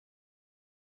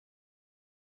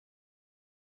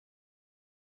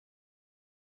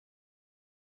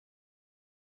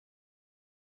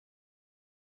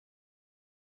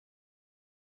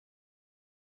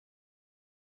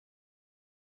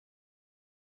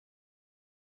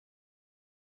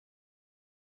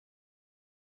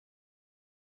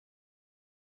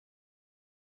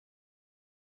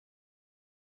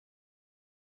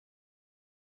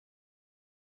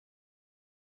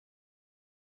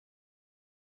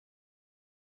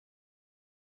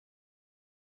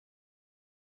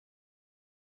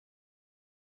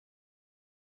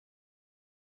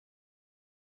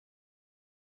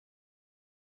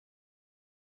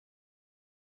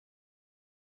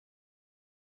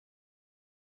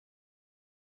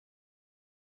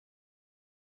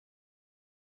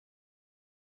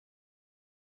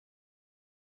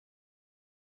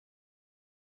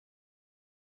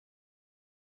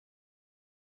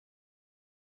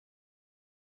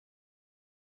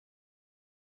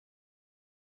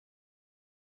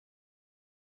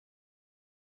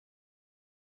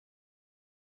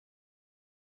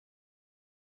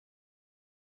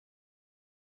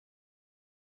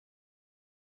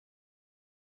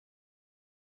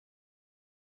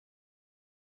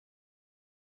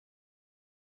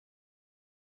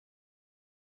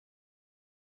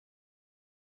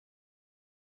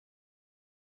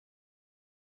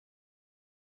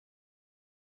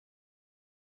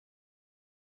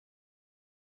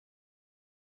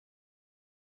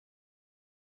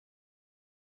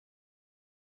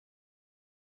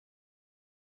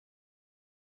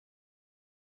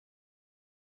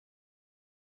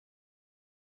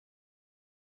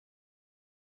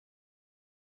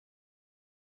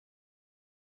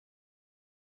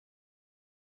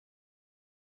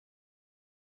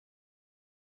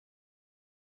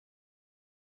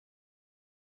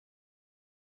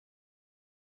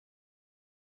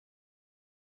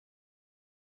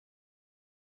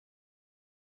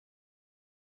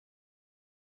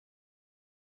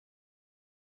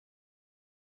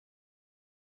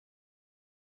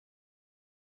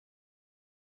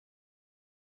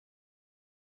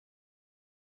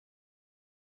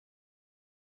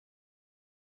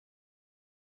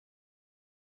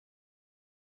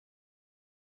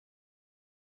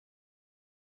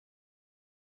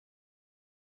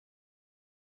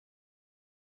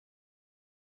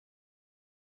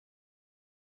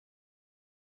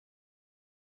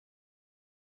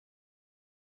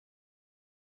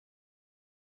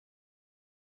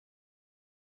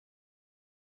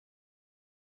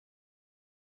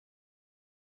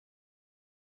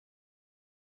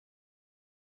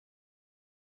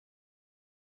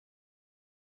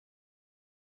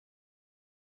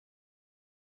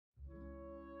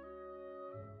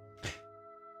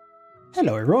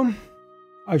Hello everyone.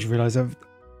 I just realised I've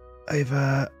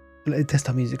let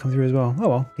desktop music come through as well. Oh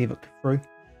well, leave it through.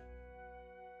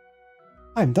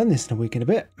 I haven't done this in a week and a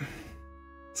bit.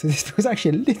 So this was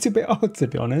actually a little bit odd to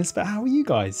be honest, but how are you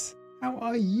guys? How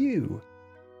are you?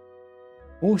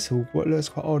 Also, what looks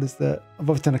quite odd is that I've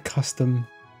obviously done a custom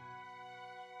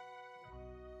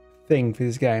thing for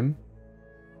this game.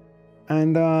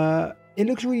 And it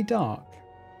looks really dark.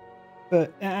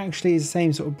 But it actually is the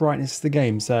same sort of brightness as the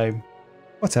game, so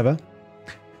whatever.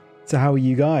 So how are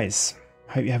you guys?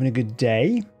 Hope you're having a good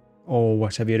day or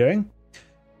whatever you're doing.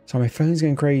 So my phone's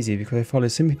going crazy because I follow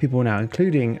so many people now,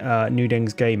 including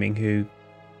Nudengs Gaming, who,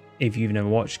 if you've never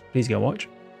watched, please go watch.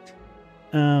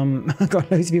 I've got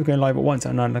loads of people going live at once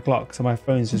at 9 o'clock, so my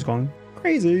phone's just gone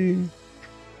crazy.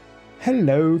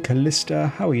 Hello, Callista.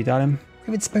 How are you, darling? We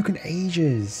haven't spoken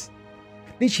ages.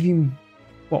 Literally been,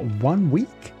 what, 1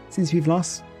 week since we've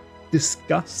last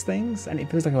discussed things, and it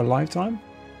feels like a lifetime.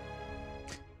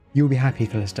 You'll be happy,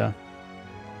 Callista.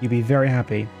 You'll be very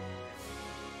happy.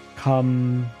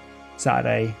 Come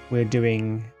Saturday, we're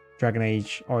doing Dragon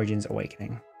Age Origins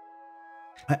Awakening.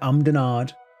 I ummed and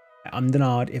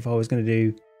ahed if I was going to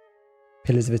do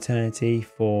Pillars of Eternity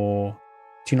for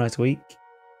 2 nights a week.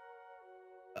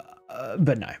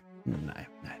 But no.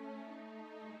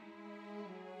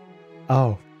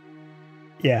 Oh,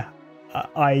 yeah.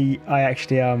 I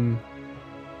actually I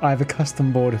have a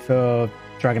custom board for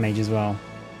Dragon Age as well,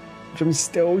 which I'm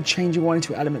still changing 1 or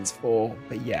 2 elements for.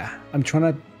 But yeah, I'm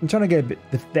trying to go a bit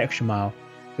the extra mile.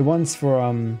 The ones for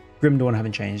Grim Dawn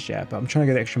haven't changed yet, but I'm trying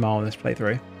to go the extra mile on this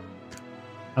playthrough.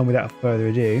 And without further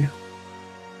ado,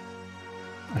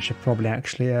 I should probably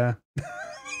actually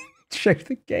show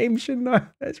the game, shouldn't I?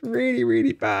 That's really,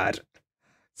 really bad.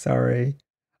 Sorry.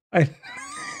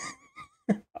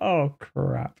 Oh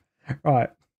crap. Right.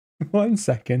 1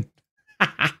 second.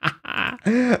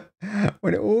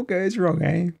 When it all goes wrong,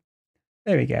 eh?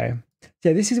 There we go.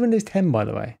 Yeah, this is Windows 10, by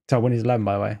the way. Sorry, Windows 11,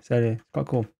 by the way. So it's quite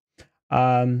cool.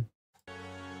 There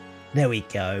we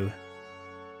go.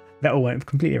 That all went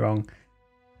completely wrong.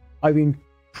 I've been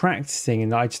practicing,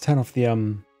 and I just turn off the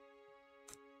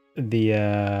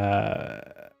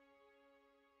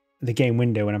game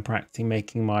window when I'm practicing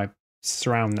making my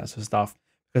surround, that sort of stuff.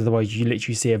 Because otherwise you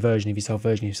literally see a version of yourself.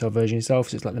 So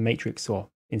it's like the Matrix or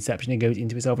Inception. It goes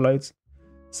into itself loads.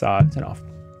 So turn it off.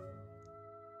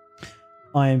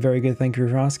 I am very good, thank you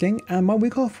for asking. And my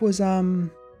week off was well,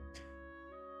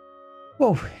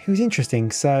 it was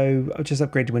interesting. So I just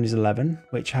upgraded to Windows 11,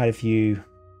 which had a few,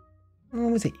 I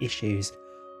don't want to say issues.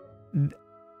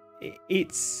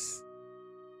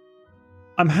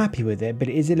 I'm happy with it, but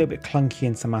it is a little bit clunky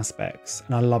in some aspects,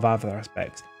 and I love other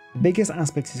aspects. The biggest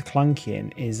aspect is clunky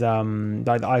in is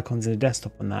like the icons in the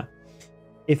desktop on that.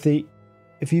 If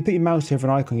you put your mouse over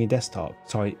an icon on your desktop,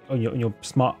 sorry, on your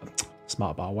smart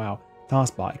bar, wow,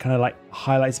 taskbar, it kind of like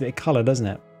highlights a bit of color, doesn't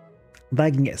it?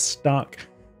 That can get stuck.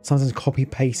 Sometimes copy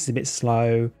paste is a bit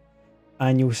slow,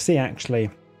 and you'll see actually,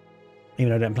 even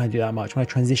though I don't plan to do that much, when I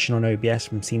transition on OBS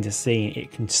from scene to scene, it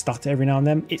can stutter every now and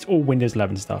then. It's all Windows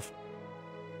 11 stuff.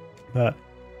 But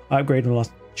I upgraded on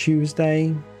last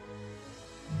Tuesday.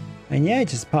 And yeah,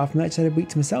 just apart from that, just had a week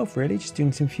to myself, really. Just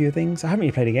doing some few things. I haven't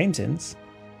really played a game since.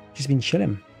 Just been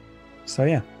chilling. So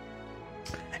yeah.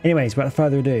 Anyways, without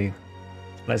further ado,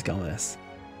 let's get on with this.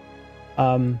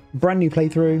 Brand new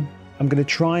playthrough. I'm going to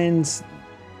try and...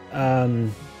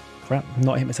 crap,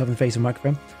 not hit myself in the face with the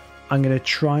microphone. I'm going to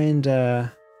try and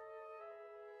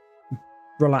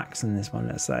relax in this one,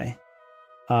 let's say.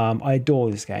 I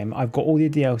adore this game. I've got all the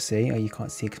DLC. Oh, you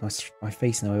can't see because my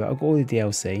face in the way, but I've got all the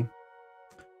DLC.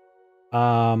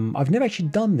 I've never actually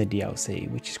done the DLC,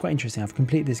 which is quite interesting. I've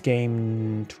completed this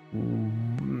game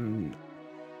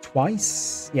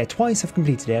twice. Yeah, twice I've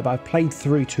completed it, but I've played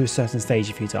through to a certain stage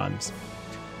a few times.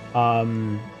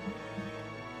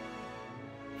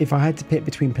 If I had to pick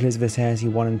between Pillars of Eternity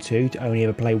 1 and 2 to only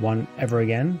ever play 1 ever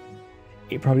again,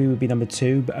 it probably would be number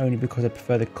 2, but only because I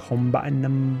prefer the combat in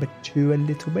number 2 a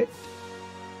little bit.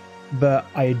 But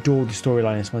I adore the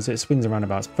storyline in this one, so it swings and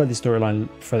roundabouts. For the storyline,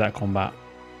 for that combat,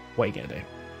 what are you gonna do?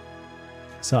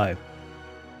 So, I'm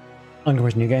gonna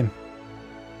press new game,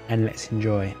 and let's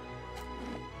enjoy.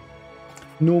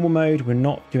 Normal mode, we're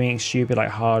not doing anything stupid like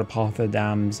hard, Path of the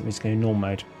Dams. We're just going to normal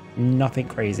mode. Nothing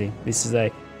crazy. This is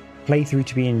a playthrough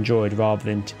to be enjoyed rather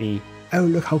than to be, oh,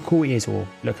 look how cool it is, or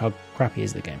look how crappy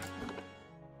is the game.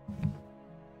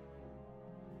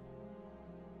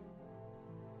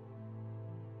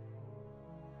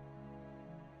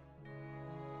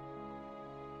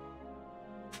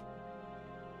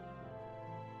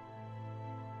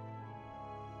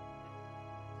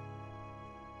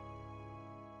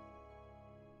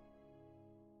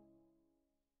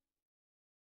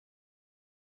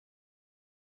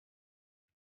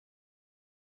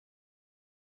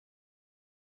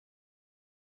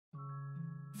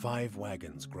 5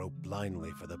 wagons grope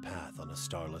blindly for the path on a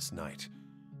starless night,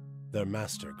 their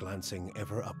master glancing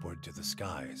ever upward to the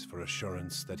skies for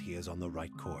assurance that he is on the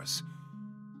right course.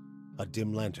 A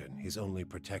dim lantern his only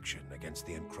protection against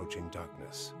the encroaching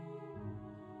darkness.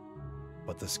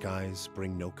 But the skies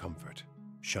bring no comfort,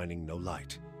 shining no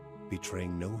light,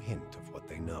 betraying no hint of what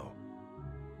they know.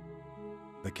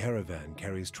 The caravan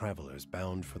carries travelers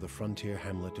bound for the frontier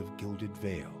hamlet of Gilded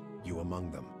Vale, you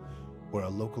among them, where a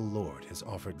local lord has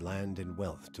offered land and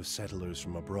wealth to settlers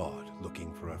from abroad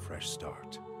looking for a fresh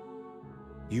start.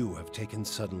 You have taken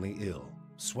suddenly ill,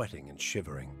 sweating and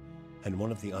shivering, and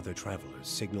one of the other travelers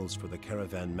signals for the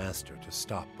caravan master to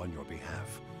stop on your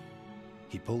behalf.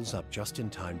 He pulls up just in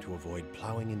time to avoid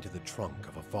plowing into the trunk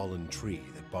of a fallen tree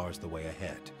that bars the way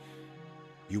ahead.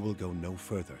 You will go no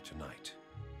further tonight.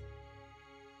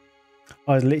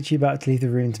 I was literally about to leave the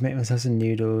room to make myself some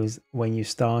noodles when you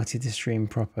started to stream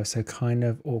proper, so kind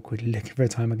of awkward looking for a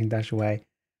time I can dash away.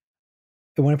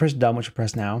 And when I press done, which I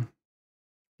press now,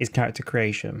 is character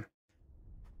creation.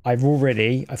 I've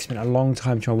spent a long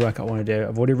time trying to work out what I want to do.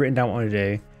 I've already written down what I want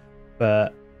to do,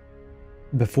 but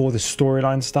before the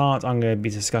storyline starts, I'm going to be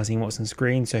discussing what's on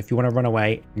screen. So if you want to run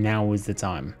away, now is the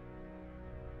time.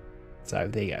 So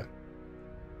there you go.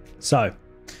 So,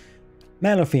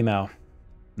 male or female?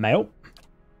 Male.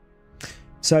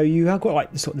 So you have got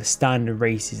like sort of the standard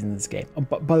races in this game.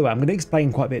 But by the way, I'm going to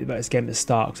explain quite a bit about this game at the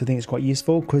start because I think it's quite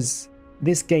useful, because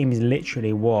this game is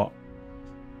literally what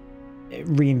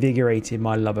reinvigorated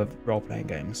my love of role-playing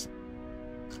games.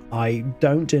 I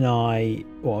don't deny,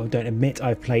 or don't admit,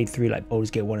 I've played through like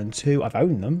Baldur's Gate 1 and 2. I've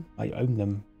owned them. I own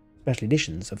them, special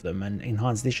editions of them and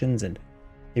enhanced editions and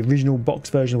the original box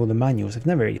version of all the manuals. I've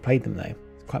never really played them though.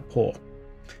 It's quite poor.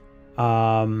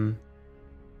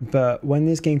 But when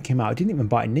this game came out, I didn't even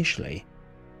buy it initially.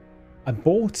 I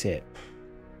bought it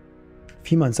a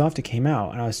few months after it came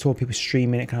out, and I saw people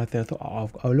streaming it kind of thing. I thought,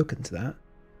 oh, I'll look into that.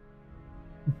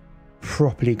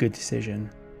 Properly good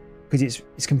decision, because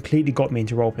it's completely got me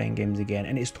into role-playing games again,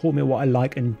 and it's taught me what I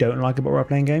like and don't like about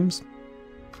role-playing games.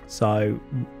 So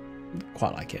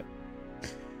quite like it.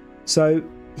 So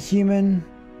human,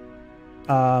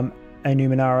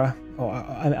 Enumenara, or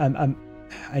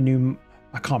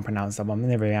I can't pronounce that one. I'm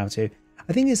never able to.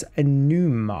 I think it's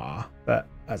Enuma, but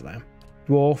I don't know.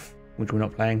 Dwarf, which we're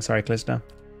not playing. Sorry, Calista.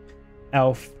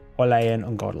 Elf, Orlean,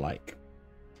 and Godlike.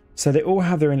 So they all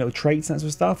have their own little traits and that sort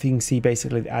of stuff. You can see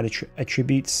basically the added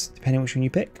attributes depending on which one you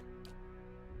pick.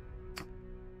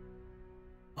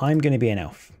 I'm going to be an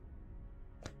elf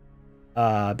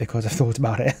because I've thought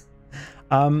about it.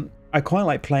 I quite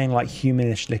like playing like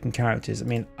humanish looking characters. I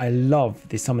mean, I love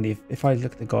this. Some of the, if I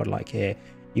look at the Godlike here,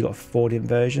 you got 4 different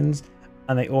versions,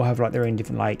 and they all have like their own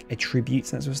different like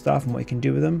attributes and that sort of stuff and what you can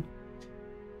do with them.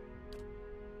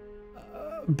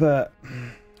 But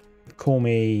call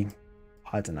me,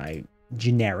 I don't know,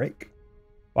 generic.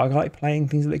 But I like playing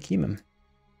things that look human.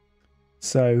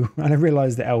 So, and I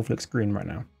realise the elf looks green right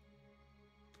now.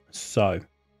 So,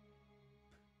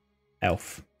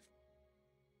 elf,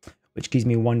 which gives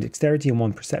me 1 dexterity and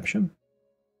 1 perception.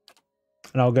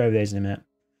 And I'll go over those in a minute.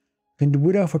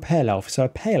 Wood elf or pale elf? So a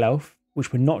pale elf,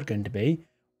 which we're not going to be,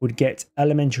 would get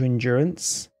elemental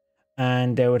endurance,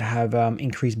 and they would have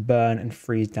increased burn and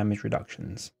freeze damage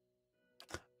reductions.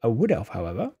 A wood elf,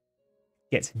 however,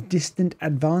 gets distant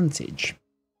advantage.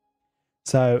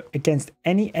 So against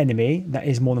any enemy that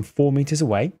is more than 4 meters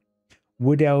away,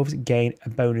 wood elves gain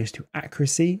a bonus to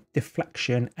accuracy,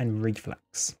 deflection, and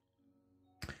reflex.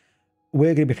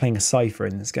 We're going to be playing a Cipher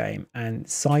in this game, and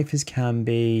Ciphers can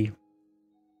be...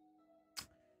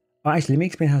 Actually, let me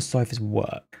explain how Ciphers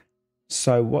work.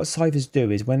 So what Ciphers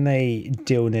do is when they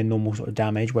deal their normal sort of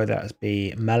damage, whether that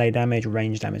be melee damage,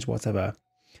 range damage, whatever,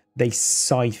 they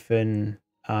siphon,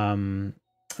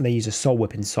 they use a soul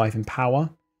whip and siphon power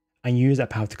and use that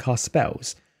power to cast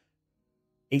spells.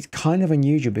 It's kind of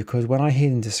unusual because when I hear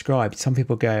them described, some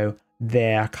people go,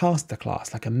 they're a caster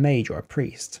class, like a mage or a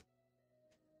priest.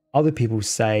 Other people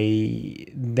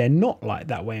say they're not like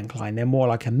that way inclined. They're more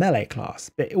like a melee class,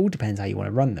 but it all depends how you want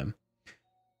to run them.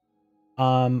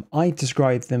 I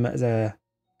describe them as a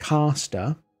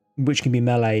caster, which can be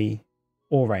melee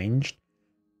or ranged,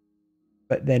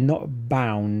 but they're not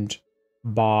bound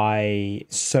by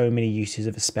so many uses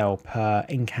of a spell per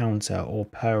encounter or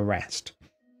per rest.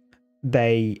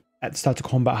 They, at the start of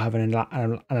combat, have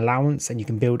an allowance, and you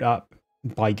can build up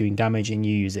by doing damage and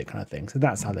you use it kind of thing. So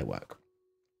that's how they work.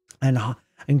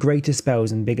 And greater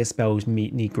spells and bigger spells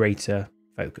need greater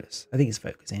focus. I think it's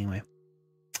focus anyway.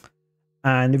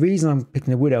 And the reason I'm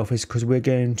picking the wood elf is because we're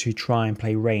going to try and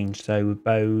play range. So with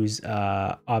bows,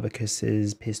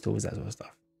 arquebuses, pistols, that sort of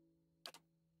stuff.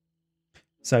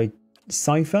 So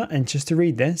Cipher, and just to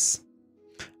read this,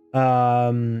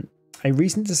 a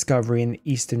recent discovery in the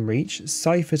Eastern Reach,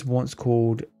 Ciphers once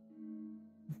called,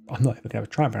 I'm not even going to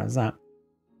try and pronounce that,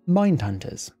 mind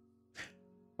hunters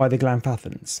by the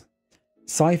Glanfathans.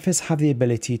 Ciphers have the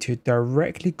ability to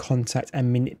directly contact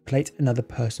and manipulate another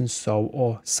person's soul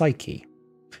or psyche,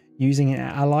 using an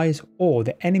ally's or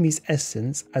the enemy's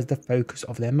essence as the focus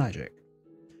of their magic.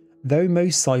 Though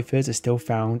most ciphers are still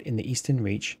found in the Eastern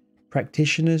Reach,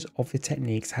 practitioners of the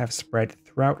techniques have spread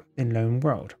throughout the known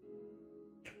world.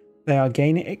 They are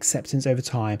gaining acceptance over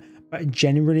time, but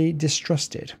generally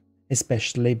distrusted,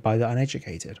 especially by the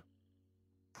uneducated.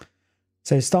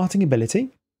 So starting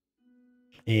ability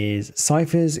is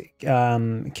ciphers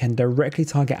can directly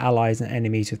target allies and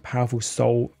enemies with powerful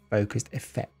soul-focused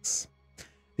effects.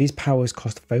 These powers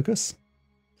cost focus,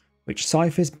 which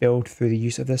ciphers build through the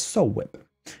use of their soul whip.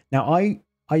 Now, I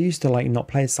used to not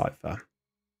play a cipher.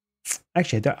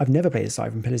 Actually, I've never played a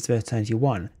cipher in Pillars of Eternity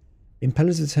 1. In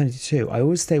Pillars of Eternity 2, I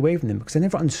always stay away from them because I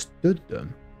never understood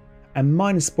them. And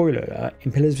minor spoiler alert,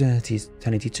 in Pillars of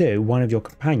Eternity 2, one of your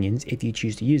companions, if you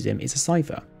choose to use him, is a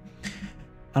cipher.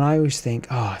 And I always think,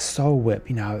 soul whip,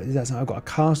 that's I've got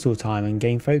to cast all the time and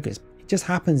gain focus. It just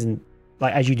happens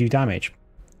as you do damage.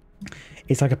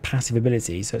 It's like a passive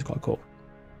ability, so it's quite cool.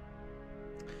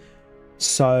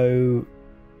 So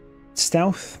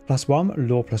stealth +1,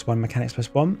 lore +1, mechanics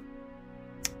 +1.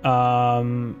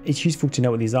 It's useful to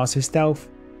know what these are. So stealth,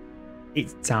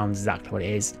 it sounds exactly what it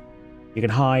is. You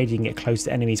can hide, you can get close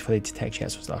to enemies before they detect you,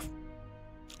 that sort of stuff.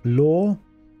 Lore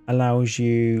allows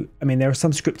you, there are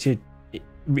some scripted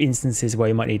instances where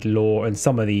you might need lore and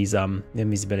some of these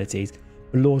abilities.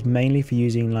 But lore's mainly for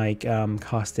using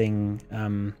casting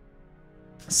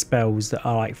spells that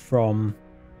are from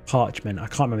parchment. I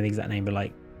can't remember the exact name,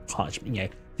 but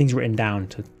parchment, things written down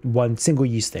to one single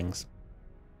use things.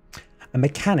 And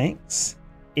mechanics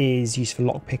is used for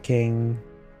lockpicking,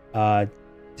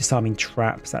 disarming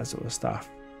traps, that sort of stuff.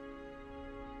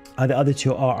 The other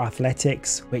two are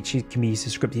athletics, which can be used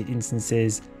for scripted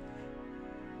instances.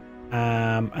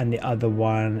 And the other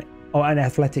one, and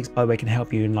athletics, by the way, can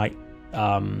help you in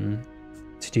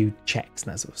to do checks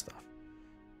and that sort of stuff.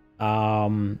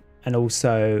 And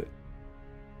also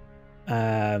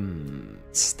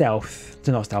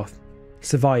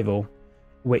survival,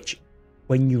 which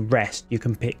when you rest, you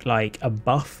can pick a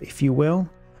buff, if you will.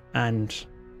 And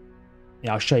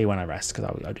yeah, I'll show you when I rest because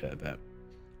I'll do it a bit.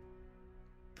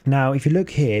 Now, if you look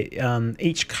here,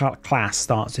 each class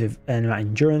starts with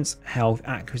endurance, health,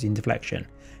 accuracy, and deflection.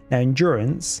 Now,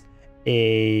 endurance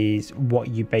is what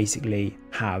you basically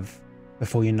have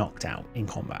before you're knocked out in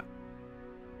combat.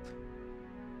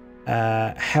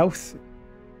 Health,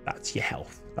 that's your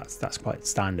health. That's quite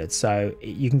standard. So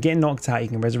you can get knocked out, you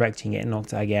can resurrect, you can get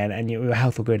knocked out again, and your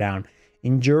health will go down.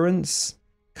 Endurance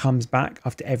comes back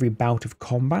after every bout of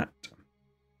combat.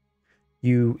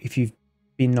 If you've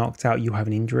been knocked out, you have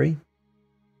an injury.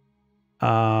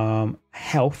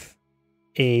 Health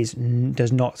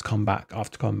does not come back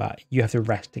after combat. You have to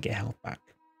rest to get health back.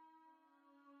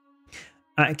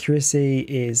 Accuracy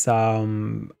is how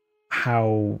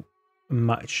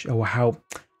much or how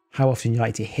often you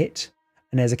like to hit,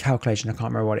 and there's a calculation, I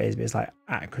can't remember what it is, but it's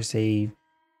accuracy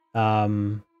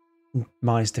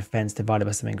minus defense divided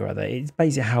by something or other. It's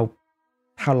basically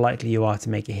how likely you are to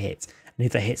make a hit, and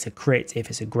if that hit's a crit, if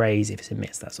it's a graze, if it's a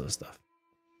miss, that sort of stuff.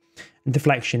 And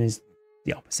deflection is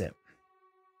the opposite.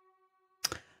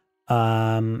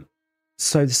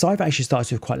 So the Cipher actually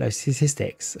starts with quite low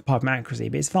statistics apart from accuracy,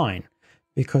 but it's fine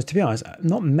because, to be honest,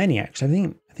 not many actually.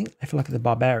 I think if I look at the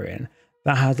Barbarian,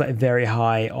 that has very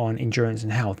high on endurance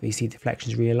and health, but you see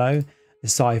deflection's really low. The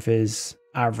Cipher's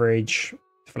average,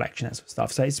 deflection, that sort of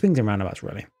stuff. So it swings and roundabouts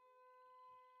really.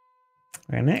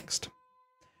 Okay, next.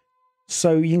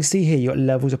 So you can see here you got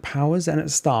levels of powers, and at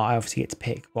the start I obviously get to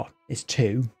pick, it's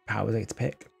 2 powers I get to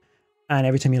pick. And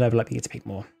every time you level up you get to pick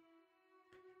more.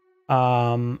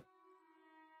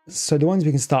 So the ones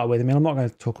we can start with, I'm not going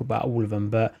to talk about all of them,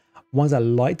 but ones I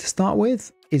like to start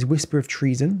with is Whisper of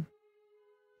Treason,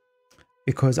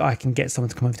 because I can get someone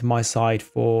to come over to my side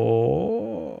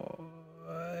for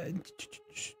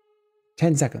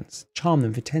 10 seconds. Charm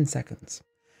them for 10 seconds.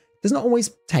 Does not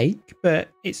always take, but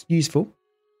it's useful.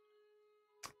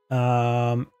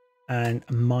 And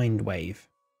Mind Wave,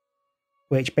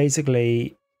 which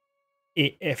basically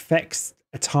it affects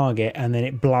a target and then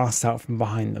it blasts out from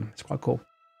behind them. It's quite cool.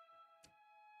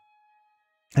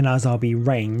 And as I'll be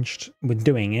ranged with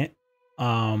doing it,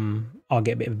 I'll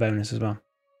get a bit of a bonus as well.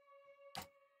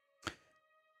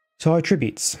 So our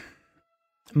attributes.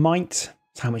 Might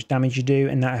is how much damage you do,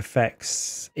 and that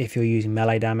affects if you're using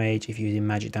melee damage, if you're using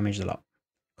magic damage a lot.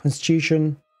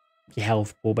 Constitution, your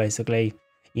health pool basically,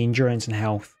 your endurance and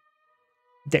health.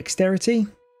 Dexterity,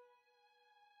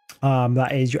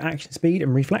 that is your action speed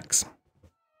and reflex.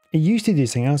 It used to do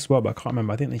something else as well, but I can't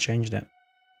remember. I think they changed it.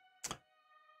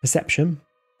 Perception,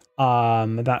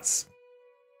 that's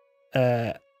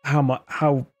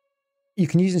how you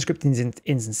can use in scripting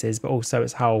instances, but also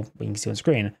it's how we can see on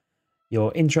screen.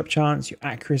 Your interrupt chance, your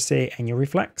accuracy, and your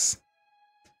reflex.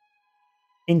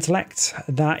 Intellect,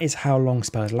 that is how long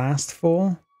spells last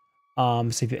for. So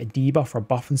if you're a debuff or a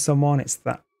buff on someone, it's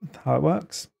that how it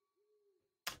works.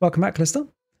 Welcome back, Calista.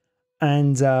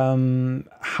 And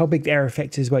how big the area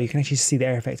effect is, well, you can actually see the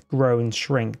area effect grow and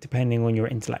shrink depending on your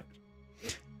intellect.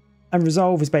 And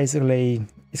resolve is basically,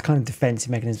 it's kind of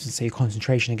defensive mechanism, so your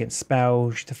concentration against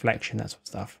spells, deflection, that sort of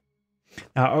stuff.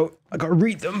 Now, I got to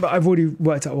read them, but I've already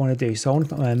worked out what I want to do. So I want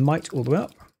to put my might all the way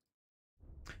up.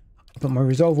 I'll put my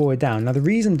resolve all the way down. Now, the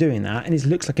reason I'm doing that, and it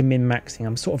looks like a min-max thing,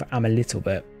 I'm sort of am a little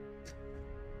bit.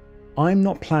 I'm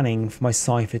not planning for my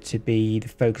Cipher to be the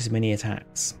focus of many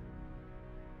attacks.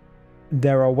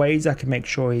 There are ways I can make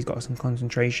sure he's got some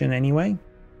concentration anyway.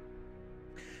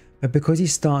 But because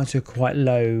he's starting to quite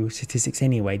low statistics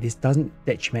anyway, this doesn't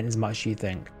detriment as much as you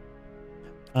think.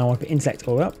 I want to put intellect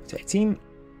all up to 18.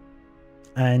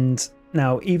 And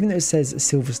now, even though it says a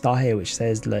silver star here, which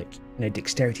says, look, you know,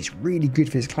 dexterity is really good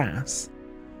for this class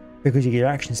because you get your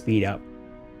action speed up,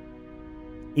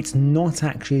 it's not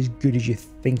actually as good as you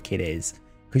think it is.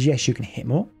 Because yes, you can hit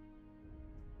more,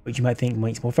 but you might think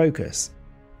makes more focus.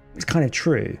 It's kind of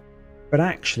true, but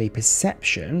actually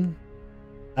perception,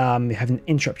 you have an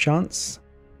interrupt chance,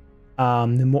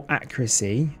 the more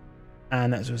accuracy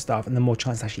and that sort of stuff, and the more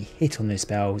chance to actually hit on those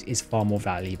spells is far more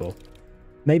valuable.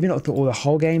 Maybe not through all the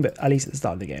whole game, but at least at the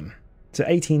start of the game. So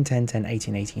 18, 10, 10,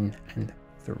 18, 18, and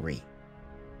 3.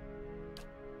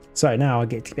 So now I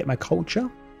get to get my culture.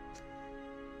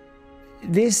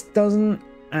 This doesn't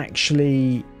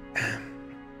actually,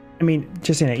 I mean,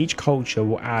 just you know, each culture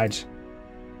will add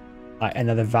like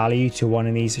another value to one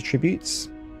of these attributes.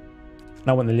 And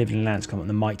I want the living lands come on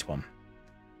the might one.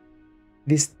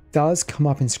 This does come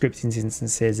up in scripting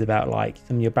instances about like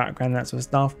some of your background and that sort of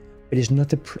stuff, but it's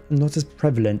not as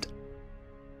prevalent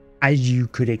as you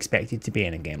could expect it to be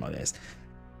in a game like this.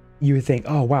 You would think,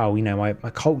 oh wow, you know, my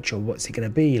culture, what's it going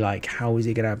to be like? How is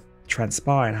it going to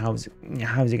transpire, and how is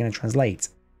it going to translate?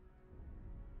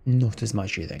 Not as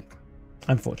much as you think,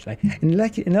 unfortunately. In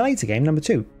the later game, number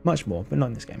 2, much more, but not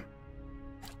in this game.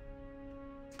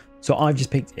 So I've just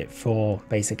picked it for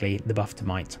basically the buff to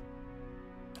might.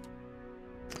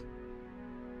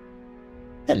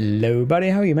 Hello, buddy.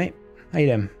 How are you, mate? How you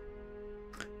doing?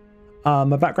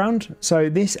 My background. So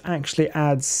this actually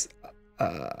adds.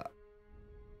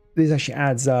 This actually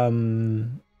adds to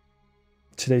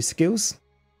those skills.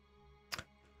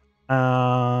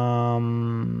 I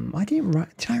didn't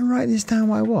write. Did I write this down?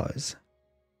 What I was?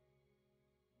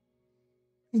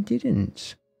 I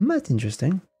didn't. That's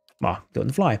interesting. Well, do it on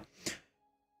the fly.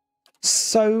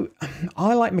 So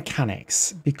I like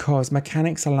mechanics because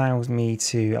mechanics allows me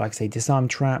to, like I say, disarm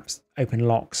traps, open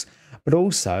locks, but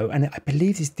also, and I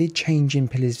believe this did change in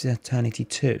Pillars of Eternity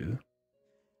 2,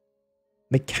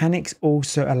 mechanics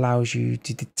also allows you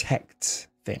to detect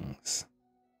things.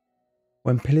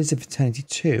 When Pillars of Eternity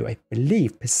 2, I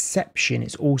believe perception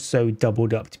is also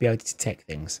doubled up to be able to detect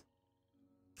things.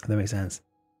 If that makes sense.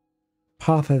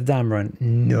 Path of the Dam run,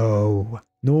 no.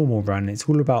 Normal run. It's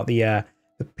all about the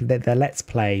let's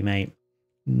play, mate.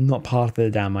 Not Path of the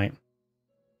Dam, mate.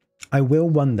 I will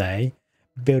one day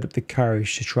build up the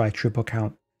courage to try Triple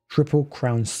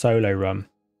Crown solo run.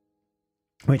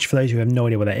 Which, for those who have no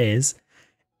idea what that is,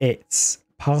 it's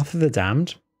Path of the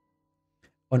Damned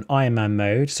on Iron Man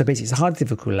mode. So basically, it's a hard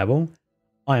difficult level,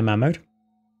 Iron Man mode.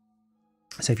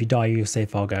 So if you die, your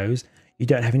save file goes. You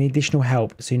don't have any additional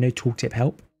help, so no tooltip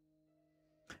help.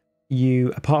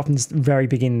 You, apart from the very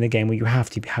beginning of the game where you have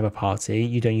to have a party,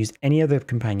 you don't use any other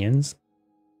companions.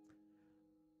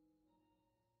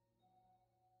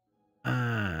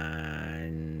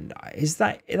 And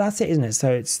that's it, isn't it?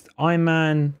 So it's Iron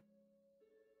Man,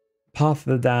 Path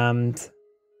of the Damned,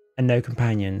 and no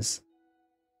companions.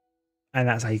 And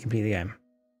that's how you complete the game.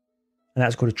 And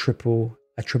that's called a triple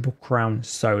crown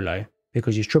solo.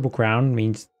 Because your triple crown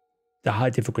means the high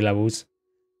difficulty levels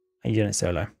and you do it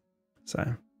solo.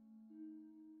 So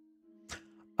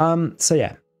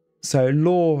yeah. So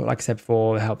lore, like I said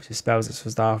before, helps with spells and sort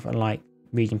of stuff, and like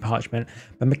reading parchment.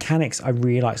 But mechanics I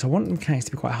really like. So I want the mechanics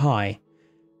to be quite high.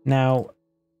 Now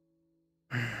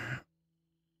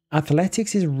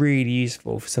athletics is really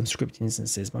useful for some scripting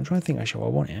instances, but I'm trying to think actually what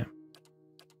I want here.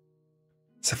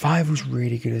 Survival's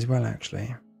really good as well,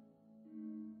 actually.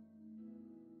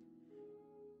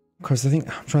 Because I'm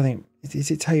trying to think,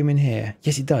 does it tell you in here?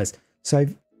 Yes, it does. So,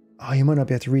 oh, you might not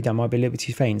be able to read that, might be a little bit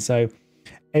too faint. So,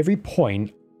 every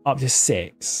point up to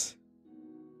 6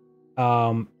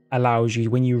 allows you,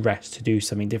 when you rest, to do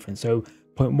something different. So,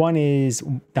 point 1 is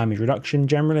damage reduction,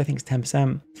 generally, I think it's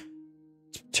 10%.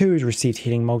 2 is received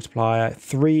healing multiplier.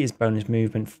 3 is bonus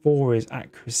movement. 4 is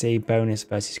accuracy bonus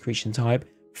versus creature type.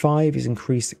 5 is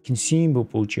increased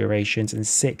consumable durations. And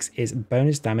 6 is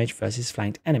bonus damage versus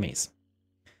flanked enemies.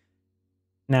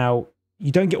 Now,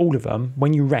 you don't get all of them.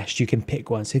 When you rest, you can pick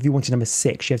one. So if you wanted number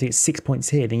 6, you have to get 6 points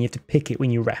here. Then you have to pick it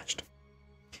when you rest.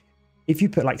 If you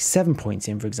put like 7 points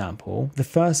in, for example, the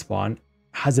first one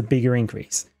has a bigger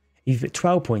increase. If you put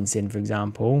 12 points in, for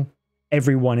example,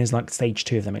 every one is like stage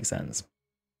 2, if that makes sense.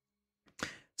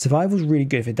 Survival's really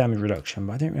good for damage reduction,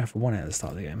 but I don't really have one at the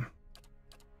start of the game.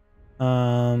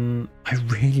 I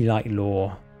really like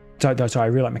lore. Sorry, I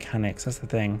really like mechanics. That's the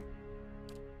thing.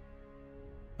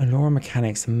 Lore and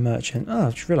mechanics and merchant. Oh,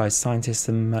 I just realised scientists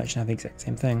and merchant have the exact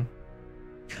same thing.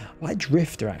 I like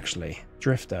Drifter, actually.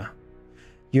 Drifter.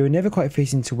 You're never quite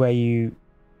fit into where you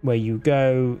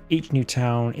go. Each new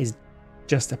town is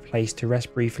just a place to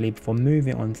rest briefly before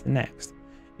moving on to the next.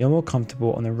 You're more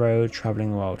comfortable on the road,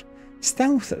 travelling the world.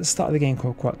 Stealth at the start of the game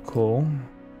quite cool.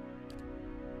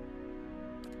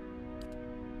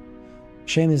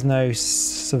 Shame there's no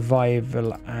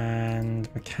survival and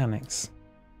mechanics.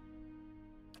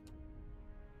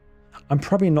 I'm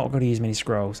probably not going to use many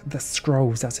scrolls. The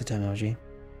scrolls, that's the terminology.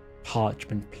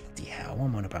 Parchment, bloody hell, what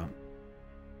am I on about?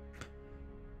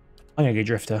 I'm going to go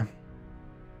Drifter.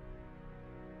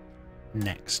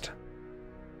 Next.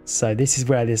 So this is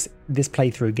where this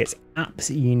playthrough gets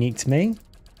absolutely unique to me.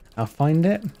 I'll find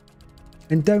it.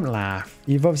 And don't laugh.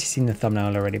 You've obviously seen the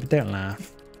thumbnail already, but don't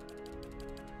laugh.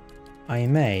 I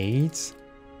made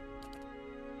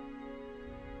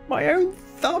my own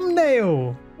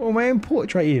thumbnail. Or my own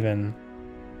portrait even.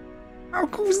 How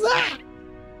cool is that?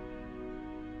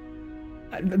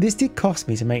 This did cost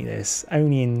me to make this.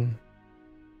 Only in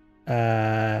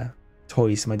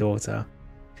toys to my daughter.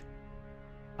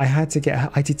 I had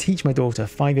to teach my daughter, a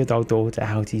 5-year-old daughter,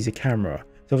 how to use a camera.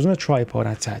 So I was on a tripod. I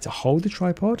had to hold the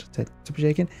tripod to be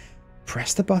shaken.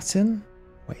 Press the button.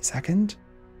 Wait a second.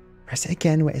 Press it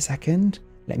again. Wait a second.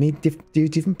 Let me do a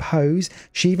different pose.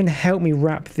 She even helped me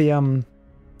wrap the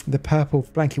purple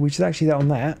blanket, which is actually that on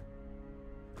there.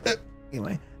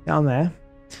 Anyway, down there.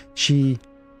 She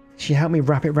helped me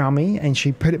wrap it around me, and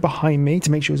she put it behind me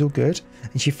to make sure it was all good.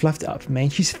 And she fluffed it up for me.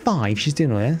 And she's 5. She's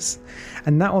doing all this.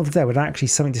 And that one there was actually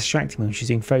something distracting me when she was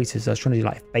doing photos. I was trying to do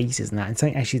like faces and that, and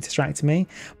something actually distracted me.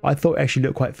 But I thought it actually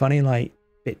looked quite funny, like a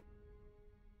bit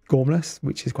gormless,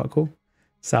 which is quite cool.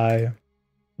 So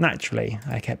naturally,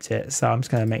 I kept it. So I'm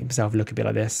just going to make myself look a bit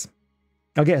like this.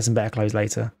 I'll get her some better clothes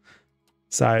later.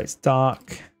 So it's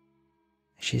dark.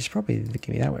 She's probably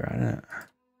looking me that way around, isn't it?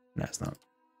 No, it's not.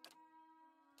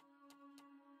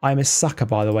 I'm a sucker,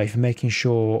 by the way, for making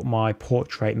sure my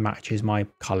portrait matches my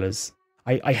colours.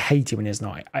 I hate it when it's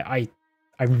not. I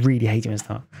really hate it when it's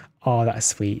not. Oh, that's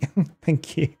sweet.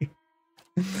 Thank you.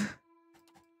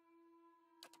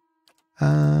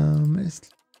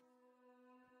 It's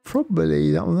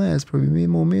probably that one there is probably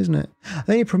more me, isn't it?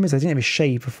 The only problem is I didn't have a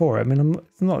shave before. I mean,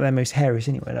 it's not their most hairiest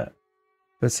anyway, look.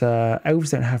 But elves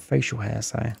don't have facial hair,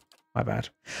 so my bad.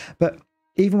 But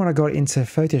even when I got into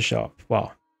Photoshop,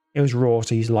 well, it was raw,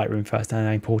 so I used Lightroom first, and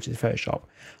I imported to Photoshop.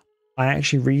 I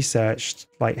actually researched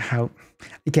like how,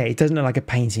 okay, it doesn't look like a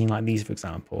painting like these, for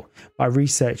example, but I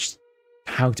researched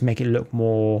how to make it look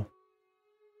more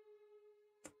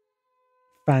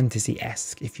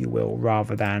fantasy-esque, if you will,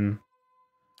 rather than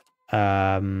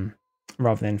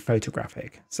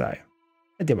photographic. So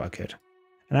I did what I could.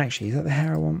 And actually, is that the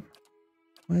hair I want?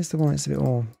 Where's the one that's a bit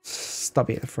more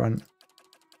stubby at the front?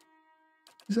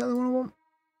 Is that the one I want?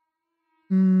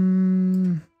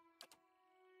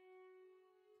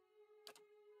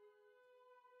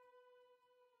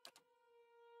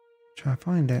 Try to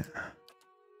find it.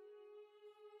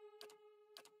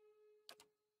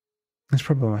 That's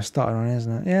probably what I started on,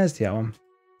 isn't it? Yeah, it's the other one.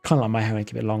 Kind of like my hair, make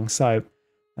it a bit long. So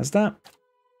that's that.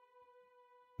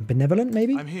 Benevolent,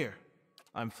 maybe? I'm here.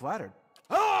 I'm flattered.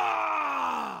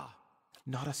 Ah!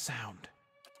 Not a sound.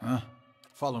 Huh?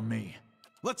 Follow me.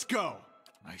 Let's go.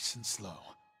 Nice and slow.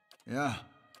 Yeah,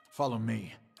 follow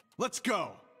me. Let's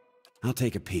go. I'll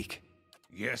take a peek.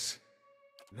 Yes.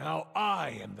 Now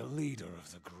I am the leader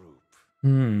of the group.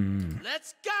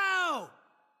 Let's go!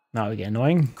 Now we get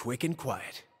annoying. Quick and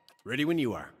quiet. Ready when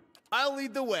you are. I'll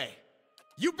lead the way.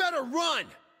 You better run!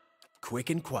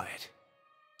 Quick and quiet.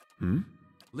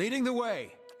 Leading the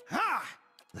way. Ha!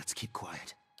 Let's keep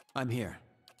quiet. I'm here.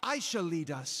 I shall lead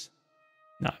us.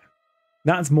 No.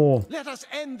 That's more Let us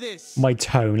end this. my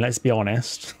tone, let's be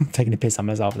honest. I'm taking a piss on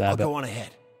myself there, I'll but go on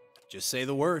ahead. Just say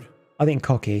the word. I think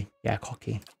cocky. Yeah,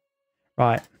 cocky.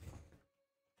 Right.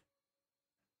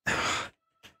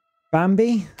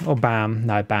 Bambi or Bam?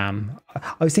 No, Bam.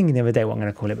 I was thinking the other day what I'm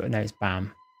going to call it, but no, it's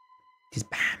Bam. It's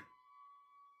Bam.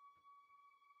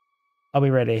 Are we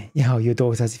ready? Yeah, oh, your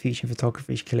daughter has a future in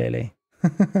photography, clearly.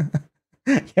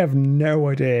 You have no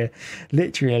idea.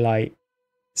 Literally, like,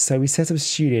 so we set up a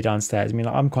studio downstairs. I mean,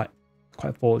 like, I'm quite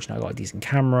fortunate. I got a decent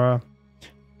camera.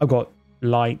 I got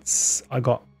lights. I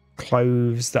got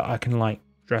clothes that I can like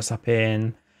dress up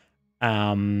in,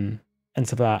 and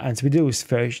stuff like that. And so we do this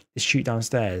first shoot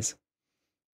downstairs.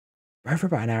 We're for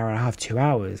about an hour and a half, 2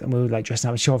 hours, and we were like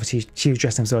dressing up. She was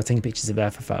dressed up, so I was taking pictures of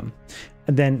her for fun.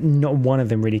 And then not one of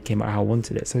them really came out how I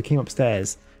wanted it. So I came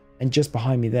upstairs, and just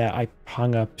behind me there, I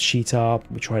hung a sheet up.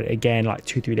 We tried it again, like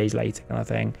 2-3 days later, kind of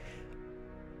thing,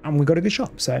 and we got a good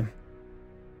shot. So,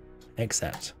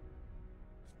 except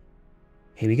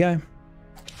here we go.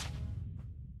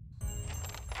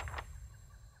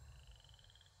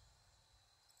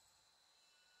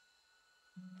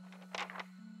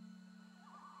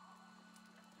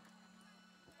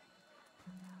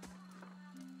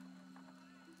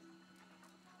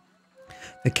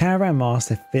 The caravan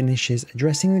master finishes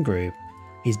addressing the group,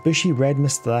 his bushy red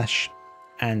moustache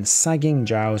and sagging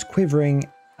jowls quivering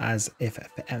as if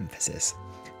for emphasis.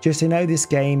 Just to know, this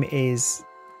game is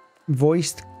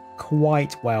voiced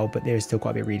quite well, but there is still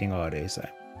quite a bit of reading I do, so.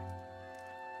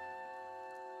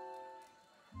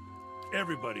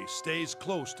 Everybody stays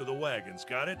close to the wagons,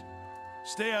 got it?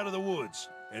 Stay out of the woods,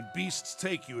 and beasts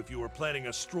take you if you are planning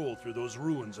a stroll through those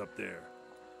ruins up there.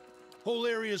 Whole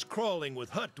area's crawling with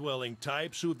hut-dwelling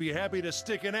types who'd be happy to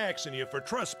stick an axe in you for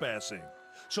trespassing.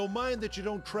 So mind that you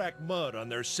don't track mud on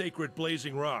their sacred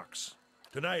blazing rocks.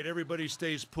 Tonight, everybody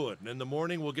stays put, and in the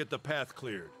morning we'll get the path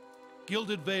cleared.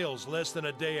 Gilded Vale's less than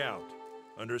a day out.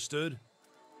 Understood?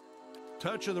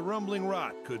 Touch of the rumbling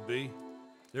rot, could be.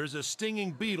 There's a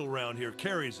stinging beetle round here,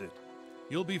 carries it.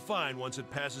 You'll be fine once it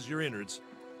passes your innards.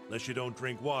 Unless you don't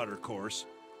drink water, course.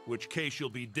 Which case you'll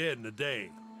be dead in a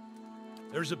day.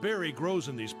 There's a berry grows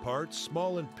in these parts,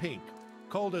 small and pink,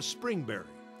 called a springberry,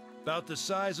 about the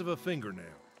size of a fingernail.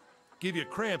 Give you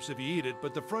cramps if you eat it,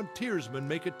 but the frontiersmen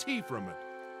make a tea from it.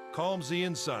 Calms the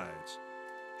insides.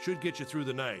 Should get you through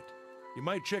the night. You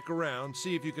might check around,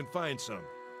 see if you can find some.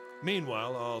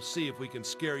 Meanwhile, I'll see if we can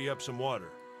scare you up some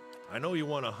water. I know you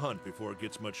want to hunt before it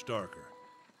gets much darker,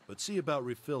 but see about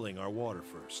refilling our water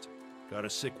first. Got a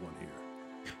sick one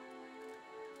here.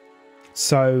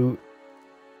 So,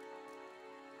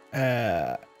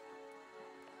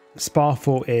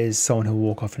 Sparful is someone who'll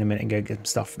walk off in a minute and go get some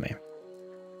stuff for me.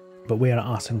 But we're going to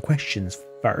ask some questions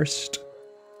first.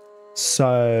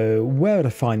 So, where to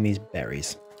find these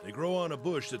berries? They grow on a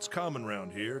bush that's common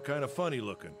round here, kind of funny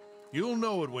looking. You'll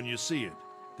know it when you see it.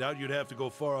 Doubt you'd have to go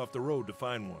far off the road to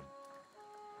find one.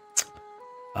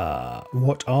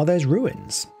 What are those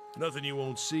ruins? Nothing you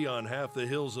won't see on half the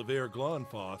hills of Air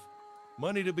Glonfoth.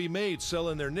 Money to be made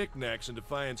selling their knickknacks in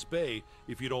Defiance Bay,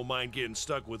 if you don't mind getting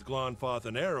stuck with Glonfoth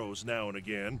and arrows now and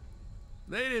again.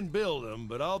 They didn't build them,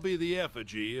 but I'll be the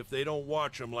effigy if they don't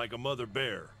watch them like a mother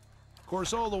bear. Of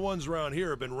course, all the ones around here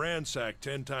have been ransacked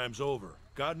 10 times over.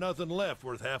 Got nothing left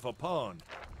worth half a pond,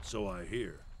 so I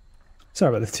hear.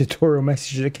 Sorry about the tutorial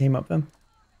message that came up then.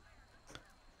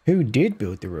 Who did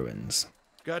build the ruins?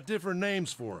 Got different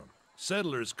names for them.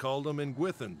 Settlers called them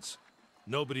Ingwithans.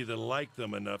 Nobody that liked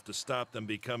them enough to stop them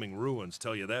becoming ruins,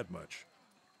 tell you that much.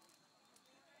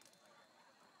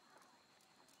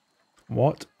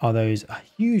 What are those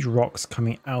huge rocks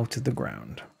coming out of the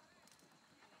ground?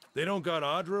 They don't got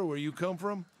Adra where you come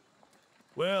from?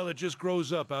 Well, it just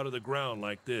grows up out of the ground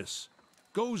like this.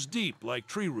 Goes deep like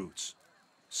tree roots.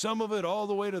 Some of it all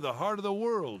the way to the heart of the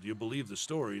world, you believe the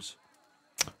stories.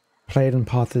 Played on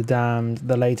Path of the Damned,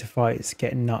 the later fights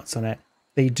getting nuts on it.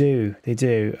 They do.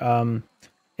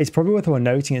 It's probably worthwhile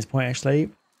noting at this point, actually.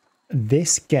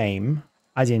 This game,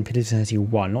 as in Eternity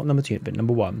 1, not number 2, but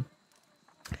number 1,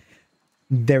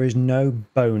 there is no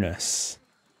bonus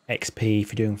XP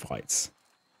for doing fights.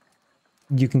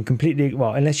 You can completely,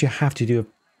 well, unless you have to do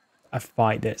a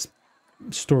fight that's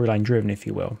storyline driven, if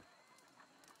you will,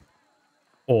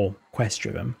 or quest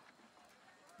driven.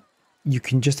 You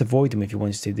can just avoid them if you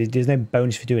wanted to. There's no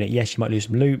bonus for doing it. Yes, you might lose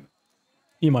some loot.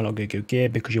 You might not get good gear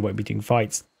because you won't be doing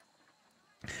fights.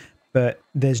 But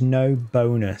there's no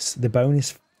bonus. The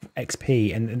bonus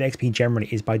XP, and the XP generally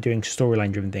is by doing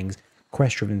storyline driven things,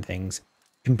 quest driven things,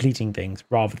 completing things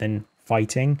rather than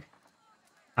fighting.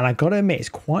 And I gotta admit, it's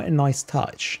quite a nice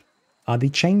touch. They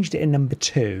changed it in number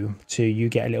 2 to you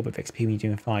get a little bit of XP when you're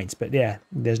doing fights, but yeah,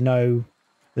 there's no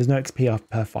XP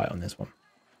per fight on this one.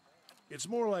 It's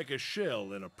more like a shell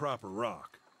than a proper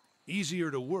rock.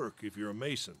 Easier to work if you're a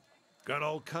mason. Got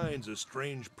all kinds of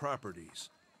strange properties.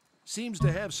 Seems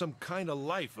to have some kind of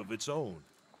life of its own.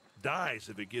 Dies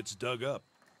if it gets dug up.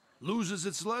 Loses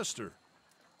its luster.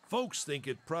 Folks think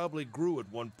it probably grew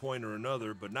at one point or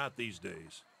another, but not these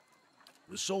days.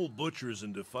 The soul butchers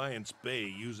in Defiance Bay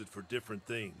use it for different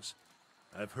things.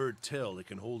 I've heard tell it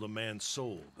can hold a man's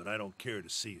soul, but I don't care to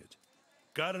see it.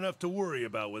 Got enough to worry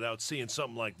about without seeing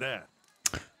something like that.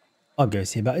 I'll go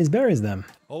see about his berries then.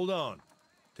 Hold on.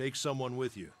 Take someone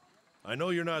with you. I know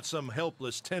you're not some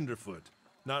helpless tenderfoot,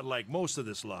 not like most of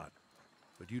this lot.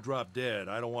 But you drop dead,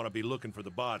 I don't want to be looking for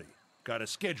the body. Got a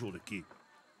schedule to keep.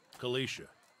 Kalisha.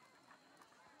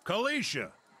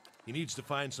 Kalisha! He needs to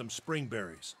find some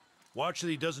springberries. Watch that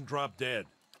he doesn't drop dead.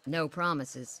 No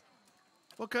promises.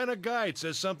 What kind of guide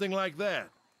says something like that?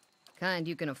 Kind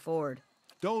you can afford.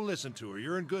 Don't listen to her,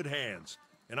 you're in good hands.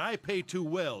 And I pay too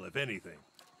well, if anything.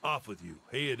 Off with you.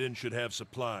 Hayden should have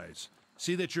supplies.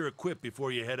 See that you're equipped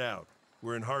before you head out.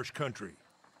 We're in harsh country.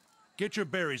 Get your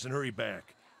berries and hurry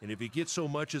back. And if you get so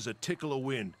much as a tickle of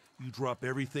wind, you drop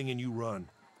everything and you run.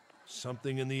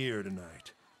 Something in the air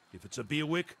tonight. If it's a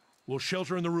Beawick, we'll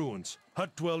shelter in the ruins.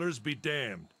 Hut dwellers be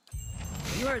damned.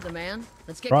 You heard the man.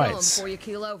 Let's get Right. going before you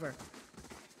keel over.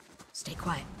 Stay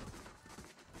quiet.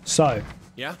 So,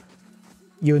 Yeah?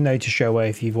 you'll notice straight away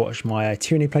if you've watched my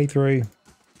Tyranny playthrough,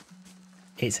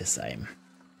 it's the same.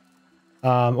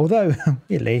 Although,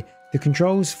 really, the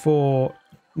controls for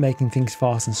making things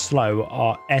fast and slow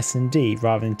are S and D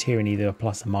rather than Tyranny, they're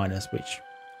plus and minus, which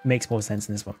makes more sense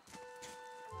in this one.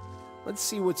 Let's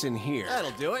see what's in here.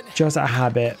 That'll do it. Just out of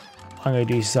habit, I'm going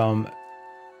to do some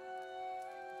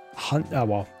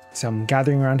some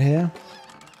gathering around here.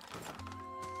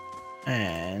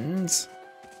 And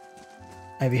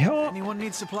over here. Anyone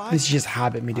need supplies? This is just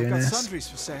habit me doing I've got this. sundries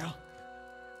for sale.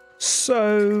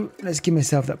 So let's give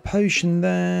myself that potion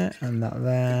there and that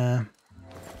there.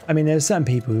 I mean, there's certain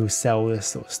people who sell this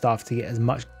sort of stuff to get as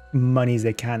much money as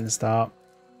they can to start.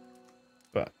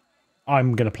 But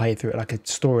I'm going to play through it like a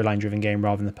storyline driven game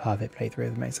rather than the perfect playthrough,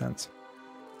 if that makes sense.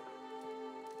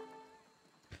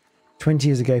 20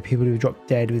 years ago, people who dropped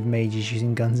dead with mages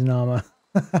using guns and armor.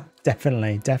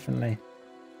 Definitely, definitely.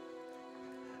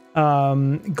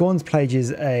 Gorn's Pledge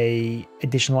is a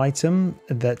additional item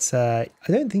that I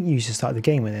don't think you used to start the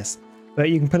game with this, but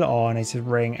you can put it on. It's a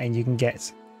ring, and you can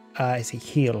get it's a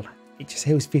heal. It just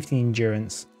heals 15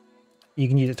 endurance. You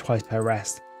can use it twice per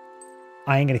rest.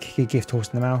 I ain't gonna kick a gift horse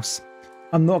in the mouse.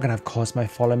 I'm not gonna have Cosmo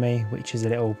follow me, which is a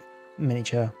little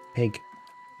miniature pig.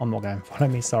 I'm not going to follow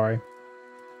me. Sorry.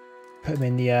 Put him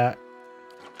in the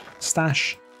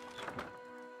stash.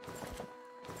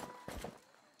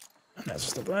 And that's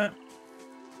just that.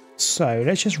 So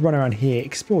let's just run around here,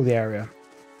 explore the area.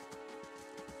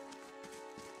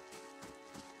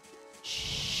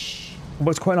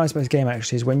 What's quite nice about this game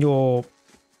actually is when you're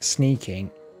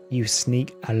sneaking, you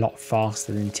sneak a lot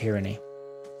faster than Tyranny.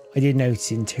 I did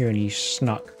notice in Tyranny you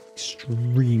snuck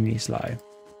extremely slow.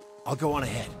 I'll go on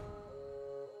ahead.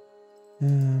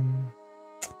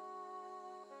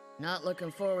 Not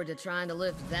looking forward to trying to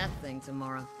lift that thing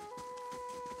tomorrow.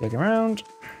 Look around.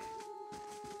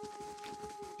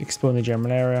 Exploring the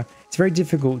general area. It's very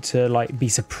difficult to like be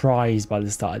surprised by the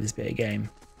start of this bit of game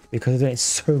because I've done it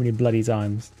so many bloody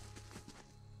times.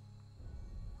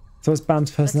 So what's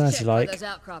Bam's personality like? Those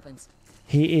outcroppings.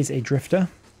 He is a drifter.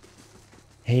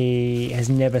 He has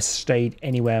never stayed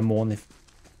anywhere more than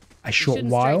a short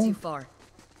Shouldn't stray while. too far.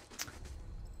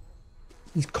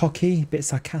 He's cocky, a bit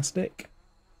sarcastic.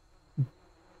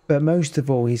 But most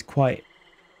of all, he's quite...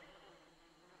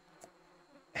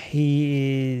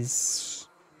 He is...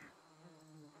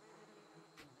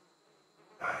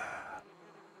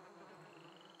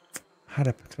 How do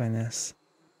I explain this?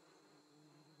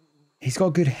 He's got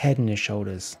a good head on his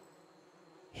shoulders.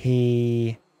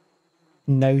 He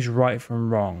knows right from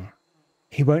wrong.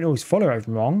 He won't always follow right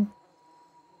from wrong.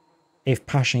 If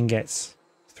passion gets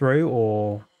through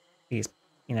or he's,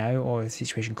 you know, or the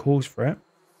situation calls for it.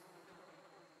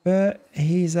 But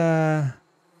he's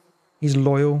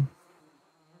loyal.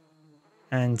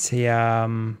 And he I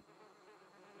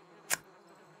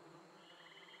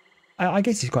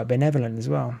guess he's quite benevolent as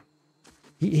well.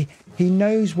 He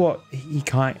knows what he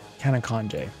can and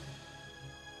can't do.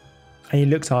 And he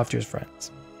looks after his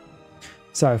friends.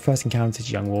 So first encounter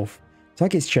to Young Wolf. So I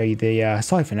get to show you the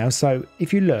Cipher now. So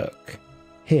if you look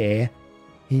here,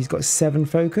 he's got 7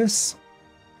 focus.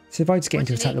 So if I just get him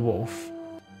to attack the wolf.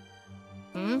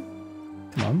 Hmm?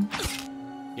 Come on.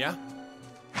 Yeah?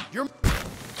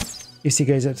 You see, it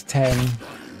goes up to 10,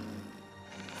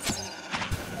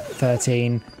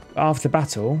 13. After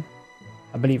battle,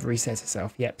 I believe it resets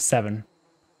itself. Yep, 7.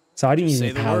 So I didn't use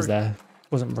any powers there.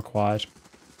 Wasn't required.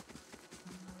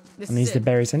 And these are the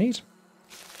berries I need.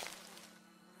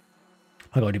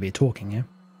 I got to do a bit of talking, yeah.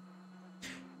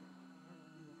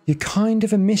 You're kind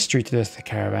of a mystery to the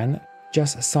caravan.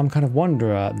 Just some kind of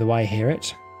wanderer, the way I hear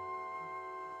it.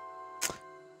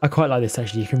 I quite like this,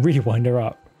 actually. You can really wind her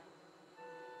up.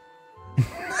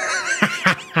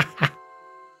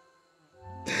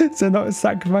 So not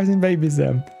sacrificing babies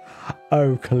then.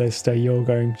 Oh, Callisto, you're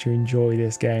going to enjoy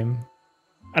this game.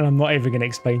 And I'm not even going to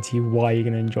explain to you why you're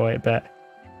going to enjoy it, but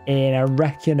in, I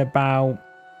reckon, about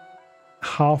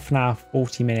half an hour,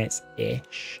 40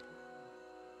 minutes-ish,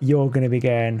 you're going to be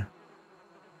going,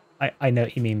 I know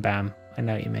what you mean, Bam. I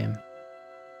know what you mean.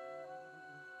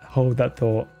 Hold that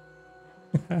thought.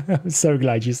 I'm so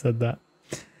glad you said that.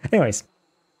 Anyways,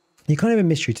 you're kind of a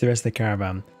mystery to the rest of the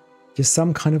caravan. Just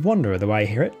some kind of wanderer, the way I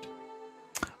hear it.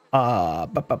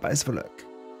 But let's have a look.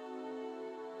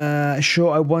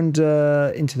 Sure, I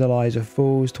wander into the lives of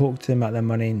fools, talk to them about their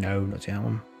money. No, not that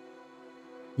one.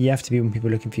 You have to be when people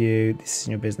are looking for you. This is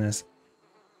your business.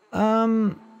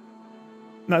 That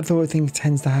sort of thing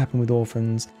tends to happen with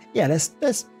orphans. Yeah, let's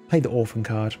play the orphan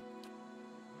card.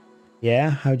 Yeah,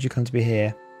 how did you come to be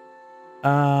here?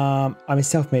 I'm a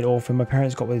self-made orphan. My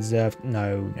parents got what they deserved.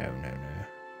 No.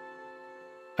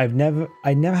 I never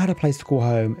had a place to call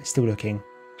home. Still looking.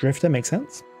 Drifter makes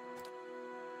sense.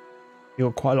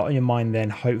 You've got quite a lot on your mind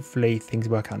then. Hopefully things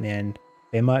work out in the end.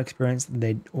 In my experience,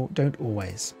 they don't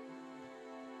always.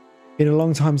 Been a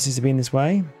long time since I've been this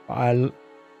way, but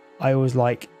I always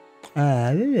like,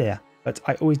 but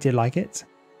I always did like it.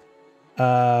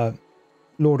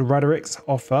 Lord Roderick's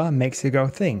offer makes you go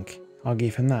think. I'll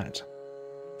give him that.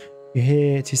 You're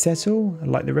here to settle,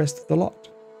 like the rest of the lot.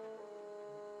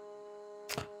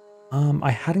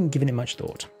 I hadn't given it much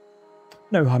thought.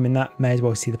 No harm in that. May as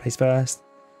well see the place first.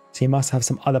 So you must have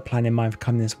some other plan in mind for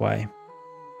coming this way.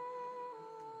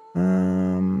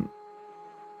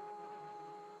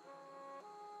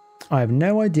 I have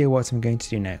no idea what I'm going to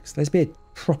do next. Let's be a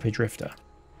proper drifter.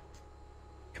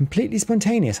 Completely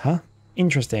spontaneous, huh?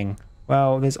 Interesting.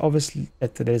 Well,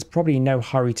 there's probably no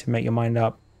hurry to make your mind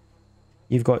up.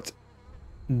 You've got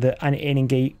an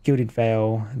gilded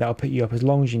veil that'll put you up as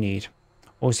long as you need.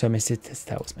 Also, Mr.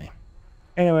 tells me.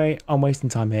 Anyway, I'm wasting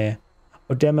time here.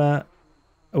 Odema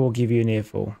will give you an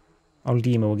earful.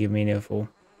 Oldema will give me an earful.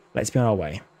 Let's be on our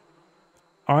way.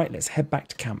 Alright, let's head back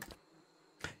to camp.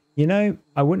 You know,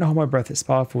 I wouldn't hold my breath that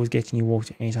Sparfall is getting you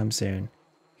water anytime soon.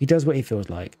 He does what he feels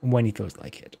like, and when he feels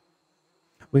like it.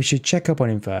 We should check up on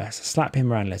him first, slap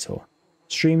him around a little.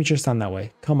 Stream just stand that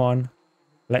way. Come on,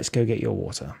 let's go get your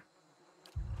water.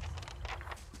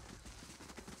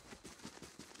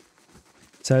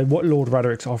 So what Lord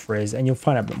Roderick's offer is, and you'll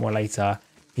find out a bit more later,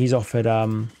 he's offered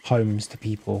homes to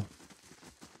people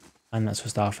and that sort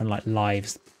of stuff, and like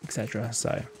lives, etc.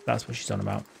 So that's what she's on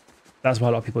about. That's why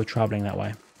a lot of people are traveling that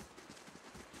way.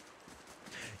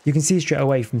 You can see straight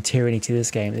away from Tyranny to this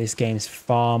game is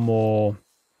far more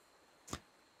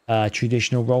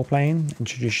traditional role-playing and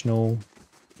traditional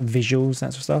visuals,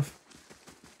 that sort of stuff.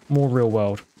 More real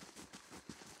world.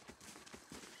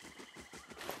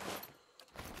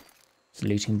 Just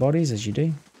looting bodies as you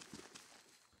do.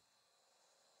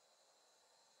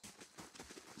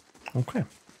 Okay,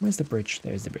 where's the bridge?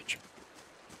 There's the bridge.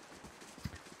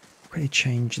 Really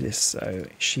change this so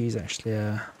she's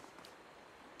actually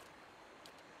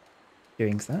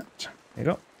doing that. There you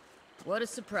go. What a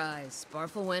surprise.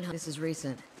 Sparfall went home. This is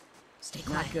recent. Stay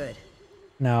quiet. Not good.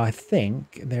 Now I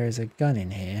think there is a gun in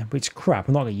here, which crap,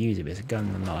 I'm not going to use it, but it's a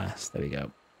gun nonetheless. There we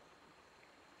go.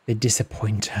 The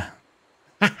Disappointer.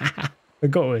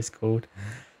 Forgot what it's called.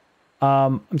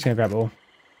 I'm just going to grab it all.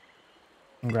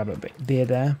 And grab a bit of beer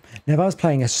there. Now if I was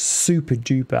playing a super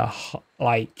duper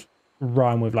like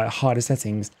run with like harder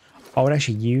settings, I would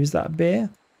actually use that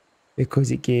beer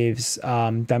because it gives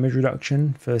damage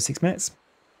reduction for 6 minutes,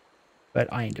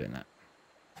 but I ain't doing that.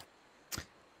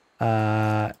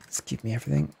 Let's give me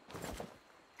everything.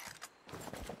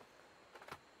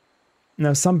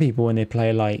 Now some people when they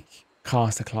play like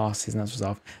caster classes and that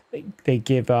sort of stuff, they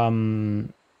give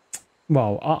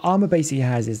well, armor basically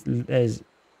has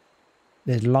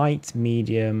there's light,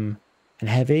 medium, and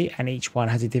heavy, and each one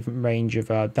has a different range of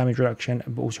damage reduction,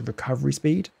 but also recovery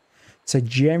speed. So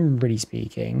generally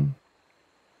speaking,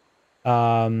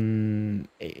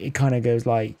 it kind of goes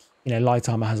like, you know, light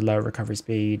armor has lower recovery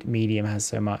speed, medium has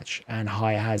so much, and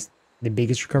higher has the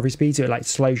biggest recovery speed. So it like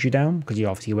slows you down because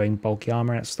you're obviously wearing bulky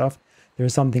armor and that stuff. There are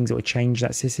some things that would change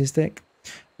that statistic.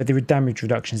 But there are damage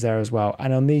reductions there as well.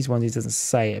 And on these ones, it doesn't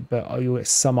say it, but you'll get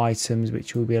some items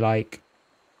which will be like,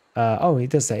 oh,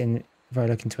 it does say in, if I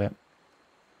look into it,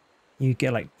 you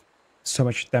get like so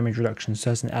much damage reduction,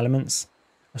 certain elements,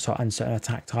 and certain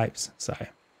attack types. So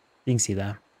you can see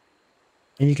there.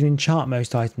 And you can enchant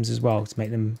most items as well to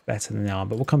make them better than they are,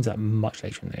 but we'll come to that much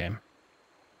later in the game.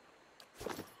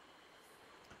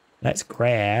 Let's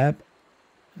grab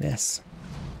this.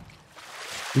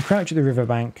 You crouch at the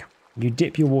riverbank. You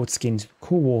dip your water skin into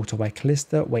cool water while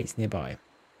Callista waits nearby,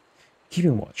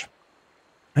 keeping watch.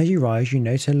 As you rise, you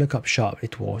notice her look up sharply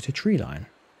towards a tree line.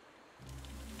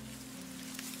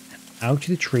 Out of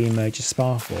the tree emerges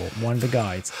Sparful, one of the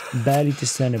guides, barely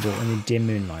discernible in the dim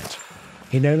moonlight.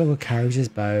 He no longer carries his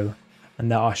bow,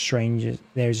 and there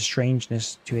is a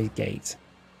strangeness to his gait.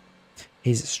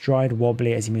 His stride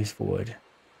wobbly as he moves forward,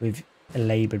 with a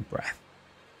laboured breath.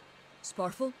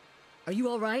 Sparful, are you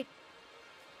all right?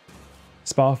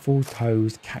 Sparful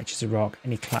toes catches a rock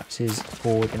and he collapses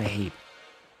forward in a heap.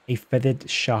 A feathered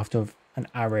shaft of an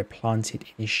arrow planted in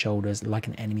his shoulders like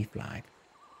an enemy flag.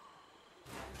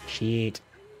 Shit.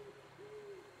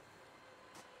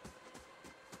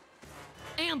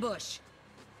 Ambush!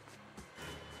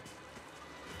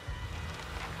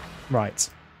 Right.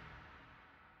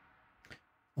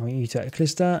 I want you to take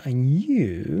Callista and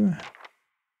you...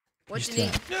 What you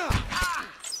need?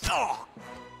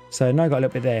 So now I got a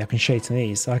little bit there. I can shade some of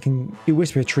these. So I can do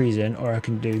Whisper of Treason or I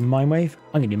can do Mind Wave.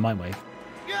 I'm going to do Mind Wave.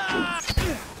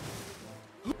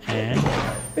 And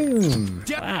boom.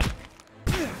 Ah.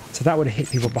 So that would have hit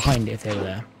people behind it if they were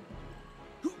there.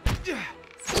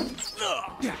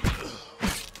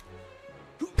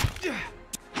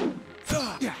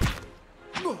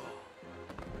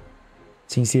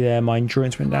 So you can see there my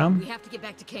endurance went down. We have to get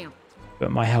back to camp.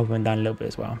 But my health went down a little bit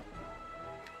as well.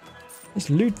 Let's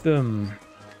loot them.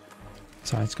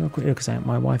 Sorry, it's going to quickly because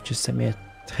my wife just sent me a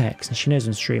text and she knows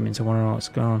I'm streaming, so I want to know what's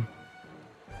going on.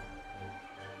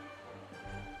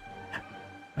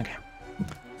 Okay.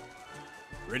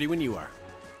 Ready when you are.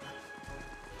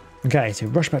 Okay, so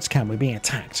rush back to camp. We're being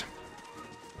attacked.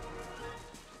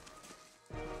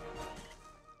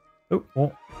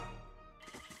 Oh.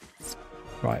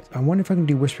 Right, I wonder if I can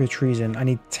do Whisper of Treason. I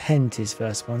need 10 to his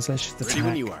first one, so let's just attack. Ready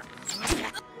when you are.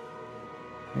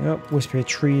 Yep, Whisper of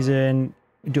Treason.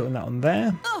 We're doing that on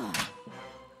there.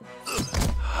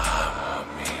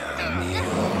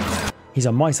 He's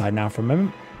on my side now for a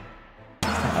moment.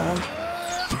 That one.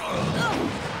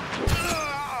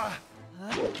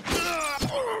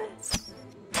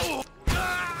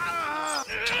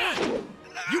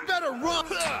 You better run!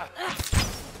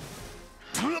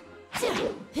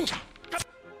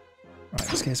 Right,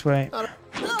 let's get this way.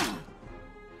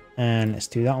 And let's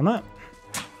do that on that.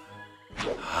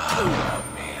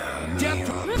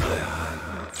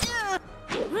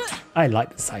 I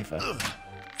like the Cipher.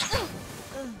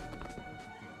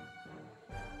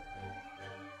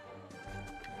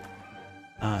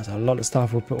 So a lot of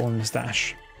stuff we'll put on the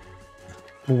stash.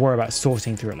 We'll worry about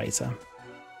sorting through it later.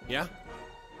 Yeah?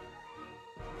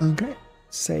 Okay.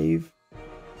 Save.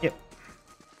 Yep.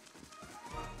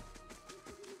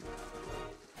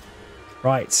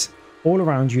 Right. All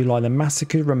around you lie the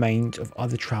massacred remains of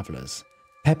other travellers,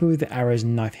 peppered with the arrows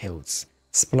and knife hilts,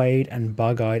 splayed and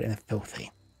bug-eyed and filthy.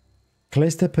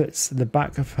 Callista puts the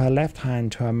back of her left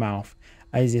hand to her mouth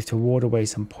as if to ward away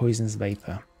some poisonous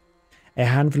vapour. A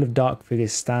handful of dark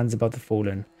figures stands above the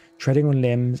fallen, treading on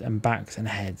limbs and backs and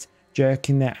heads,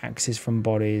 jerking their axes from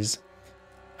bodies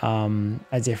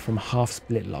as if from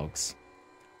half-split logs.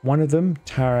 One of them,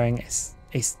 towering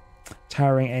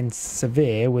and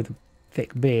severe with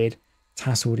thick beard,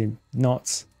 tasseled in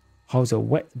knots, holds a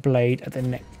wet blade at the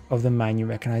neck of the man you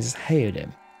recognise as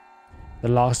Hayodin, the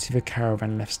last of the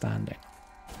caravan left standing.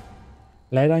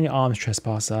 Lay down your arms,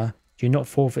 trespasser. Do not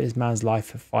forfeit this man's life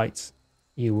for fights.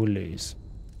 You will lose.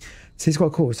 So it's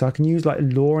quite cool. So I can use like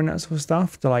lore and that sort of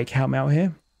stuff to like help me out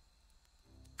here.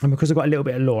 And because I've got a little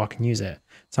bit of lore, I can use it.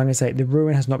 So I'm going to say, the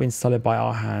ruin has not been sullied by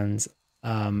our hands,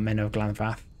 men of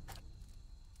Glanvath.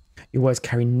 Your words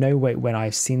carry no weight when I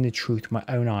have seen the truth with my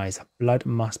own eyes. Blood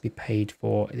must be paid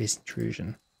for this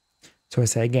intrusion. So I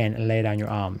say again, lay down your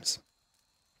arms.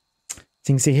 So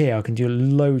you can see here, I can do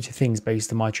loads of things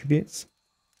based on my attributes.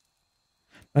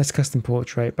 Nice custom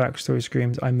portrait, backstory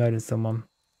screams, I murdered someone.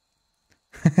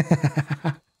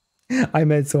 I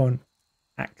murdered someone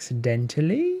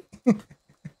accidentally. We're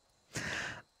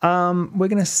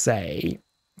going to say,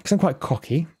 because I'm quite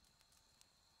cocky.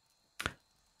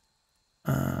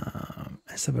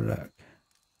 Let's have a look.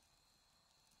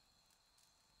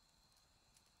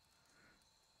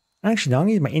 Actually, no, I'm going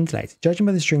to use my intellect. Judging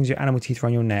by the strings of your animal teeth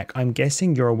around your neck, I'm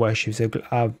guessing you're a worshipper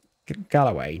of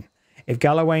Gallowayne. If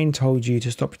Gallowayne told you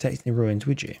to stop protecting the ruins,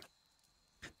 would you?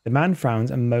 The man frowns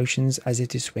and motions as if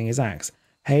to swing his axe.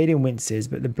 Hayden winces,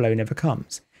 but the blow never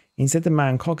comes. Instead, the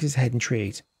man cocks his head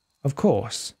intrigued. Of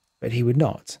course, but he would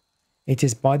not. It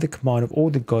is by the command of all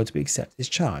the gods we accept this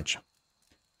charge.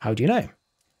 How do you know?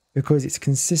 Because it's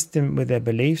consistent with their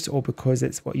beliefs or because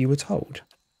it's what you were told?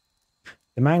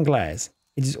 The man glares.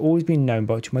 It has always been known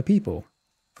by to my people.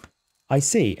 I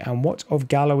see, and what of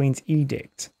Gallowayne's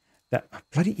edict? That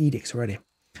bloody edicts already.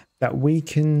 That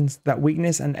weakness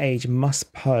and age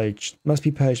must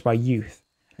be purged by youth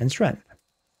and strength.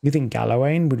 You think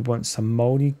Gallowayne would want some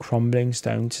mouldy, crumbling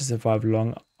stone to survive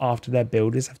long after their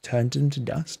builders have turned them to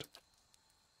dust?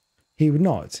 He would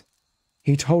not.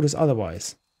 He told us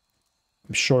otherwise.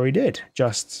 I'm sure he did,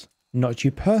 just not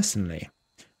you personally.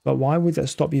 But why would that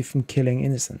stop you from killing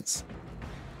innocents?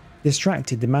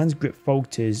 Distracted, the man's grip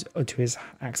falters onto his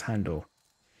axe handle.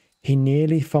 He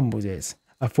nearly fumbles it,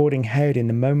 affording Hayden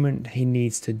the moment he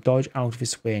needs to dodge out of his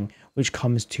swing, which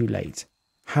comes too late.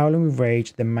 Howling with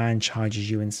rage, the man charges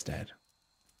you instead.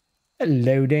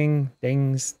 Loading,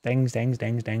 dings, dings, dings,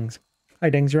 dings, dings.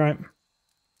 Hi, dings, you right?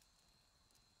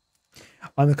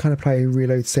 I'm the kind of player who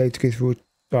reloads save to go through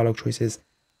dialogue choices.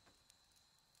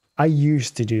 I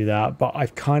used to do that, but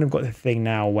I've kind of got the thing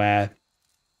now where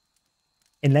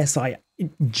unless I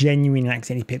genuinely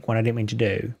accidentally pick one I didn't mean to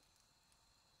do,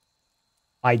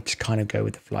 I just kind of go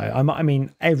with the flow. I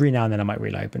mean, every now and then I might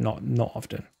reload, but not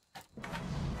often.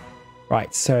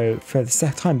 Right, so for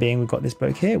the time being, we've got this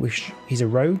bloke here, which he's a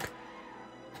rogue.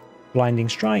 Blinding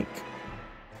strike.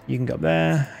 You can go up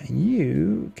there, and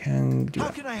you can do How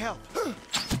that. can I help?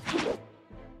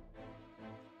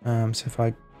 So if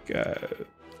I go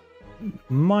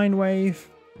mind wave,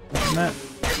 like that.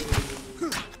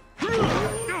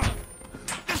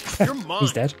 You're mine.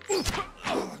 He's dead.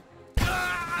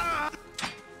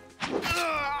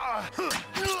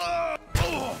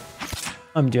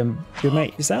 I'm doing good,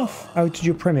 mate. Yourself? How did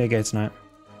your premiere go tonight?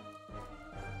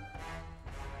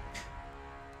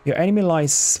 Your enemy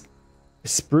lies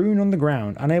strewn on the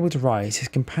ground, unable to rise. His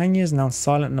companions now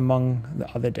silent among the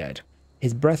other dead.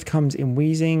 His breath comes in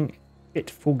wheezing,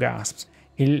 fitful gasps.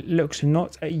 He looks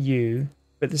not at you,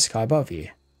 but the sky above you.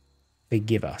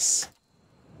 Forgive us.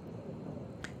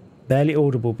 Barely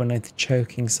audible beneath the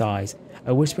choking sighs,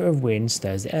 a whisper of wind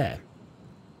stirs the air.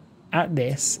 At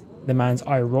this, the man's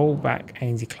eye rolled back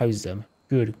and he closed them.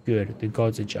 Good, good, the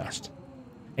gods are just.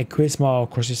 A queer smile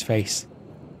across his face.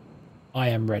 I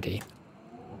am ready.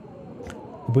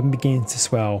 The wind begins to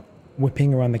swell,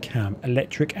 whipping around the camp,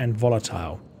 electric and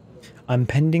volatile.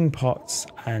 Upending pots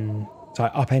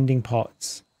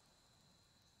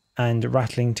and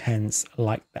rattling tents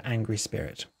like the angry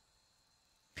spirit.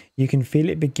 You can feel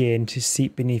it begin to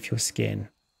seep beneath your skin,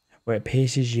 where it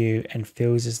pierces you and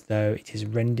feels as though it is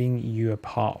rending you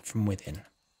apart from within.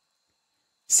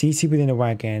 Seated within a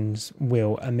wagon's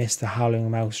wheel amidst the howling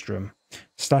maelstrom,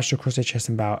 slashed across the chest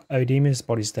and bow, Odemus'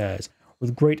 body stirs.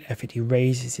 With great effort, he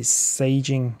raises his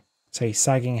sagging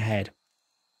head,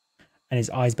 and his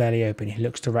eyes barely open. He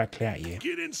looks directly at you.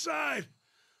 Get inside!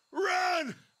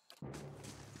 Run!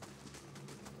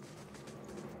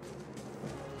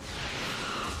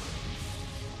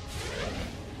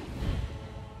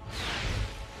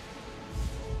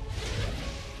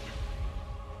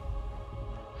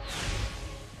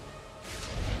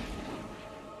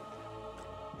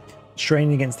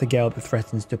 Straining against the gale that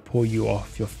threatens to pull you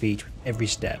off your feet with every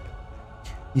step.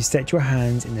 You set your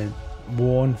hands in the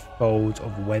worn folds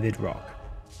of weathered rock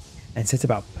and set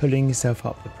about pulling yourself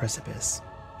up the precipice.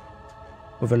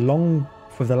 With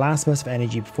the last burst of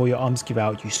energy before your arms give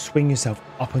out, you swing yourself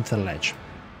up onto the ledge.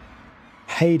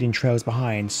 Hayden trails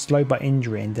behind, slowed by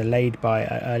injury and delayed by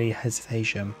early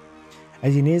hesitation.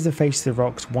 As he nears the face of the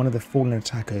rocks, one of the fallen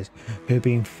attackers, who had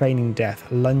been feigning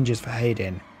death, lunges for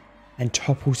Hayden and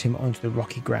topples him onto the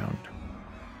rocky ground.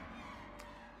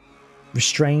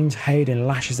 Restrained, Hayden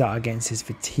lashes out against his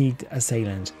fatigued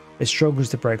assailant, but struggles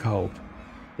to break hold.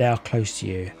 They are close to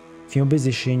you. From your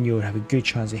position, you will have a good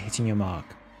chance of hitting your mark.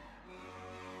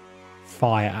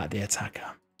 Fire at the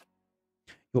attacker.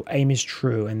 Your aim is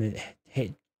true and the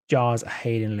hit jars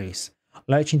Hayden loose.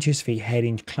 Lurching to his feet,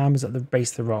 Hayden clambers up the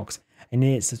base of the rocks and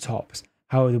nears the tops.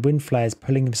 However, the wind flares,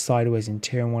 pulling him sideways and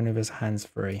tearing one of his hands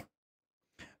free.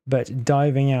 But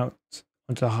diving out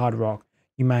onto the hard rock,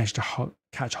 you manage to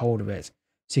catch hold of it.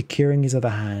 Securing his other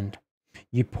hand,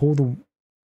 you pull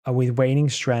with waning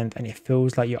strength and it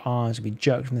feels like your arms will be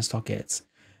jerked from the sockets.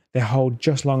 They hold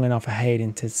just long enough for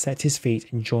Hayden to set his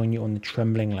feet and join you on the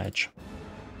trembling ledge.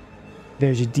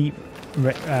 There's a deep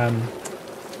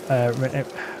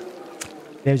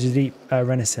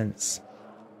renaissance.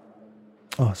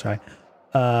 Oh, sorry.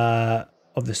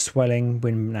 Of the swelling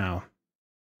wind now.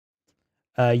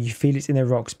 You feel it in the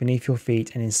rocks beneath your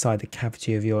feet and inside the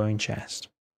cavity of your own chest,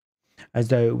 as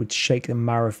though it would shake the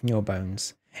marrow from your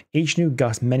bones. Each new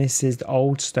gust menaces the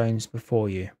old stones before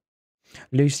you,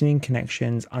 loosening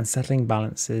connections, unsettling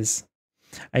balances.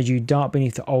 As you dart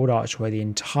beneath the old archway, the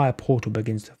entire portal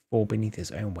begins to fall beneath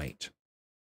its own weight.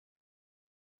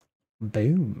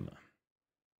 Boom.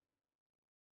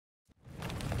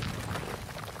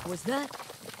 Was that?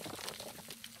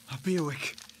 A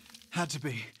Bewick. Had to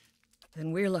be.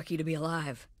 Then we're lucky to be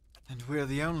alive. And we're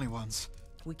the only ones.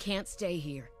 We can't stay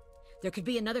here. There could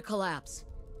be another collapse.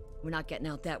 We're not getting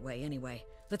out that way anyway.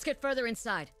 Let's get further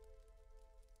inside.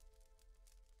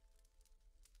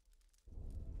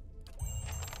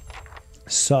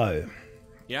 So,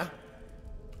 Yeah?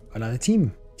 another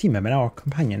team member now, our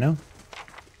companion now.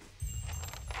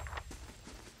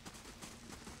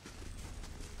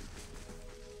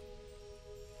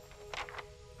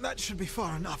 That should be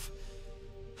far enough.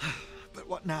 But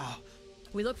what now?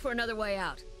 We look for another way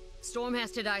out. Storm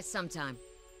has to die sometime.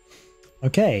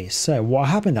 Okay, so what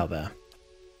happened out there?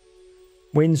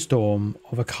 Windstorm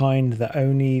of a kind that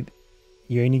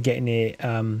you only get near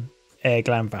Air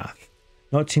Glanfath.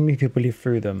 Not too many people live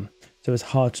through them, so it's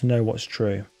hard to know what's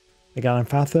true. The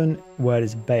Glanfathan word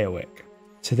is Bewick.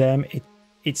 To them,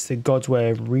 it's the god's way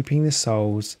of reaping the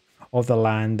souls of the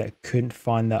land that couldn't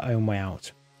find their own way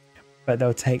out. But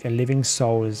they'll take a living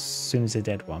soul as soon as a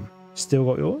dead one. Still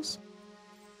got yours?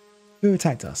 Who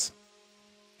attacked us?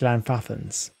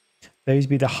 Glanfathans. Those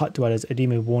be the hut dwellers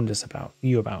Edema warned us about.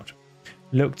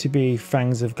 Look to be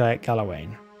fangs of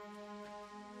Galawain,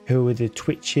 who were the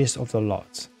twitchiest of the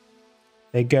lot.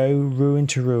 They go ruin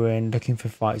to ruin looking for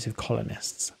fights with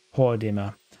colonists. Poor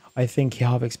Edema. I think he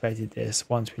half expected this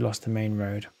once we lost the main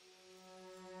road.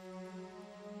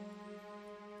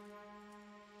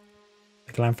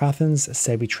 The Glanfathans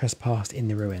said we trespassed in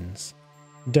the ruins.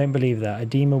 Don't believe that.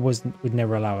 Edema would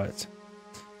never allow it.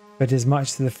 But as much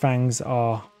as the fangs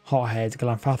are hotheads,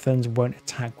 Glanfathans won't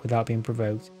attack without being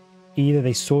provoked. Either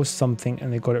they saw something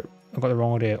and they got the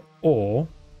wrong idea, or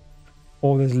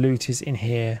all there's loot is in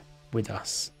here with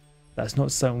us. That's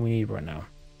not something we need right now.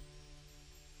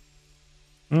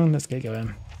 Let's get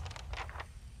going.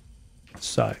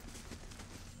 So,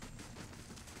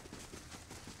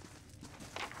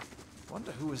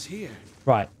 Wonder who was here.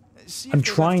 right. I'm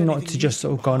trying not to just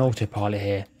sort of go on autopilot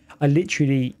here. I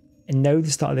literally know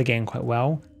the start of the game quite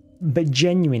well, but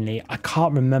genuinely, I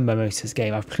can't remember most of this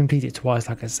game. I've completed it twice,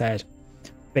 like I said,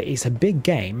 but it's a big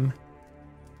game,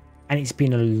 and it's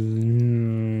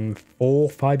been 4 or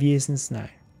 5 years since now.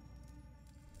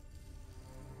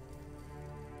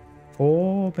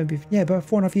 4, maybe, yeah, about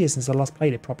 4.5 years since I last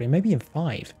played it properly, maybe even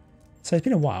 5. So it's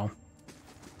been a while.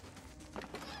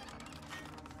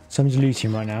 So I'm just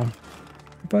looting right now.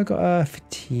 Have I got a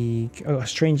fatigue? Oh, a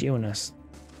strange illness.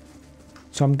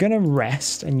 So I'm gonna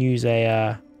rest and use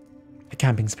a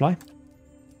camping supply.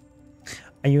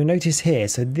 And you'll notice here,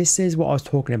 so this is what I was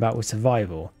talking about with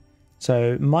survival.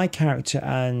 So my character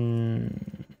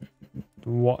and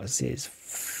what's his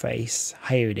face,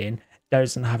 Hayodin,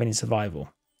 doesn't have any survival.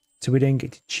 So we don't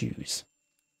get to choose.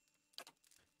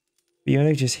 But you'll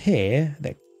notice here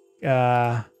that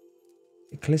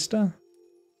Callista?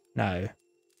 No.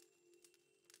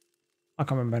 I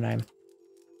can't remember her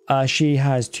name. She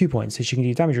has 2 points, so she can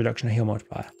do damage reduction and heal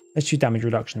multiplier. Let's do damage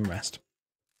reduction and rest.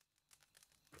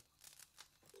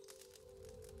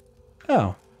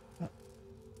 Oh.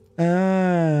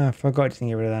 I forgot to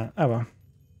get rid of that. Oh well.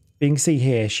 But you can see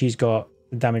here she's got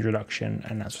the damage reduction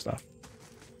and that sort of stuff.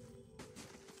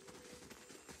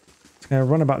 Just going to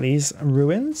run about these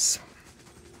ruins.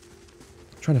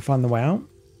 Trying to find the way out.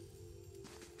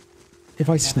 If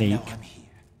I sneak,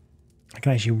 I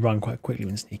can actually run quite quickly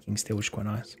when sneaking still, which is quite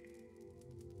nice.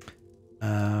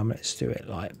 Let's do it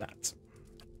like that.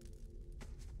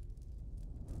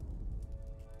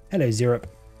 Hello, Zerup.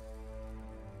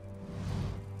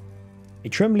 A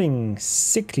trembling,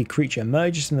 sickly creature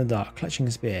emerges from the dark, clutching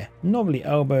a spear. Knobbly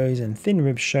elbows and thin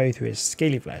ribs show through his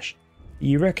scaly flesh.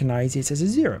 You recognize it as a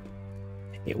Zerup.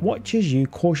 It watches you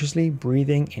cautiously,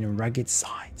 breathing in ragged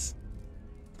sighs.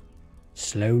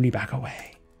 Slowly back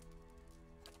away.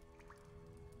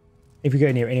 If we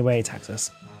go near it anyway, it attacks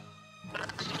us.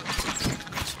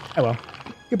 Oh well.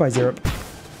 Goodbye, Zerup.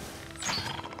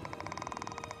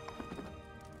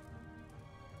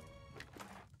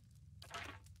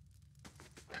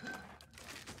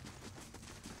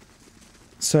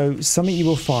 So something you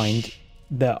will find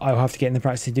that I'll have to get in the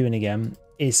practice of doing again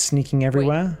is sneaking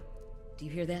everywhere. Do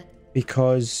you hear that?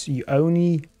 Because you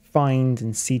only find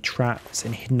and see traps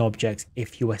and hidden objects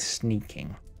if you are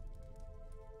sneaking.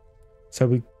 So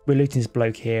we're looting this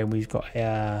bloke here, and we've got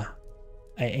a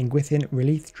Ingwithian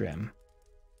relief gem,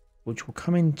 which will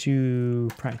come into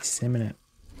practice in a minute.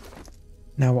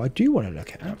 Now, what I do want to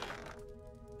look at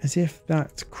is if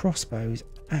that crossbow is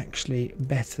actually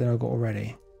better than I got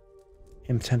already.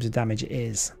 In terms of damage, it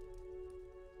is.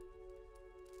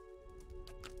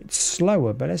 It's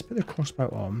slower, but let's put the crossbow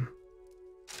on.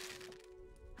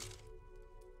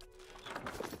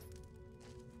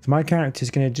 So my character is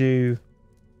going to do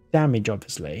damage,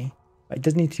 obviously, but it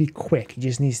doesn't need to be quick. It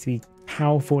just needs to be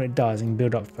powerful when it does and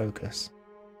build up focus.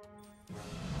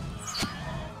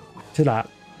 To that,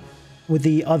 with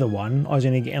the other one, I was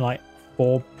only getting like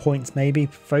 4 points maybe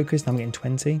focused. I'm getting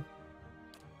 20.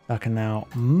 I can now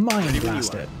mind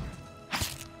blast it.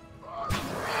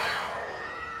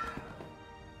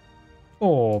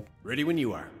 Or Ready when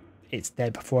you are. it's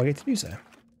dead before I get to do so.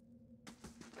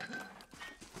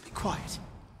 Be quiet.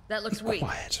 That looks weak.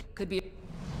 Quiet. Could be.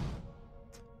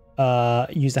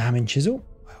 Use the hammer and chisel.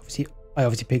 I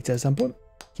obviously picked it at some point.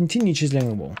 Continue chiseling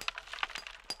the wall.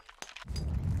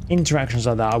 Interactions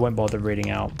like that I won't bother reading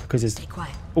out because it's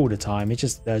all the time. It's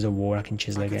just there's a wall I can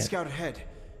chisel again. Scout ahead.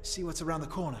 See what's around the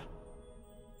corner.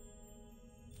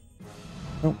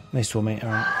 Oh, they saw me. All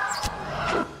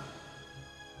right.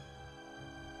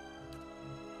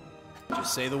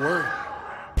 Just say the word.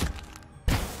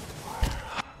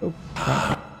 Oh,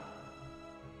 right.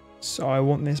 So I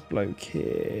want this bloke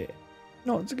here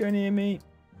not to go near me.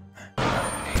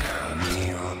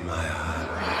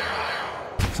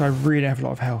 So I really have a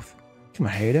lot of health. Come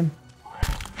on, hit him.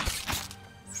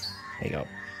 There you go.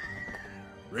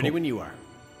 Ready when you are.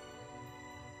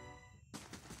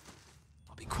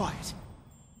 I'll be quiet.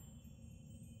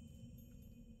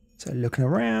 So looking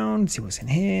around, see what's in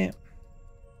here.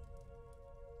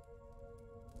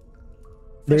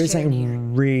 There is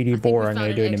something really boring I'm going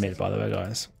to do in a minute, by the way,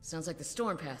 guys. Sounds like the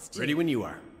storm passed. Ready when you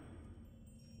are.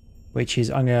 Which is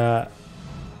I'm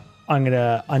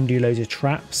gonna undo loads of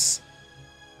traps,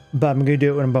 but I'm gonna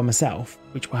do it when I'm by myself,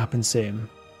 which will happen soon.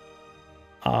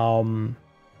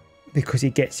 Because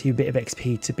it gets you a bit of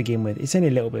XP to begin with. It's only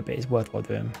a little bit, but it's worthwhile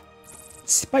doing.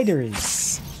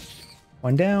 Spiders.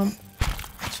 1 down.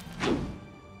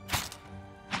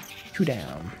 2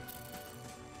 down.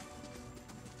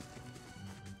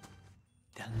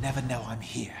 They'll never know I'm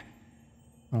here.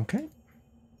 Okay.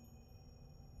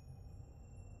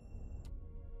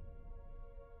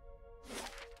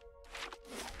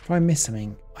 If I miss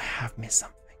something, I have missed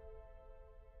something.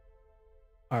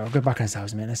 Alright, I'll go back on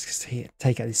ourselves a minute. Let's just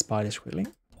take out these spiders quickly.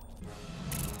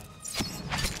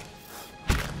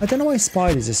 I don't know why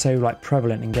spiders are so like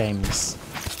prevalent in games.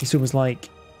 It's almost like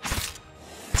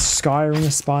Skyrim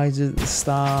is spiders at the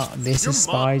start, this is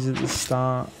spiders at the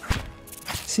start.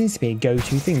 It seems to be a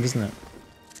go-to thing, doesn't it?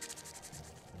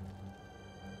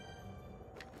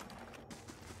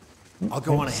 I'll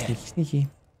go on ahead. Sneaky, sneaky.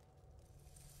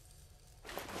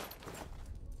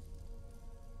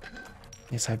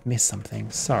 Yes, I've missed something.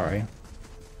 Sorry.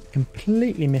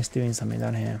 Completely missed doing something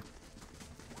down here.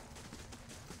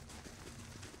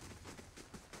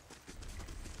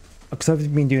 Because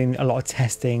I've been doing a lot of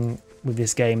testing with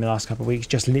this game in the last couple of weeks,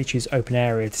 just literally this open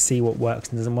area to see what works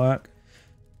and doesn't work.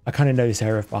 I kind of know this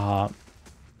area by heart.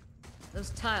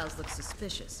 Those tiles look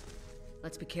suspicious.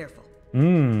 Let's be careful.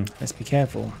 Let's be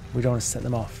careful. We don't want to set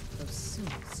them off. Those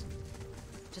seams.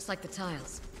 Just like the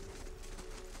tiles.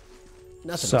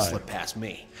 Nothing will slip past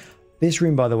me. This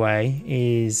room, by the way,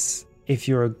 is if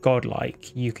you're a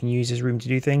godlike, you can use this room to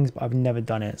do things, but I've never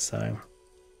done it, so.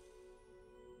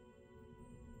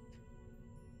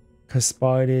 Because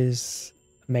spiders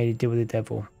made a deal with the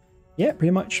devil. Yeah,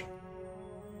 pretty much.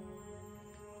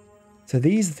 So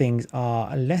these things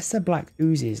are lesser black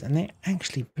oozes, and they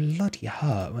actually bloody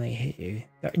hurt when they hit you.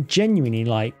 They're genuinely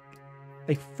like,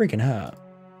 they friggin' hurt.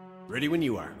 Ready when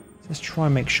you are. So let's try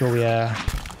and make sure we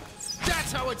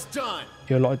That's how it's done.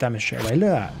 do a lot of damage straight away. Look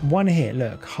at that. One hit,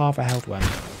 look, half a health went.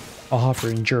 Or half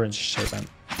your endurance straight went.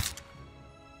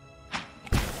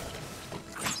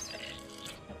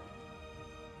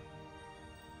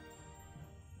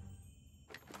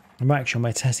 I'm actually on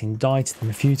my testing died to them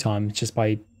a few times just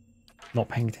by not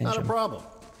paying attention. Not a problem.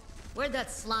 Where'd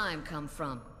that slime come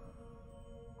from?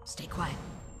 Stay quiet.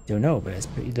 Don't know, but let's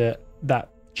put that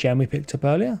gem we picked up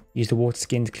earlier. Use the water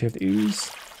skin to clear the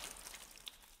ooze.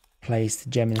 Place the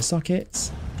gem in the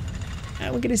sockets.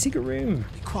 And we get a secret room.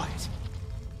 Be quiet.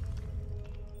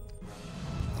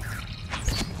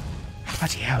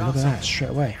 Bloody hell, look at that straight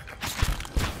away.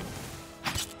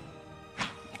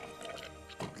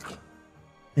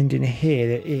 And in here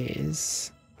there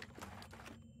is...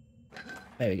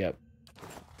 There we go.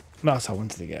 That's what I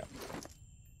wanted to get.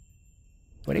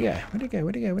 Where'd it go? Where'd it go?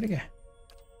 Where'd it go? Where'd it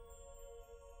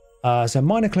go? So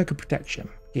minor cloak of protection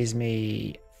gives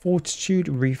me fortitude,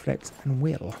 reflex, and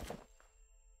will.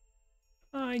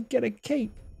 I get a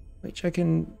cape, which I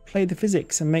can play the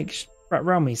physics and make wrap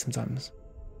around me sometimes.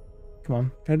 Come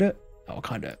on, can I do it? Oh, I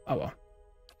can't do it. Oh well.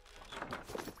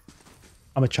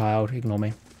 I'm a child, ignore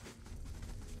me.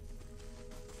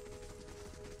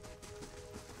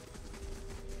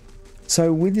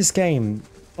 So with this game,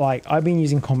 like I've been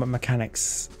using combat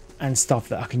mechanics and stuff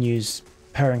that I can use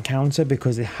per encounter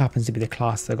because it happens to be the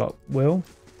class that I got will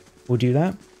do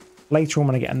that. Later on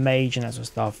when I get a mage and that sort of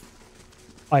stuff,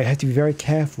 I have to be very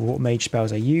careful what mage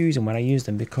spells I use and when I use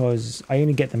them because I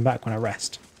only get them back when I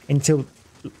rest. Until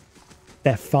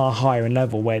they're far higher in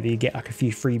level where you get like a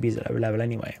few freebies at lower level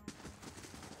anyway.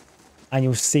 And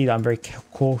you'll see that I'm very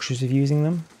cautious of using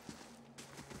them.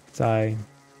 So...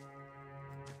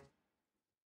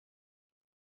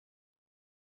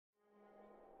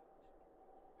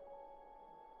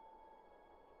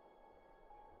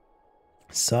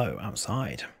 So,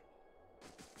 outside.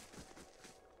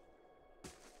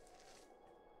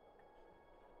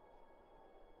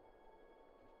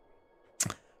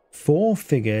 Four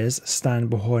figures stand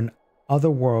before an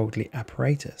otherworldly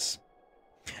apparatus.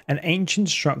 An ancient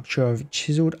structure of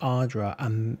chiseled ardra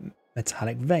and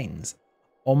metallic veins,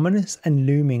 ominous and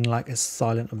looming like a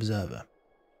silent observer.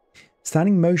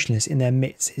 Standing motionless in their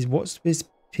midst is what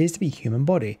appears to be a human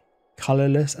body,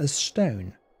 colourless as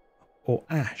stone or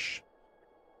ash.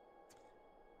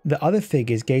 The other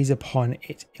figures gaze upon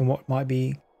it in what might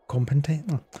be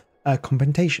contemplation.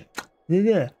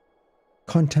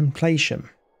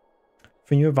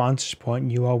 From your vantage point,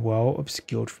 you are well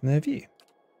obscured from their view.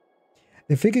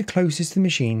 The figure closest to the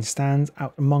machine stands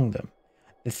out among them.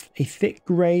 A thick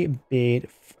grey beard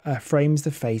frames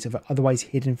the face of otherwise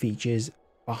hidden features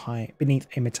beneath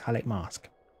a metallic mask.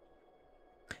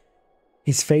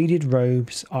 His faded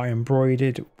robes are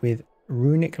embroidered with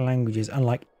runic languages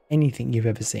unlike anything you've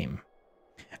ever seen,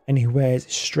 and he wears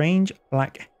strange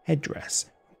black headdress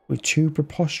with two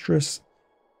protrusions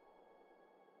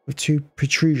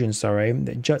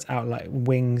that jut out like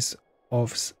wings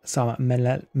of some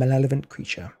malevolent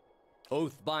creature.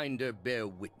 Oathbinder, bear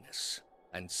witness,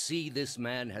 and see this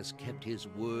man has kept his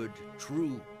word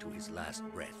true to his last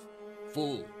breath,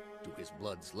 full to his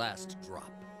blood's last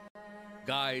drop.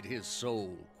 Guide his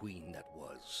soul, queen that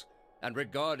was, and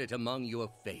regard it among your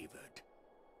favored.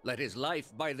 Let his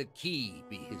life by the key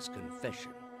be his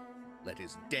confession. Let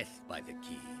his death by the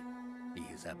key be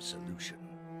his absolution.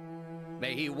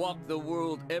 May he walk the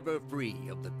world ever free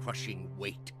of the crushing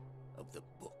weight of the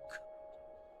book.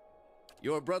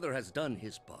 Your brother has done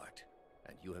his part,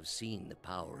 and you have seen the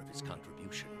power of his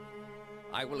contribution.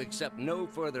 I will accept no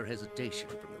further hesitation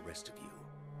from the rest of you.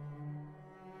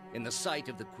 In the sight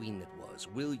of the queen that was,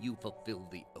 will you fulfill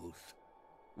the oath?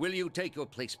 Will you take your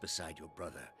place beside your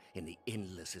brother in the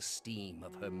endless esteem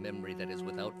of her memory that is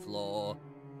without flaw?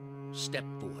 Step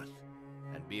forth,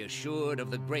 and be assured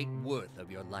of the great worth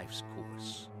of your life's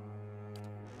course.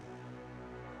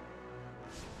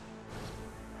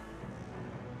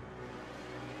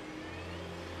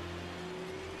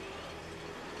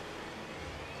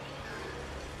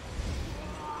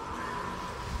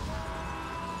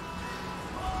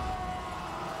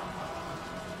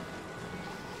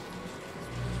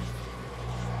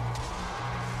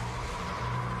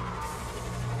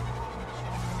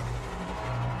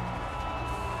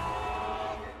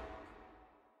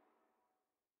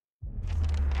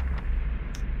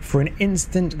 For an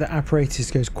instant, the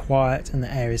apparatus goes quiet and the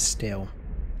air is still.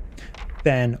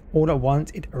 Then, all at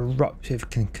once, it erupts with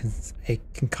a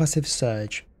concussive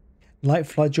surge. Light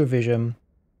floods your vision,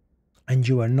 and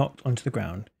you are knocked onto the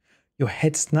ground. Your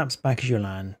head snaps back as you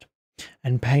land,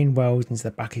 and pain wells into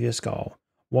the back of your skull,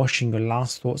 washing your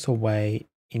last thoughts away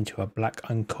into a black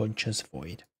unconscious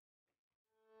void.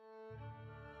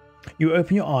 You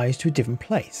open your eyes to a different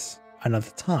place,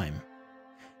 another time.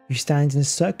 You stand in a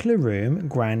circular room,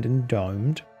 grand and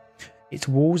domed, its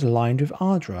walls lined with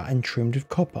ardra and trimmed with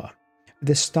copper.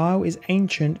 The style is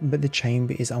ancient, but the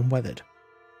chamber is unweathered.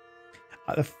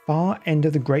 At the far end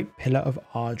of the great pillar of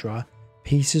ardra,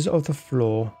 pieces of the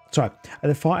floor. At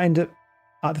the far end,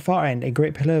 a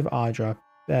great pillar of ardra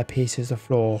pierces the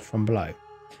floor from below.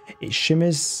 Its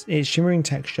shimmering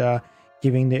texture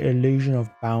giving the illusion of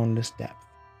boundless depth.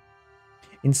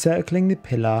 Encircling the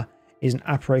pillar is an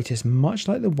apparatus much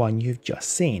like the one you've just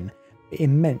seen, but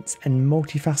immense and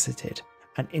multifaceted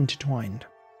and intertwined.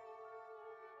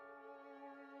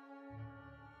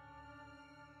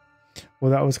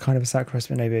 Well, that was kind of a sacrifice,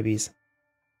 but no babies.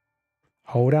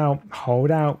 Hold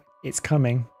out, it's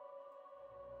coming.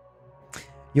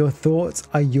 Your thoughts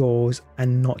are yours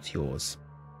and not yours.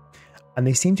 And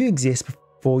they seem to exist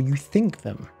before you think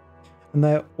them. And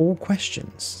they're all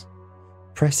questions.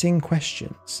 Pressing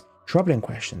questions, troubling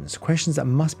questions, questions that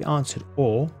must be answered,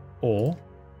 or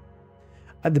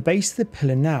at the base of the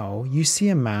pillar now, you see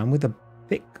a man with a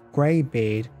thick grey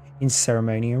beard in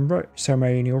ceremonial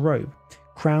robe,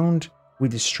 crowned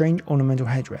with a strange ornamental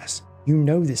headdress. You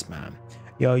know this man.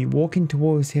 You're walking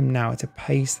towards him now at a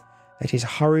pace that is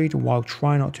hurried while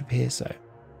trying not to appear so.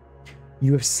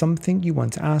 You have something you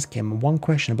want to ask him, and one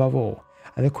question above all,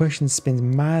 and the question spins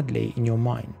madly in your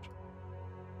mind.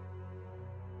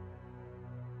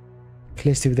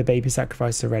 Felicity with the baby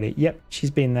sacrifice already. Yep, she's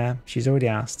been there. She's already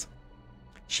asked.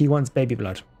 She wants baby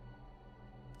blood.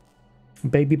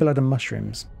 Baby blood and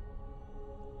mushrooms.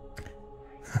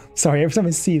 Sorry, every time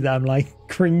I see that, I'm like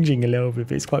cringing a little bit,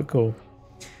 but it's quite cool.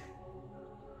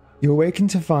 You awaken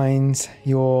to find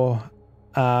your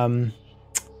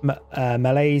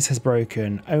malaise has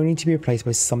broken, only to be replaced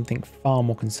by something far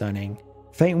more concerning.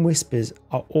 Faint whispers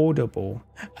are audible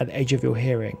at the edge of your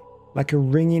hearing, like a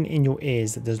ringing in your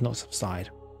ears that does not subside.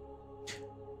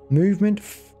 Movement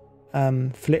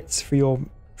flits through your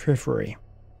periphery,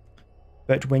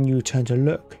 but when you turn to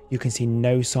look, you can see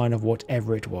no sign of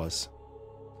whatever it was.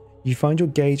 You find your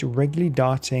gaze regularly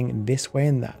darting this way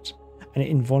and that, an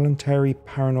involuntary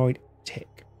paranoid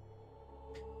tick.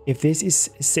 If this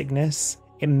is sickness,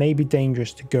 it may be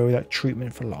dangerous to go without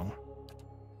treatment for long.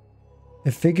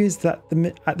 The figures at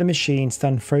the machine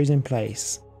stand frozen in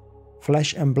place,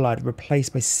 flesh and blood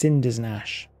replaced by cinders and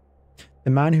ash.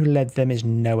 The man who led them is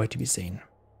nowhere to be seen.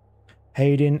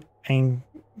 Hayden and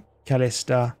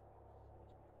Callista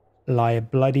lie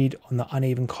bloodied on the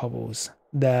uneven cobbles,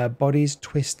 their bodies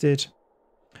twisted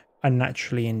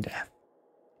unnaturally in death.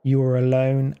 You are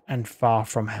alone and far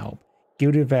from help.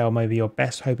 Gilded Veil may be your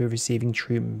best hope of receiving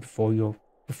treatment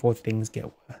before things get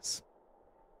worse.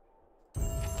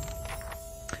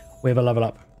 We have a level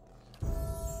up.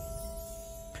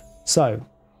 So,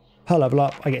 per level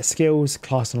up, I get skills,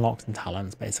 class unlocks, and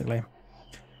talents, basically.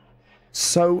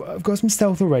 So, I've got some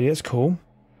stealth already, that's cool.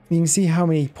 You can see how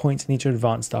many points I need to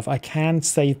advance stuff. I can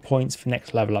save points for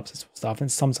next level ups and stuff, and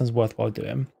it's sometimes worthwhile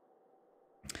doing.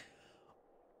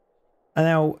 And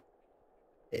now,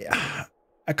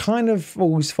 I kind of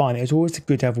always find it's always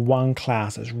good to have one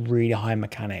class that's really high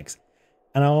mechanics.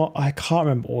 And I can't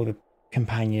remember all the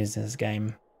companions in this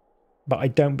game, but I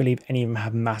don't believe any of them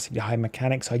have massively high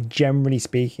mechanics. So generally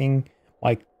speaking,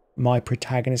 my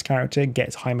protagonist character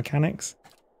gets high mechanics.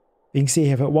 You can see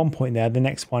here at one point there, the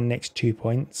next one needs 2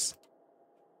 points.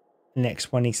 The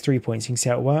next one needs 3 points. You can see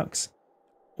how it works.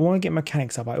 I want to get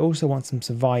mechanics up. I also want some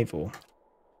survival.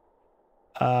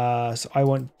 So I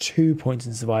want 2 points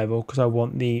in survival because I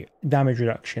want the damage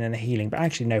reduction and the healing. But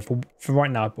actually, no, for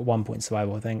right now, I put 1 point in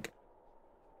survival, I think.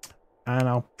 And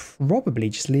I'll probably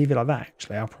just leave it like that,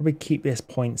 actually. I'll probably keep this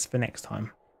points for next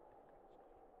time.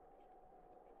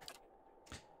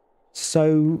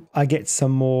 So I get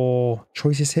some more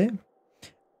choices here.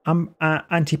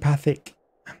 Antipathetic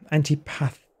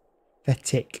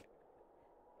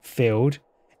field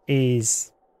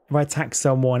is if I attack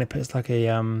someone, it puts like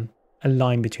a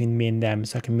line between me and them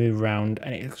so I can move around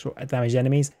and it sort of damage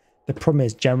enemies. The problem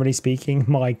is, generally speaking,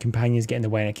 my companions get in the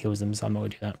way and it kills them, so I'm not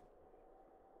going to do that.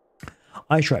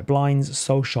 Eye Strike blinds,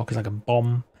 Soul Shock is like a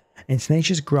bomb, and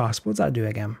Tenacious Grasp, what does that do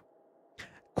again?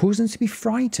 Cause them to be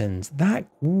frightened. That,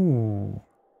 ooh,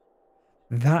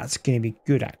 that's going to be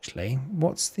good actually.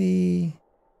 What's the...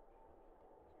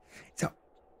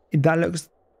 That looks...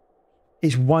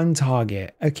 It's one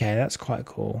target. Okay, that's quite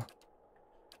cool.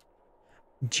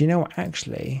 Do you know what,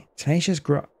 actually? Tenuous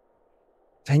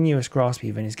Grasp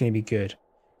even is going to be good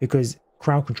because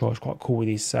crowd control is quite cool with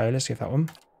these. So let's give that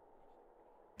one.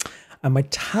 And my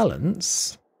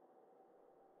talents.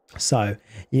 So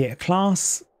you get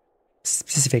class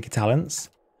specific talents,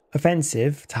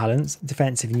 offensive talents,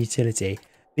 defensive, and utility.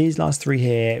 These last three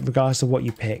here, regardless of what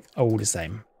you pick, are all the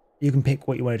same. You can pick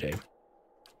what you want to do.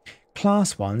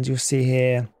 Class ones, you'll see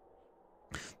here,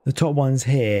 the top ones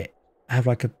here have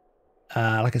like a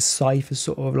Cipher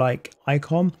sort of like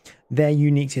icon. They're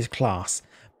unique to his class.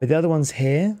 But the other ones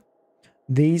here,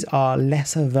 these are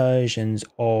lesser versions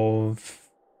of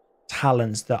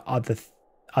talents that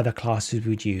other classes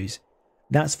would use.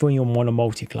 That's for your mono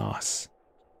multi-class.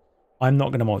 I'm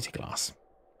not going to multi-class.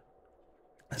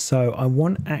 So I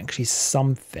want actually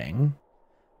something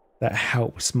that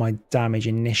helps my damage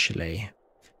initially.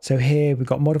 So here we've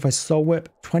got Modified Soul Whip,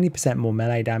 20% more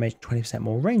melee damage, 20%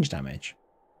 more range damage.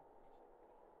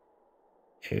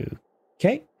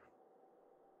 Okay.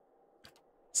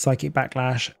 Psychic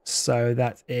backlash. So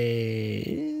that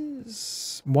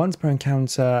is once per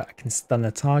encounter, I can stun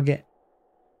the target.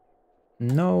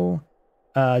 No.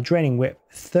 Draining whip.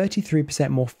 33%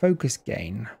 more focus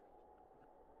gain.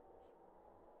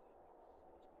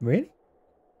 Really?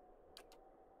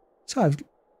 So I've...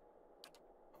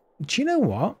 Do you know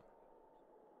what?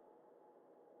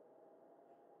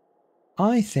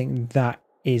 I think that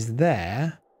is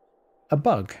there a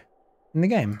bug in the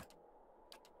game.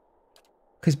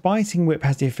 Because biting whip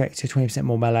has the effect of 20%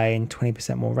 more melee and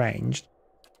 20% more ranged.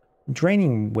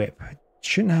 Draining whip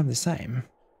shouldn't have the same.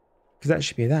 Because that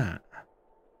should be that.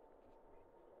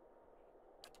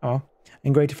 Oh,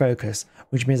 and greater focus,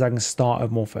 which means I can start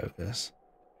with more focus.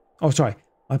 Oh, sorry.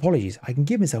 My apologies. I can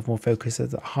give myself more focus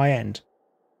at the high end.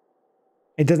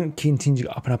 It doesn't continue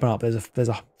up and up and up. There's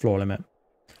a floor limit.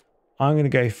 I'm going to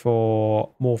go for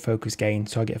more focus gain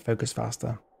so I get focus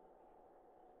faster.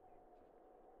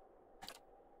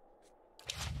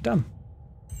 Done.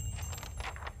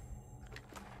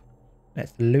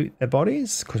 Let's loot their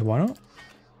bodies, because why not?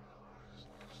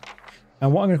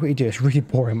 And what I'm going to quickly do, it's really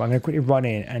boring, but I'm going to quickly run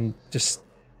in and just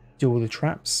do all the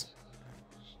traps.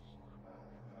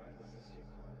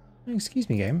 Excuse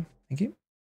me, game. Thank you.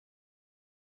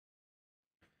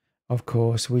 Of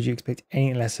course, would you expect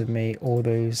any less of me? All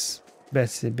those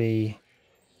better be...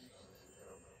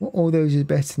 Well, all those is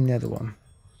better than the other one.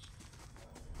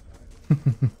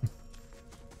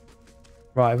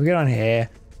 Right, if we go down here,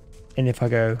 and if I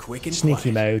go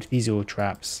sneaky mode, these are all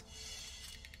traps.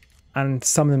 And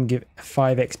some of them give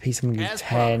 5 XP, some of them give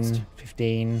 10,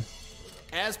 15.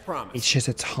 As promised. It's just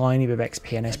a tiny bit of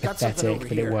XP and it's pathetic,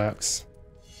 but it works.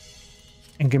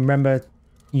 And remember,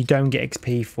 you don't get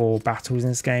XP for battles in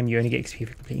this game, you only get XP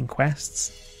for completing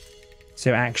quests.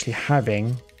 So actually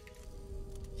having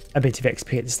a bit of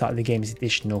XP at the start of the game is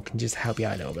additional, can just help you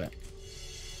out a little bit.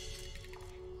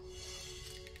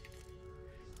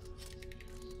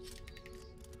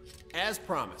 As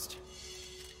promised.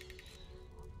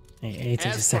 It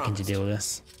takes a second to deal with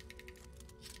this.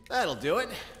 That'll do it.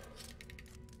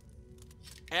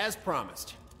 As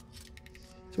promised.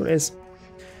 That's what it is.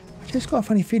 I've just got a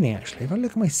funny feeling actually. If I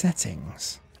look at my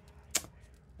settings,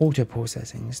 auto pause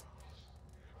settings,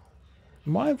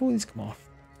 why have all these come off?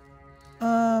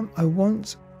 I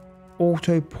want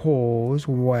auto pause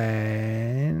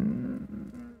when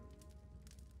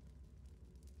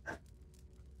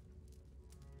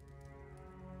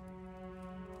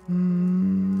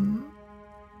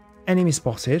enemy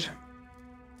spotted,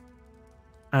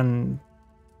 and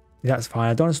that's fine.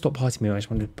 I don't want to stop party move, I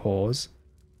just want to pause.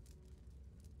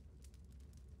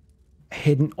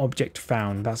 Hidden object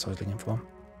found, that's what I was looking for.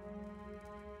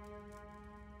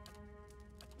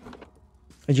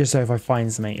 And just so if I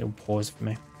find something, it'll pause for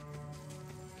me.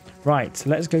 Right, so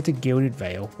let's go to Gilded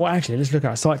Vale. Well, actually, let's look at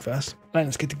our site first.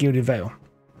 Let's get to Gilded Vale.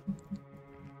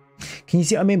 Can you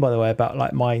see what I mean, by the way, about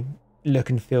like my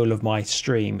look and feel of my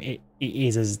stream? It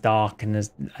is as dark and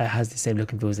as it has the same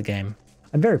look and feel as the game.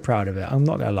 I'm very proud of it, I'm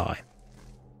not gonna lie.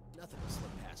 Nothing will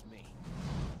slip past me.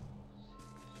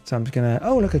 So I'm just gonna,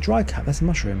 oh look, a dry cap, that's a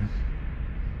mushroom.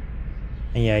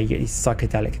 And yeah, you get these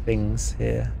psychedelic things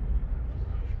here.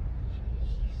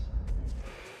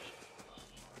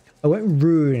 I won't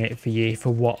ruin it for you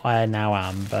for what I now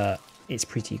am, but it's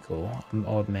pretty cool,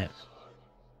 I'll admit.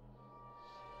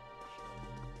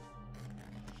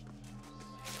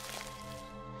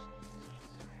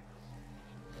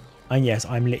 And yes,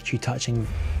 I'm literally touching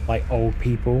like old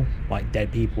people, like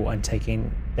dead people, and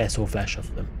taking their sore flesh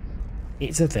off them.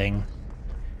 It's a thing.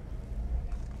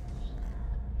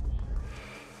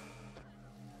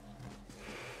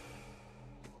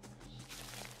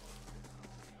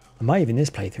 I might even this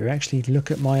playthrough actually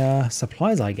look at my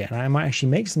supplies I get, and I might actually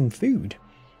make some food.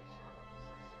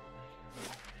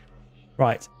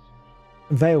 Right,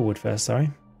 Valewood first,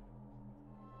 sorry.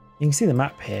 You can see the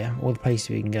map here, all the places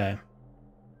we can go.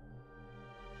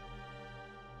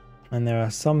 And there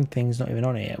are some things not even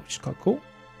on it yet, which is quite cool.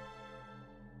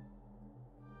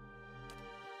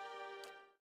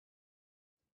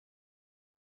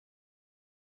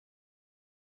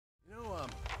 You know,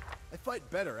 I fight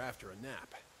better after a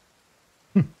nap.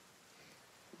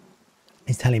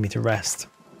 He's telling me to rest.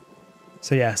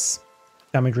 So yes,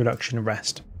 damage reduction and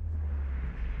rest.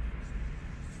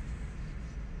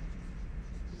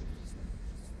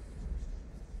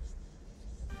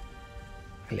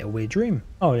 A little weird dream.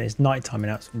 Oh, it's nighttime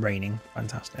and now it's raining.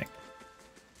 Fantastic.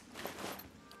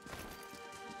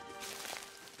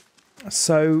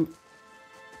 So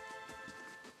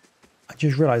I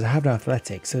just realized I have no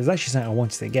athletics. So there's actually something I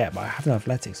wanted to get, but I have no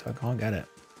athletics, so I can't get it.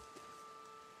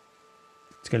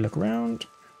 go look around.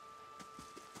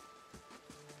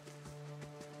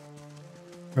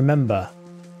 Remember,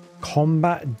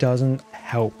 combat doesn't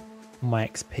help my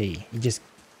XP. It just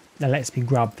lets me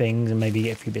grab things and maybe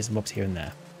get a few bits and bobs here and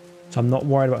there. So I'm not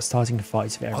worried about starting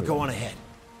fights with everyone. I'll go on ahead.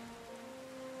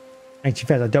 Actually,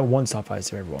 fair, I don't want to start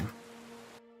fights with everyone.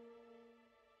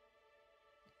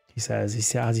 He says,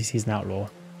 as he sees an outlaw.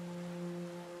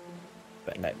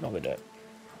 But no, not gonna do it.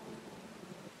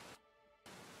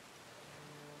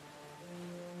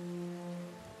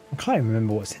 I can't even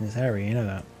remember what's in this area, you know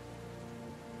that.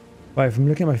 Right, if I'm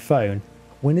looking at my phone,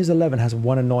 Windows 11 has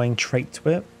one annoying trait to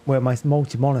it, where my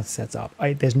multi-monitor sets up.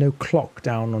 There's no clock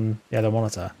down on the other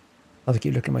monitor. I have to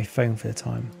keep looking at my phone for the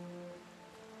time.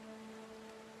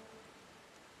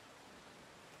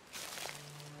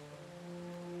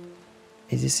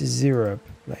 Is this a zero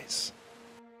place?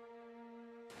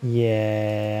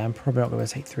 Yeah, I'm probably not going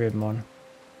to take 3 of them on.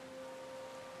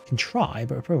 Can try,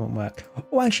 but it probably won't work.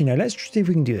 Oh, actually, no, let's see if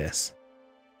we can do this.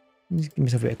 Just give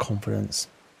myself a bit of confidence.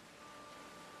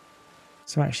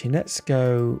 So actually, let's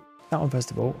go that one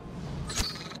first of all.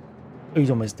 Oh, he's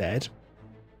almost dead.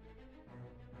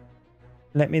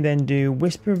 Let me then do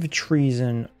Whisper of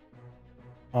Treason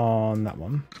on that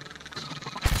one.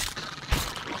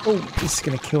 Oh, this is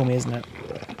going to kill me, isn't it?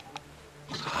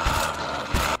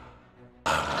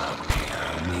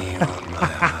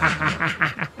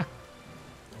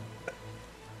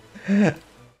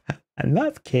 And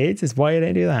that, kids, is why you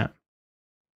don't do that.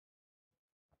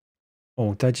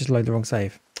 Oh, did I just load the wrong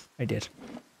save? I did.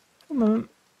 One moment.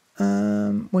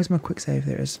 Where's my quick save?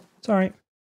 There it is. Sorry.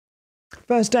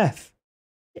 First death.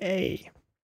 Yay.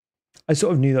 I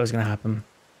sort of knew that was going to happen.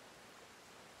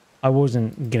 I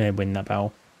wasn't going to win that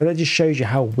battle. But that just shows you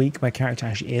how weak my character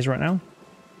actually is right now.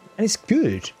 And it's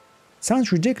good.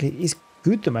 Sounds ridiculous. It's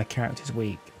good that my character's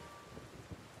weak.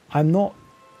 I'm not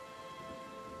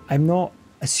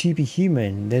a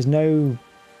superhuman. That's not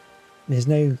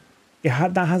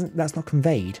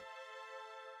conveyed. You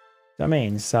know what I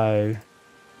mean? So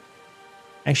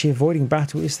actually avoiding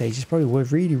battle at this stage is probably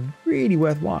really, really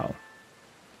worthwhile.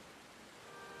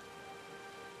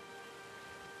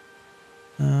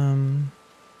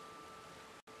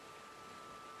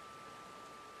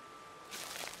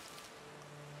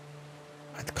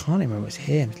 I can't even remember what's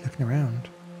here. I'm just looking around.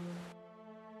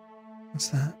 What's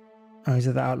that? Oh, is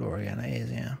it the outlaw again? It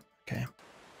is, yeah. Okay.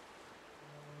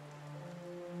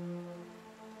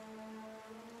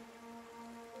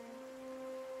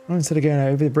 Well, instead of going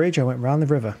over the bridge, I went round the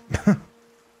river.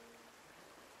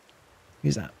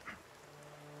 Who's that?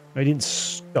 I didn't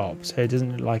stop, so it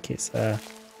doesn't look like it's gonna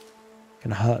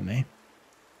hurt me.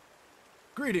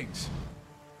 Greetings.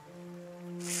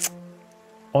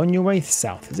 On your way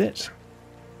south, is it?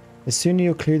 The sooner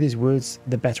you'll clear these woods,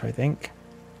 the better, I think.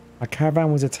 Our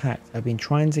caravan was attacked. I've been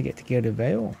trying to get to Gilded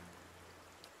Vale.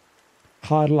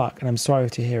 Hard luck, and I'm sorry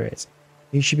to hear it.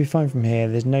 You should be fine from here.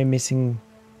 There's no missing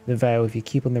the Vale. If you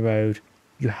keep on the road,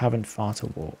 you haven't far to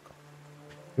walk.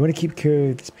 You want to keep clear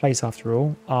of this place after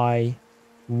all.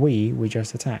 We were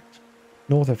just attacked.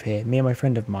 North of here, me and my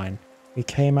friend of mine. We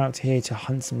came out here to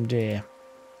hunt some deer.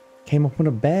 Came up on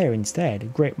a bear instead, a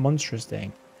great monstrous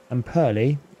thing. And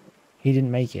Pearly, he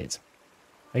didn't make it.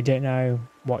 I don't know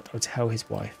what I'll tell his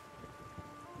wife.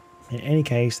 In any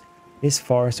case, this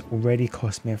forest already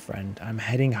cost me a friend. I'm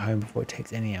heading home before it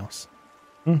takes anything else.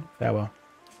 Farewell.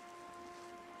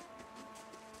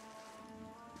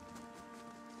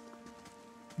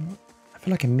 I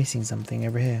feel like I'm missing something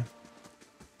over here.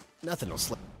 Nothing will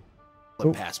slip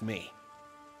Oh. past me.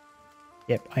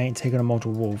 Yep, I ain't taking on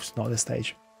multiple wolves, not at this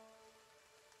stage.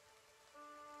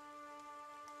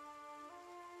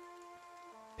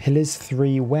 Pillars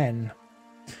 3 when?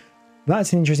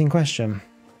 That's an interesting question.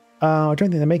 I don't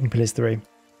think they're making Pillars 3.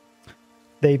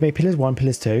 They've made Pillars 1,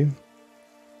 Pillars 2.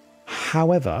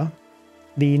 However,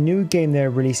 the new game they're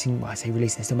releasing, well, I say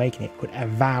releasing, they're still making it, called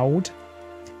Avowed.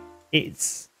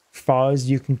 It's, as far as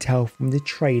you can tell from the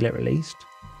trailer at least,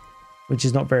 which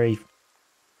is not very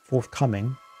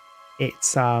forthcoming,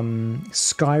 it's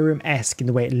Skyrim-esque in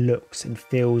the way it looks and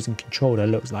feels and controller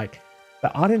looks like.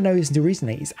 But I didn't know this until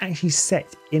recently. It's actually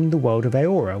set in the world of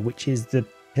Eora, which is the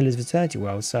Pillars of Eternity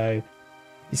world. So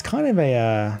it's kind of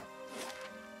a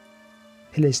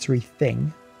Pillars 3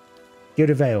 thing.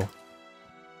 Gilded Vale.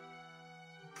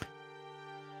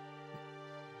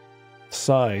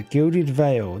 So, Gilded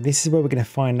Vale. This is where we're going to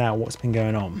find out what's been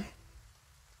going on.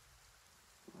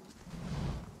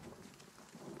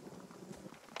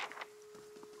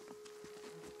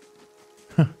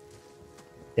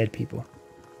 Dead people.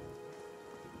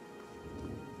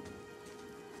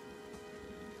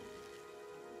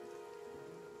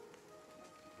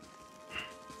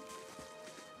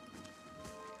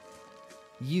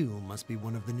 You must be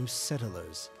one of the new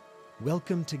settlers.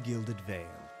 Welcome to Gilded Vale.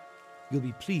 You'll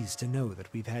be pleased to know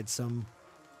that we've had some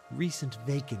recent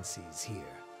vacancies here.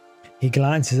 He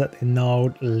glances at the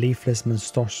gnarled, leafless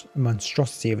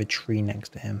monstrosity of a tree next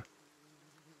to him.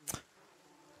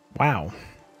 Wow.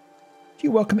 Do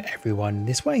you welcome everyone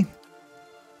this way?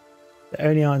 The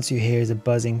only answer you hear is a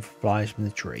buzzing flies from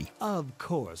the tree. Of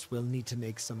course, we'll need to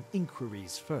make some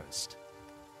inquiries first.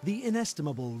 The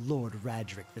inestimable Lord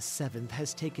Radric VII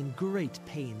has taken great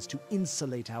pains to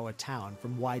insulate our town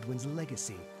from Widewind's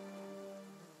legacy.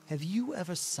 Have you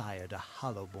ever sired a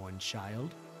Hollowborn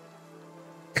child?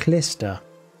 Callista,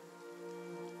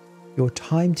 your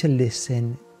time to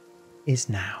listen is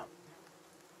now.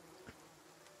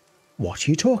 What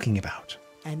are you talking about?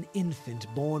 An infant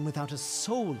born without a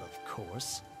soul, of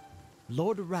course.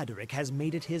 Lord Radric has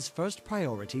made it his first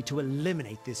priority to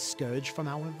eliminate this scourge from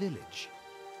our village.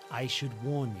 I should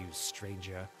warn you,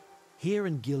 stranger. Here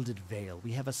in Gilded Vale,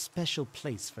 we have a special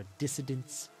place for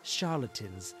dissidents,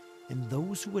 charlatans, and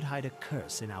those who would hide a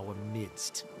curse in our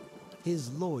midst. His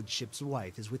lordship's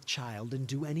wife is with child and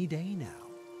due any day now.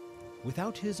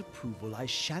 Without his approval, I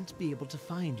shan't be able to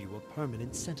find you a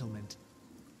permanent settlement.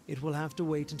 It will have to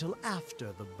wait until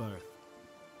after the birth.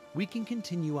 We can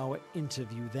continue our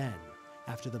interview then,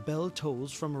 after the bell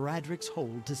tolls from Radric's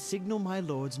hold to signal my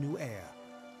lord's new heir.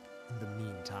 In the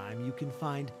meantime, you can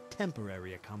find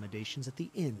temporary accommodations at the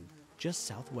inn just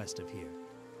southwest of here.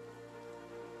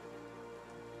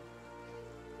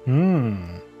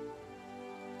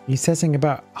 You said something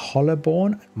about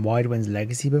Hollowborn and Widewind's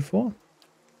legacy before?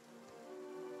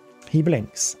 He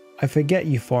blinks. I forget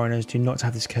you foreigners do not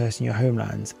have this curse in your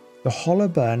homelands. The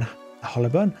Hollowborn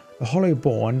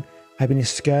have been a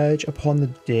scourge upon the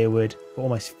Deerwood for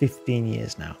almost 15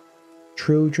 years now.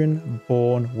 Children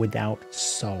born without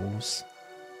souls.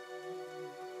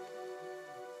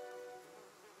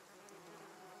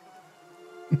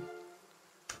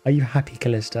 Are you happy,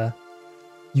 Callista?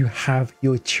 You have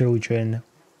your children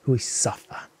who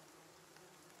suffer.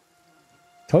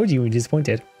 Told you we were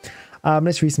disappointed.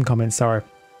 Let's read some comments, sorry.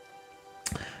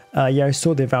 Yeah, I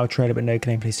saw the Val trailer, but no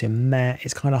gameplay, so meh.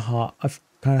 It's kind of hard. I've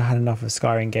kind of had enough of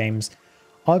Skyrim games.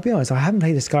 I'll be honest, I haven't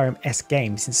played a Skyrim-esque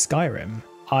game since Skyrim.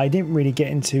 I didn't really get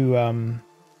into,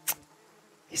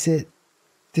 is it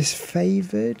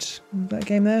Disfavored, that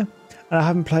game there? And I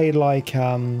haven't played like,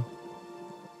 oh,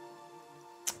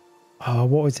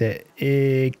 what was it?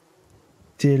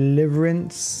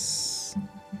 Deliverance?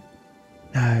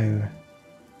 No.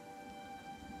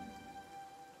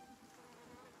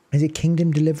 Is it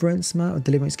Kingdom Deliverance, Matt? Or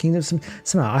Deliverance Kingdom?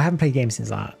 Somehow, I haven't played games since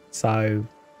that, so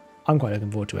I'm quite looking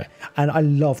forward to it. And I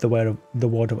love the world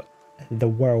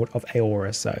of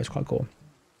Eora, so it's quite cool.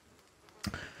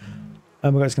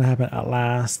 Oh my god, it's going to happen at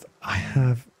last. I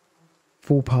have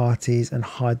full parties and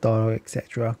high dialogue,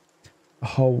 etc. The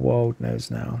whole world knows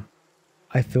now.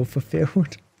 I feel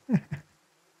fulfilled.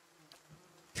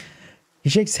 He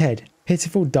shakes his head.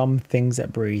 Pitiful, dumb things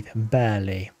that breathe,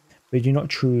 barely, but do not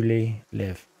truly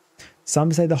live.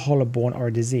 Some say the Hollowborn are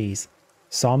a disease.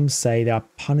 Some say they are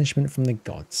punishment from the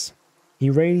gods. He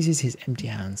raises his empty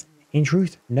hands. In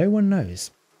truth, no one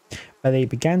knows. But they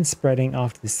began spreading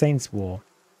after the Saints' War.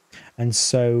 And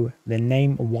so the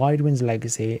name Widewind's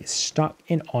legacy is stuck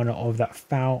in honor of that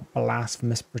foul,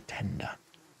 blasphemous pretender.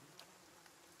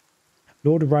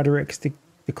 Lord Radric's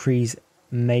decrees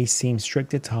may seem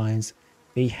strict at times,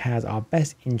 but he has our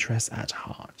best interests at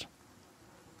heart.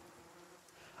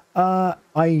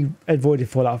 I avoided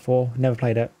Fallout 4, never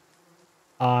played it.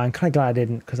 I'm kind of glad I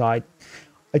didn't, because I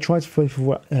tried to play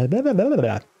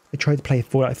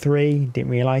Fallout 3, didn't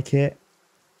really like it.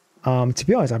 To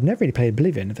be honest, I've never really played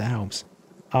Oblivion, if that helps.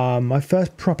 My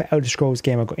first proper Elder Scrolls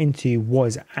game I got into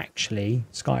was actually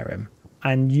Skyrim.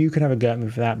 And you can have a go at me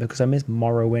for that, because I missed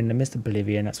Morrowind, I missed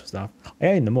Oblivion, that sort of stuff. I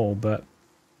own them all, but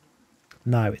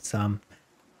no, it's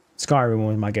Skyrim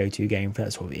was my go-to game for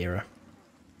that sort of era.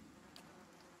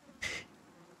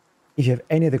 If you have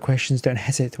any other questions, don't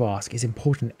hesitate to ask. It's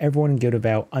important everyone in Gilded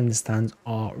Vale understands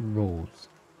our rules.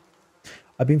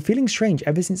 I've been feeling strange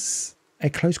ever since a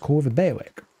close call with a Beowulf.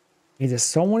 Is there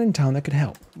someone in town that could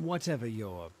help? Whatever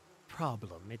your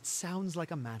problem, it sounds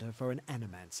like a matter for an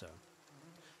animancer.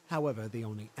 However, the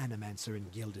only animancer in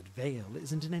Gilded Vale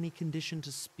isn't in any condition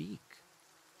to speak.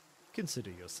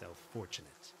 Consider yourself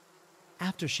fortunate.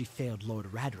 After she failed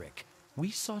Lord Radric, we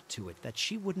saw to it that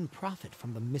she wouldn't profit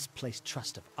from the misplaced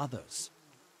trust of others.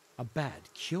 A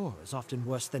bad cure is often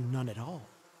worse than none at all.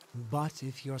 But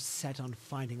if you're set on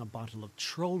finding a bottle of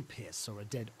troll piss or a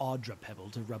dead Audra pebble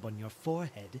to rub on your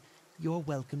forehead, you're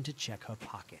welcome to check her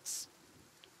pockets.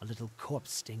 A little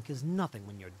corpse stink is nothing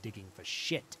when you're digging for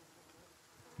shit.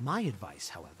 My advice,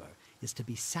 however, is to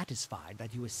be satisfied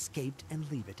that you escaped and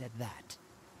leave it at that.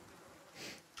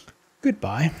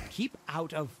 Goodbye. Keep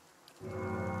out of...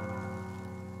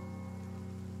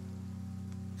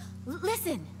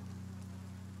 Listen!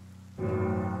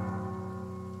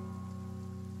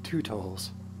 2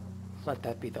 tolls. Let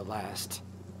that be the last.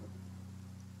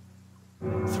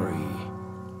 3.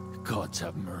 Gods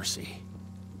have mercy.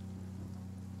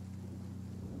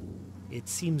 It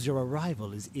seems your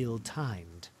arrival is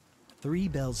ill-timed. 3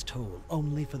 bells toll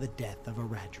only for the death of a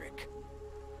Radric.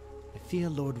 I fear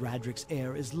Lord Radric's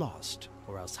heir is lost,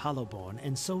 or else Hollowborn,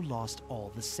 and so lost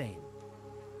all the same.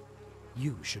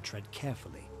 You should tread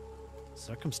carefully.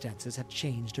 Circumstances have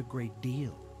changed a great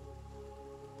deal.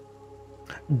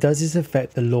 Does this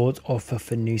affect the Lord's offer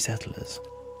for new settlers?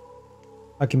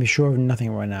 I can be sure of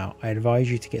nothing right now. I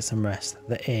advise you to get some rest,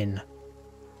 the inn,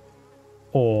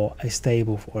 or a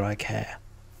stable for all I care.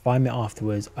 Find me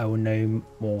afterwards. I will know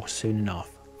more soon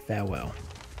enough. Farewell.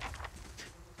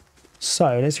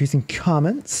 So let's read some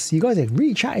comments. You guys are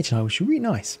really chatty tonight, which is really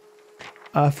nice.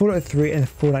 Fallout 3 and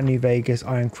Fallout New Vegas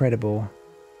are incredible.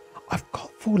 I've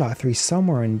got Fallout 3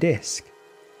 somewhere in disc.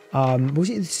 Was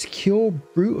it the Secure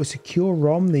Brute or Secure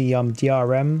ROM, the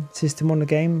DRM system on the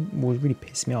game? Was really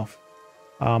pissed me off.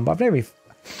 But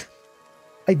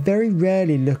I very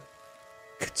rarely look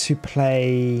to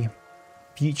play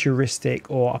futuristic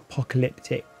or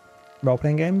apocalyptic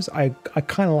role-playing games. I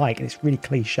kind of like, and it's really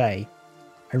cliche,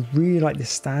 I really like the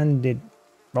standard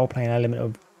role-playing element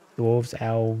of dwarves,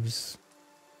 elves,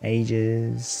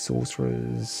 mages,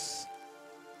 sorcerers,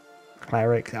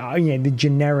 clerics, you know, the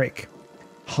generic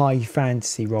high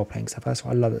fantasy role-playing stuff. That's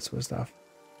why I love that sort of stuff.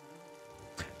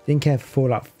 Didn't care for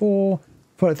Fallout 4.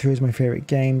 Fallout 3 is my favourite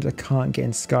games. I can't get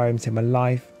in Skyrim to save my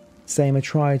life. Same, I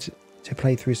tried to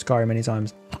play through Skyrim many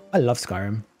times. I love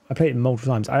Skyrim. I played it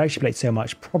multiple times. I actually played so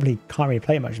much, probably can't really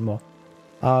play it much more.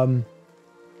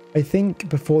 I think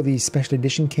before the special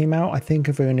edition came out, I think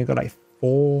I've only got like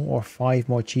 4 or 5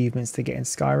 more achievements to get in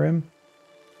Skyrim.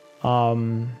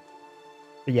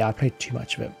 But yeah, I played too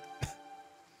much of it.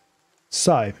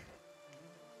 So,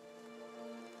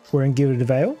 we're in Guild of the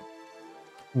Vale.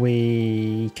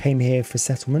 We came here for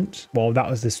settlement. Well, that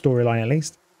was the storyline at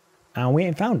least. And we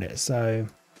ain't found it, so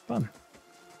fun.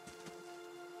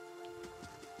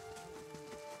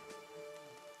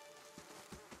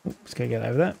 Let's go get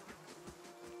over there.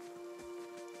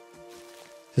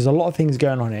 There's a lot of things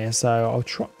going on here, so I'll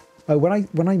try. Oh,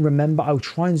 when I remember, I'll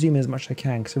try and zoom in as much as I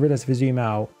can, because I realise if I zoom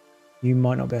out, you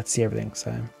might not be able to see everything.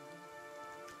 So,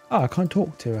 oh, I can't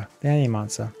talk to her. The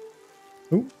Animancer.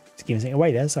 Oh, it's giving something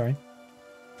away there. Sorry.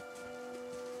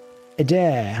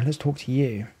 Adair, let's talk to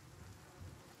you.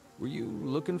 Were you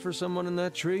looking for someone in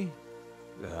that tree?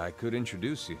 I could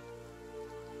introduce you.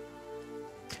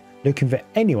 Looking for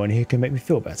anyone who can make me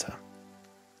feel better.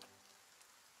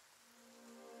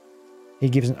 He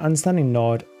gives an understanding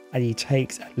nod and he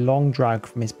takes a long drag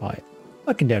from his pipe.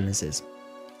 My condolences.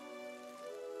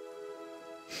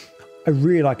 I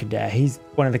really like Adair. He's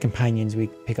one of the companions we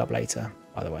pick up later,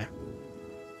 by the way.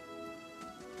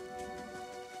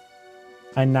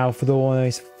 And now for the one of the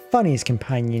most funniest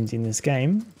companions in this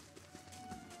game.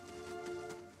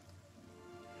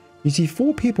 You see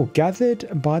 4 people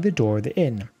gathered by the door of the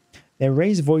inn. Their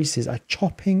raised voices are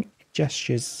chopping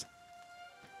gestures,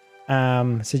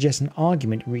 suggest an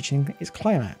argument reaching its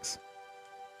climax.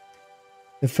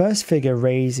 The first figure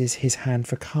raises his hand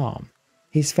for calm.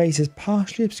 His face is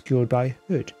partially obscured by a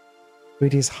hood,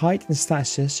 but his height and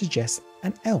stature suggests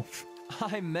an elf.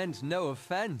 I meant no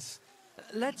offense.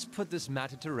 Let's put this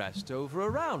matter to rest over a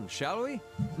round, shall we?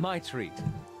 My treat.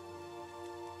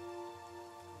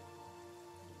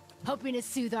 Hoping to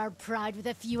soothe our pride with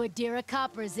a few Adira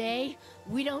coppers, eh?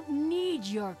 We don't need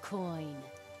your coin.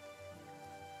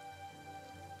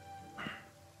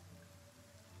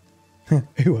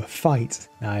 Ooh, a fight.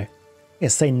 No.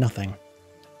 Yes, say nothing.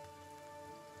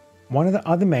 One of the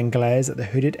other men glares at the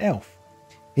hooded elf.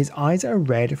 His eyes are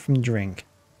red from drink,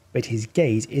 but his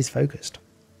gaze is focused.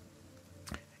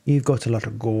 You've got a lot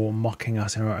of gore mocking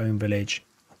us in our own village.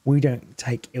 We don't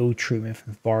take ill treatment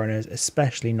from foreigners,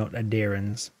 especially not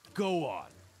Adirans. Go on.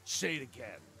 Say it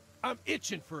again. I'm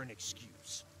itching for an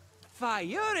excuse. Fie,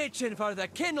 you're itching for the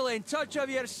kindling touch of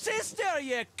your sister,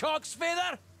 you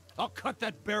cocksfeather! I'll cut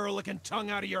that barrel-licking tongue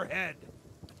out of your head.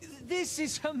 This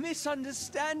is a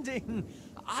misunderstanding.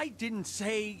 I didn't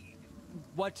say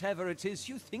whatever it is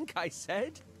you think I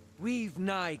said. We've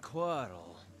nigh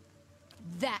quarrel.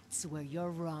 That's where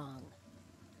you're wrong.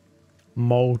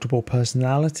 Multiple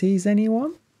personalities,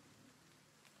 anyone?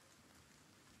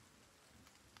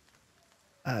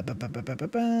 I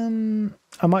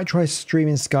might try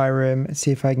streaming Skyrim and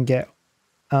see if I can get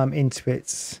into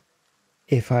it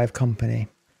if I have company.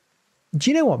 Do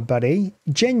you know what, buddy?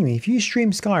 Genuinely, if you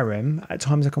stream Skyrim at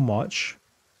times I can watch,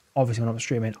 obviously when I'm not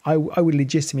streaming, I would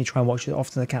legitimately try and watch it as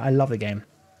often as I can. I love the game.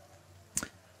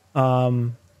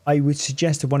 I would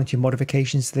suggest one or two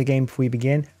modifications to the game before we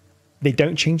begin. They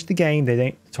don't change the game. They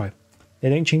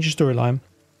don't change the storyline.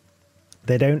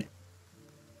 They don't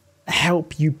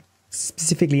help you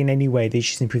specifically in any way. They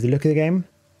just improve the look of the game.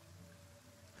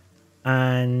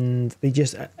 And they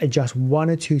just adjust one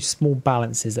or two small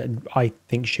balances that I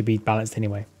think should be balanced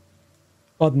anyway.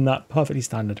 Other than that, perfectly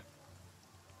standard.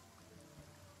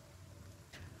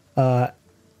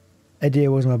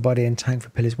 Adir was my buddy in Tank for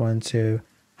Pillars 1 and 2.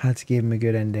 Had to give him a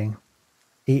good ending.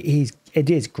 It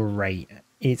is great.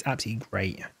 It's absolutely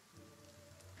great.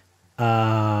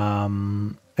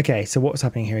 Okay, so what's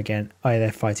happening here again? Oh, yeah,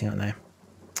 they're fighting, aren't they?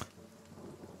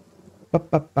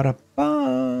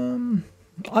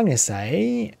 I'm gonna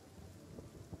say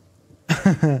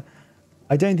I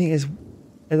don't think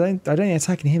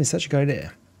attacking him is such a good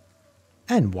idea.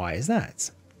 And why is that?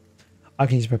 I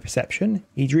can use my perception.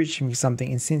 He's reaching for something,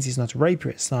 and since he's not a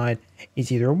rapier at side,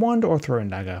 it's either a wand or a throwing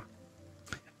dagger.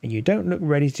 And you don't look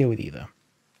ready to deal with either.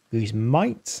 Use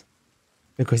might,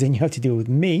 because then you have to deal with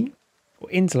me, or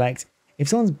intellect. If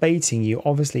someone's baiting you,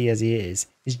 obviously as he is,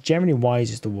 it's generally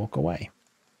wisest to walk away.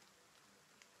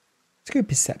 Let's go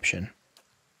perception.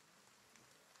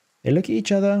 They look at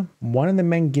each other. One of the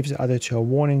men gives the other to a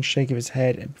warning shake of his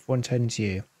head and before turning to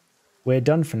you. We're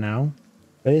done for now,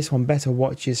 but this one better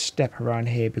watch his step around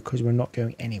here because we're not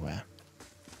going anywhere.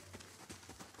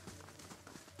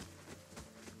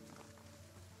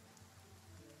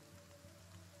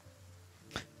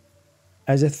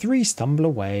 As the three stumble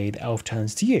away, the elf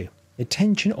turns to you, the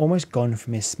tension almost gone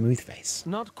from his smooth face.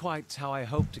 Not quite how I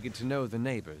hoped to get to know the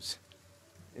neighbors.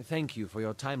 Thank you for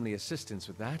your timely assistance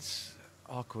with that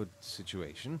awkward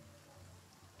situation.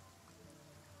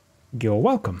 You're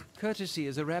welcome. Courtesy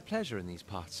is a rare pleasure in these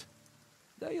parts,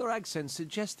 though your accent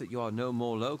suggests that you are no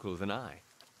more local than I.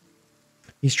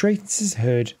 He straightens his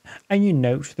hood, and you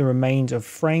note the remains of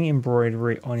fraying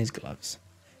embroidery on his gloves.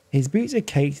 His boots are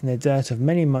caked in the dirt of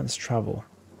many months' travel,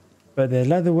 but the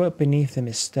leatherwork beneath them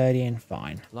is sturdy and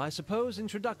fine. Well, I suppose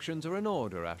introductions are in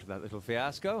order after that little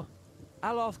fiasco.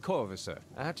 Aloth Corvusser,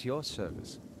 at your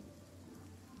service.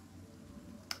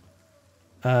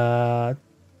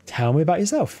 Tell me about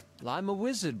yourself. Well, I'm a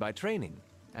wizard by training,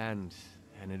 and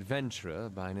an adventurer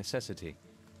by necessity.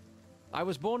 I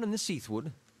was born in the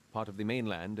Seathwood, part of the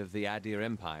mainland of the Adir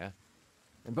Empire,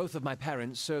 and both of my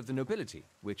parents served the nobility,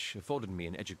 which afforded me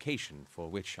an education for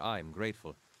which I'm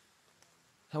grateful.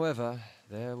 However,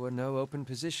 there were no open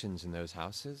positions in those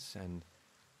houses, and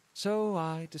so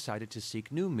I decided to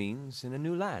seek new means in a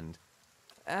new land.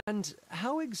 And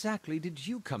how exactly did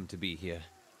you come to be here?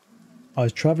 I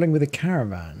was travelling with a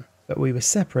caravan, but we were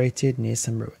separated near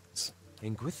some ruins.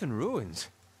 In Gwithan ruins?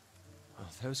 Well,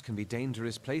 those can be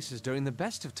dangerous places during the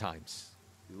best of times,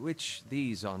 which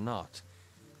these are not.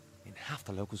 In half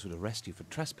the locals would arrest you for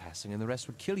trespassing and the rest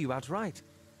would kill you outright.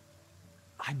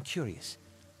 I'm curious,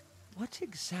 what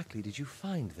exactly did you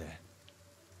find there?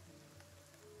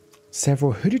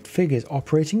 Several hooded figures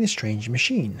operating the strange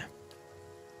machine.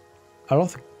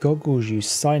 Aloth goggles you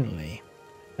silently,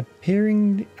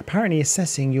 apparently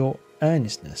assessing your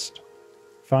earnestness.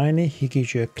 Finally, he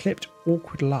gives you a clipped,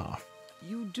 awkward laugh.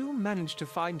 You do manage to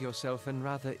find yourself in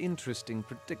rather interesting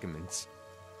predicaments.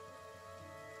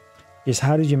 Just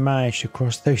how did you manage to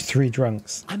cross those three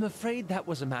drunks? I'm afraid that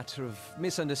was a matter of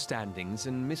misunderstandings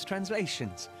and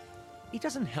mistranslations. It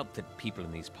doesn't help that people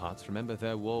in these parts remember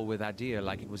their war with Adir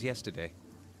like it was yesterday.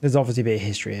 There's obviously a bit of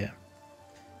history here.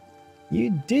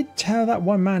 You did tell that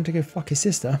one man to go fuck his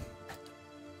sister.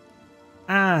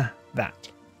 Ah, that.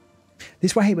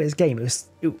 This is what I hate about this game.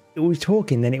 It was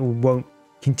talking, then it won't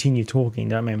continue talking,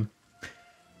 do you know what I mean?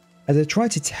 As I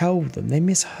tried to tell them, they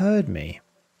misheard me.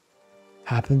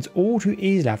 Happens all too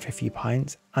easily after a few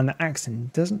pints, and the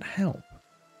accent doesn't help.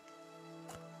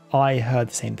 I heard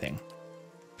the same thing.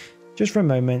 Just for a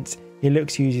moment, he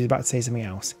looks to you as he's about to say something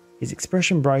else. His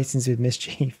expression brightens with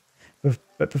mischief,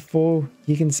 but before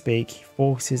he can speak, he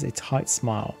forces a tight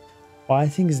smile,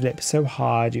 biting his lips so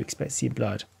hard you expect to see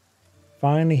blood.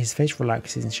 Finally, his face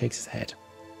relaxes and shakes his head.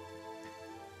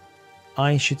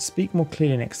 I should speak more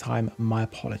clearly next time. My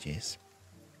apologies.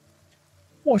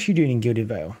 What are you doing in Gilded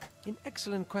Vale? An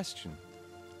excellent question.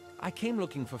 I came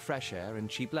looking for fresh air and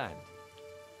cheap land.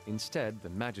 Instead, the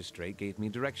magistrate gave me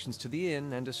directions to the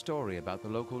inn and a story about the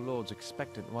local lord's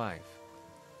expectant wife.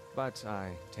 But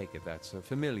I take it that's a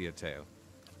familiar tale.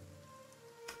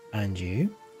 And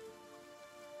you?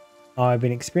 I've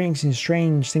been experiencing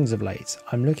strange things of late.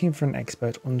 I'm looking for an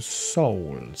expert on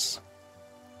souls.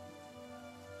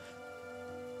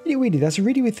 Really, that's a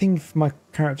really weird thing for my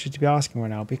character to be asking right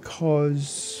now,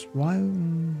 because why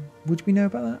would we know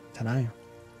about that? I don't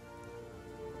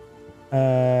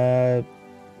know.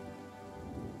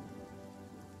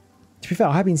 To be fair,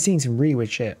 I have been seeing some really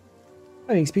weird shit. I've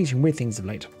been experiencing weird things of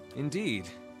late. Indeed.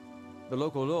 The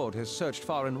local lord has searched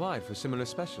far and wide for similar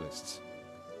specialists.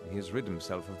 He has rid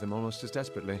himself of them almost as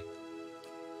desperately.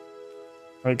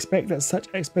 I expect that such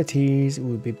expertise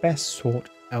would be best sought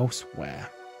elsewhere.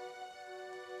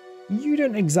 You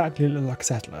don't exactly look like a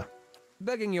settler.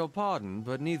 Begging your pardon,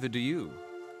 but neither do you.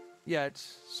 Yet,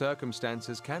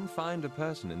 circumstances can find a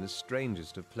person in the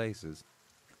strangest of places.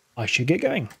 I should get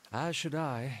going. As should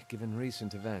I, given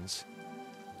recent events.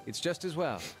 It's just as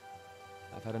well.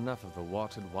 I've had enough of the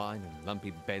watered wine and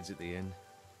lumpy beds at the inn.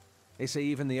 They say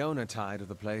even the owner tired of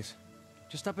the place.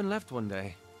 Just up and left one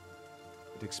day.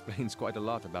 It explains quite a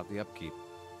lot about the upkeep.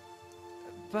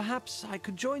 Perhaps I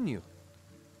could join you.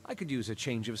 I could use a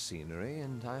change of scenery,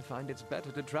 and I find it's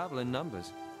better to travel in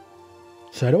numbers.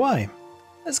 So do I.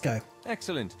 Let's go.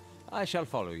 Excellent. I shall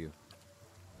follow you.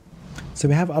 So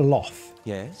we have Aloth.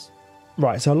 Yes?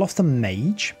 Right, so Aloth's a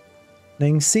mage. Now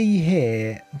you can see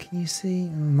here, can you see?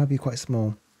 It might be quite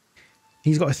small.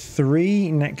 He's got a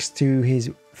 3 next to his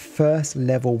first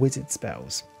level wizard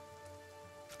spells.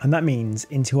 And that means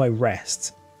until I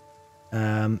rest,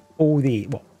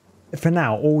 for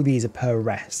now, all these are per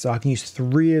rest. So I can use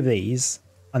 3 of these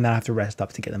and then I have to rest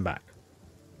up to get them back.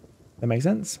 That makes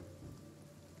sense?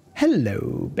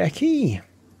 Hello, Becky.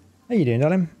 How you doing,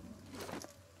 darling?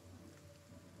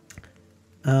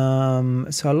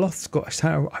 So Aloth's got,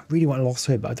 I really want Aloth's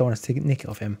hood, but I don't want to nick it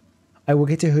off him. I will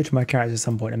get a hood to my character at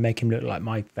some point and make him look like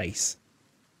my face,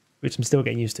 which I'm still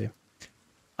getting used to.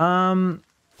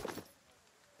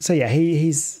 So yeah,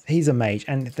 he's a mage,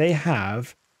 and they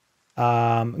have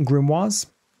grimoires.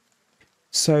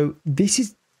 So this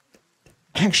is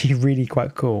actually really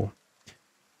quite cool.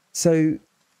 So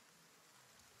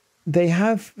they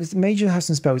have mages have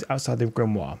some spells outside the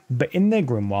grimoire, but in their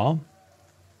grimoire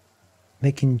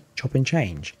they can chop and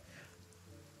change.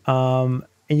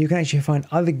 And you can actually find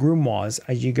other grimoires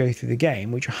as you go through the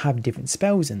game, which have different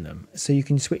spells in them. So you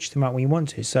can switch them out when you want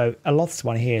to. So Aloth's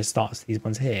one here starts these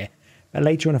ones here. But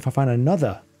later on, if I find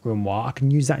another grimoire, I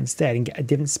can use that instead and get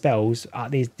different spells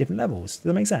at these different levels. Does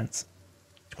that make sense?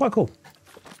 It's quite cool.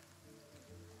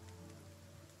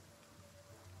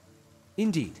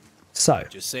 Indeed. So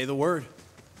just say the word.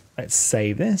 Let's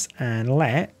save this and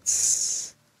let's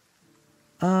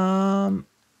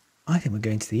I think we're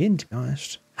going to the inn, to be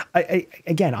honest.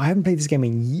 Again, I haven't played this game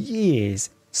in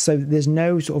years, so there's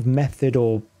no sort of method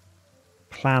or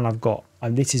plan I've got,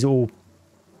 and this is all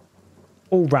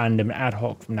random and ad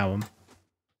hoc from now on.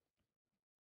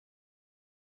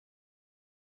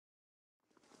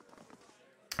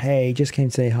 Hey, just came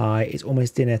to say hi. It's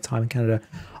almost dinner time in Canada.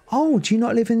 Oh, do you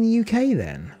not live in the UK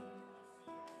then?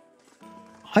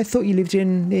 I thought you lived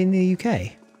in the UK.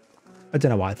 I don't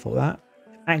know why I thought that.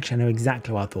 Actually, I know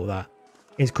exactly why I thought that.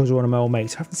 It's because one of my old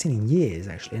mates, I haven't seen in years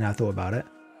actually, and I thought about it.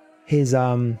 His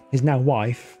now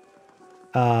wife.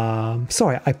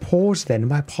 Sorry, I paused then.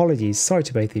 My apologies. Sorry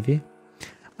to both of you.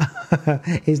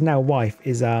 His now wife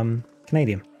is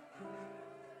Canadian.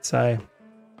 So,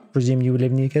 presume you would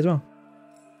live in the UK as well.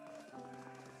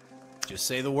 Just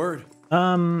say the word.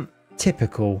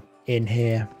 Typical in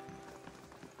here.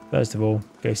 First of all,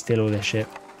 go steal all this shit.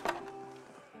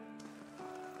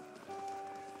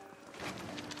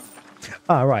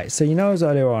 Ah, right. So you know, as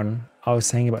earlier on, I was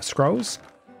saying about scrolls.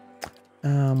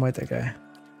 Where'd they go?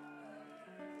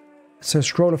 So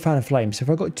scroll of fan and flame. So if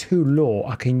I got 2 lore,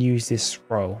 I can use this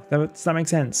scroll. Does that make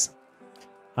sense?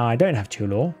 I don't have 2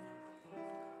 lore.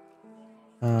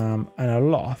 And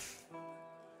Aloth.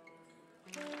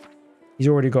 He's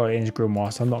already got it in his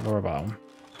grimoire, so I'm not going to worry about him.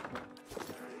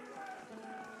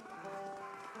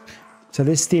 So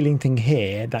this stealing thing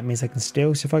here, that means I can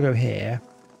steal. So if I go here,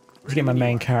 let's get my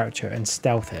main character and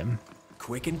stealth him.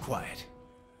 Quick and quiet.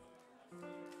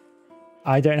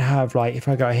 I don't have, like, if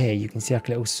I go here, you can see like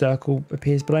a little circle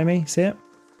appears below me. See it?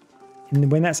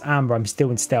 And when that's amber, I'm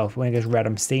still in stealth. When it goes red,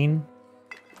 I'm seen.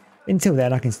 Until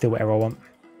then, I can steal whatever I want.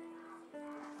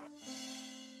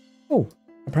 Oh,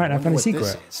 apparently I found a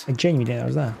secret. I genuinely didn't know I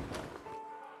was there.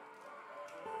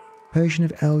 Potion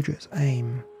of Eldritch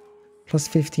Aim. Plus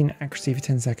 15 accuracy for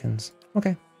 10 seconds.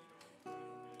 Okay.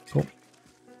 Cool.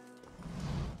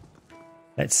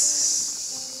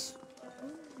 Let's...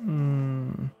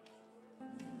 I'm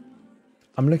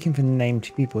looking for named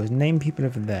people. There's named people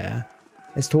over there.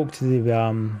 Let's talk to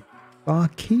the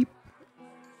barkeep.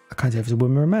 I can't tell if it's a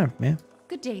woman or a man. Yeah.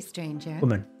 Good day, stranger.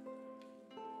 Woman.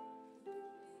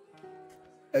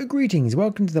 Greetings,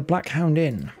 welcome to the Black Hound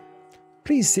Inn.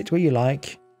 Please sit where you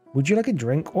like. Would you like a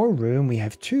drink or a room? We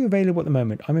have 2 available at the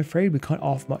moment. I'm afraid we can't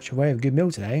offer much away of a good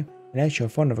meal today, unless you're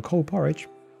fond of a cold porridge.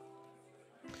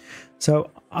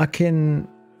 So I can...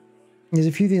 There's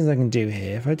a few things I can do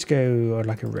here. If I just go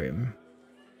like a room,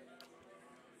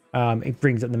 it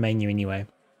brings up the menu anyway.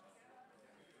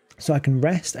 So I can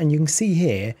rest, and you can see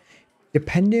here,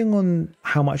 depending on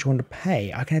how much I want to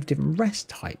pay, I can have different rest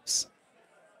types.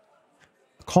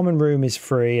 A common room is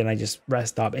free, and I just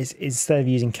rest up. It's instead of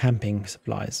using camping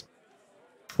supplies,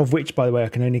 of which, by the way, I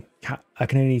can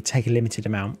only take a limited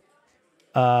amount.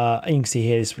 And you can see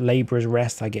here, this labourer's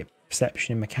rest, I get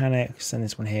perception and mechanics, and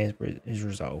this one here is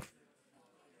resolve.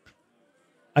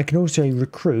 I can also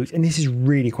recruit, and this is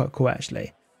really quite cool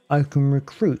actually. I can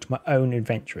recruit my own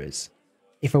adventurers.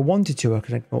 If I wanted to, I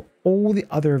could ignore all the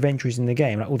other adventurers in the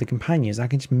game, like all the companions. I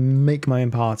can just make my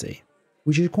own party,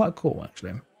 which is quite cool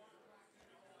actually.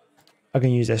 I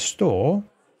can use their store,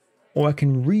 or I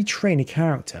can retrain a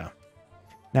character.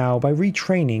 Now, by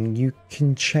retraining, you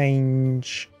can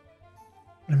change...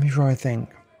 Let me try to think.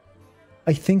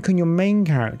 I think on your main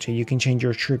character, you can change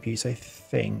your attributes, I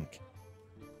think.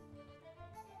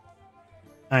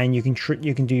 And you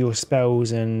can do your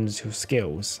spells and your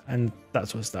skills and that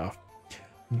sort of stuff.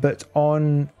 But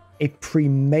on a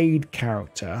pre-made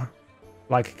character,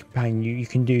 like a companion, you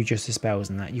can do just the spells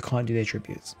and that. You can't do the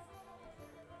attributes.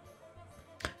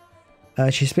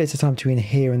 She splits the time between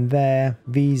here and there,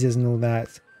 visas and all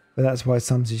that. But that's why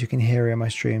sometimes you can hear her in my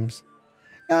streams.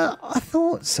 I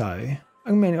thought so.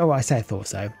 I mean, I say I thought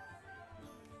so.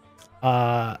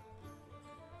 I've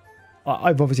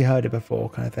obviously heard it before,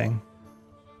 kind of thing.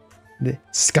 The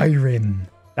Skyrim.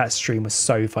 That stream was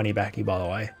so funny, Becky, by the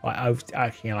way. I was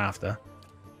actually in laughter.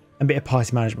 A bit of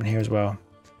party management here as well.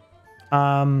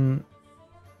 So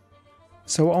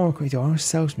what I want to do, I want to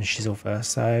sell some shizzle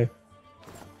first. So,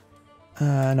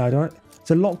 no, I don't.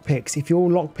 So lockpicks, if your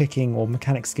lockpicking or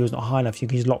mechanic skills not high enough, you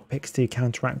can use lockpicks to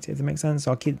counteract it, if that makes sense.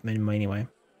 So I'll keep them in mind anyway.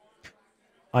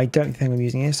 I don't think I'm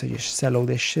using this, so just sell all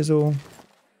this shizzle.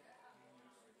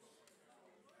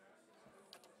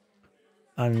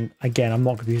 And again, I'm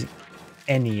not going to be using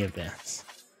any of this.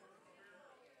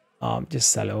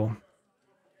 Just sell it all.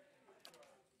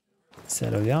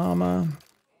 Sell all the armor.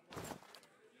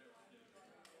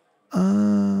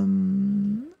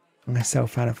 I'm going to sell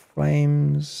Fan of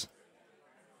Flames.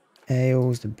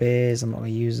 Ales, the beers, I'm not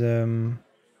going to use them.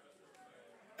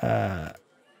 You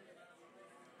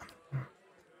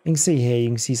can see here, you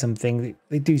can see some things.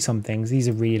 They do some things. These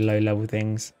are really low level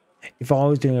things. If I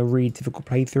was doing a really difficult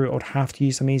playthrough, I'd have to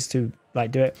use some of these to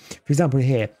like do it. For example,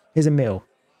 here's a mill.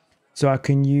 So I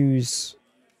can use...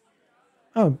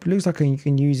 Oh, it looks like you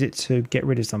can use it to get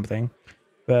rid of something.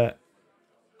 But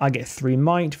I get 3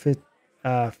 might for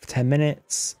 10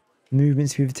 minutes. Movement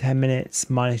speed for 10 minutes.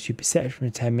 -2 perception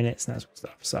for 10 minutes and that sort of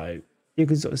stuff. So you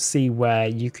can sort of see where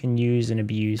you can use and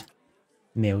abuse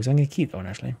mills. I'm going to keep that one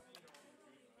actually.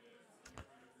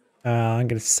 I'm going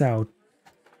to sell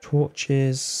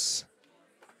torches,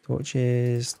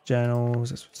 journals,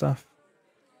 that sort of stuff.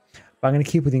 But I'm going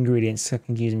to keep with the ingredients so I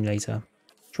can use them later.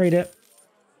 Trade it.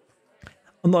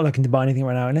 I'm not looking to buy anything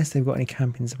right now unless they've got any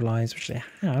camping supplies, which they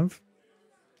have.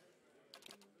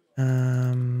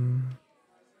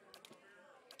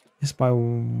 Just buy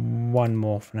one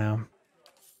more for now.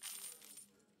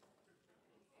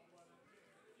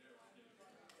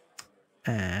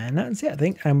 And that's it, I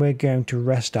think. And we're going to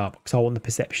rest up because I want the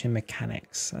perception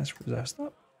mechanics. Let's rest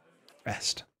up.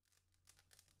 Rest.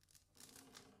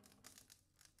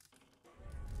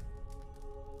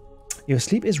 Your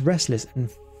sleep is restless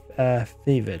and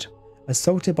fevered,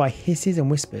 assaulted by hisses and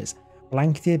whispers,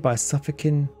 blanketed by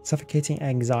suffocating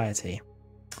anxiety.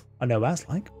 I know what that's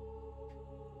like.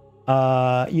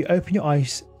 You open your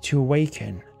eyes to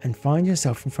awaken and find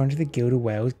yourself in front of the Gilded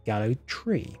Whale's gallows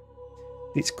tree.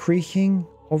 Its creaking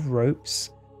of ropes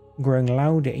growing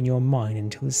louder in your mind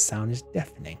until the sound is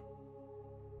deafening.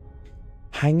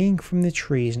 Hanging from the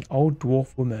tree is an old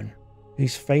dwarf woman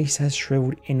whose face has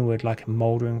shriveled inward like a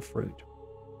mouldering fruit.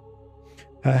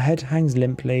 Her head hangs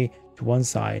limply to one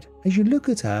side. As you look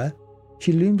at her,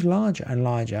 she looms larger and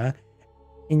larger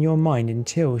in your mind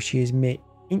until she is mere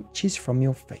inches from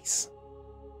your face.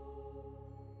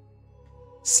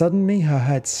 Suddenly her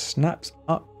head snaps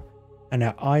up and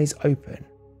her eyes open.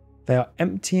 They are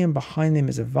empty and behind them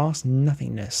is a vast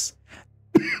nothingness.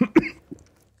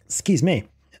 Excuse me.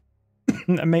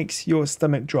 That makes your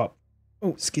stomach drop.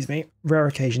 Oh, excuse me. Rare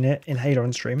occasion here. Inhaler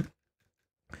on stream.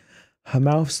 Her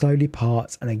mouth slowly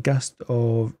parts and a gust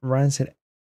of rancid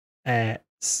air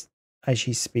as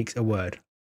she speaks a word.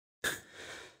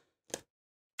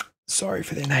 Sorry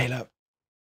for the inhaler.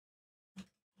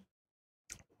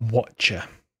 Watcher.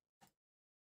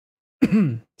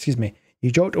 Excuse me. You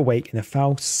jolt awake in the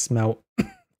foul smell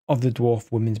of the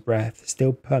dwarf woman's breath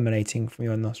still permeating from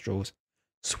your nostrils.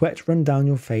 Sweat run down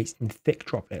your face in thick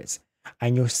droplets,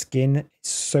 and your skin is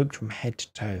soaked from head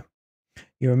to toe.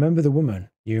 You remember the woman.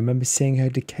 You remember seeing her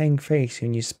decaying face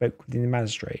when you spoke with the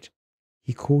magistrate.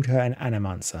 He called her an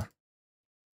animancer.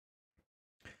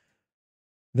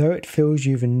 Though it fills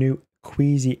you with a new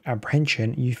queasy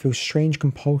apprehension, you feel strange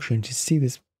compulsion to see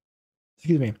this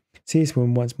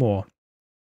woman once more,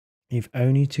 if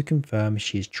only to confirm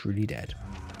she is truly dead.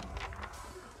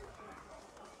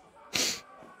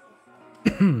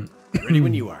 Ready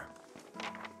when you are.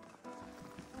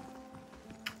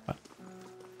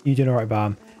 You doing alright,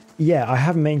 Barm? Yeah, I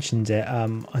haven't mentioned it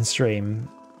on stream.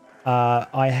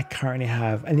 I currently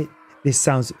have, and this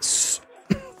sounds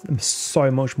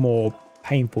so much more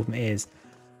painful than it is.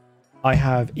 I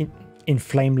have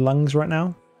inflamed lungs right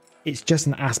now. It's just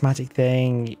an asthmatic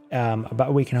thing. About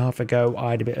a week and a half ago,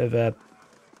 I had a bit of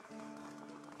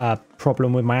a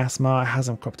problem with my asthma. It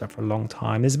hasn't cropped up for a long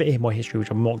time. There's a bit more history, which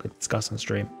I'm not going to discuss on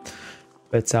stream.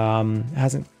 But it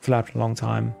hasn't flared for a long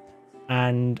time.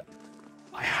 And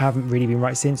I haven't really been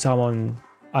right since. So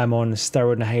I'm on a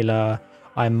steroid inhaler.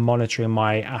 I'm monitoring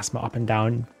my asthma up and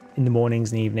down in the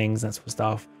mornings and evenings, that sort of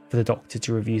stuff, for the doctor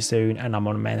to review soon. And I'm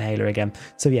on an inhaler again.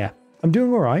 So yeah, I'm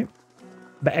doing all right.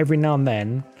 But every now and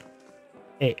then,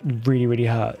 it really, really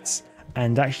hurts.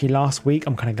 And actually last week,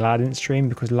 I'm kind of glad I didn't stream,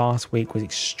 because last week was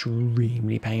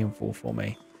extremely painful for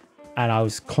me. And I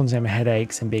was constantly having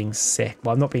headaches and being sick.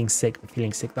 Well, I'm not being sick, but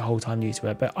feeling sick the whole time due to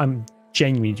it. But I'm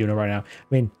genuinely doing it right now. I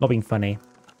mean, not being funny.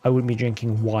 I wouldn't be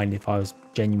drinking wine if I was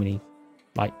genuinely,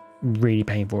 like, really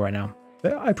painful right now.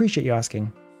 But I appreciate you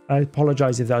asking. I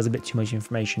apologize if that was a bit too much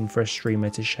information for a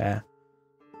streamer to share.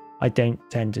 I don't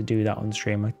tend to do that on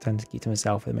stream. I tend to keep to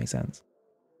myself, if it makes sense.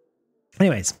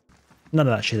 Anyways, none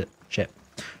of that shit.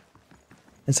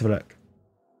 Let's have a look.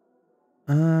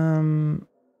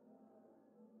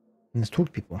 Let's talk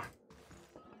to people.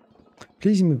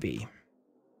 Pleasing movie.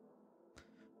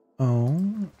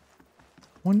 Oh,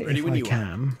 wonder if I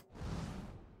can.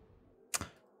 Oh,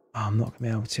 I'm not gonna be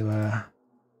able to.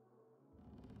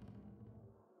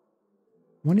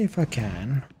 Wonder if I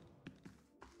can.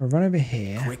 I'll run over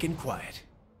here. Quick and quiet.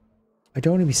 I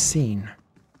don't want to be seen.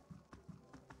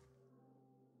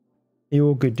 You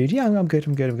all good, dude? Yeah, I'm good.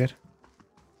 I'm good.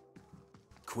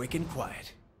 Quick and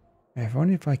quiet. I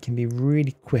wonder if I can be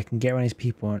really quick and get around these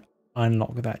people and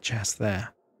unlock that chest there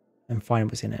and find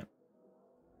what's in it.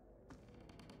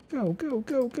 Go, go,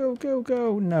 go, go, go,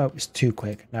 go. No, it's too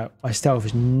quick. No, my stealth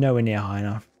is nowhere near high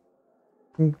enough.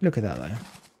 Look at that, though.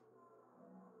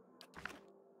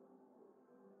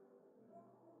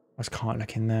 I just can't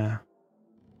look in there.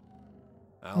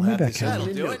 I'll have this handled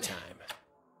in no time.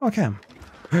 Oh, I can.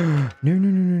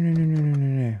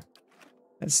 No.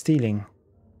 That's stealing.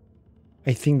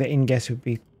 I think the in-guest would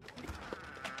be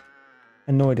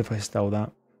annoyed if I stole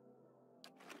that.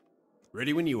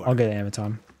 Ready when you are. I'll get it every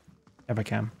time, if I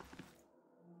can.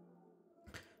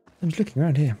 I'm just looking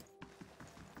around here.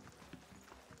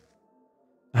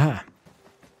 Aha.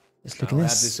 Let's look at this. I'll have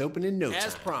this open in no time.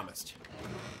 As promised.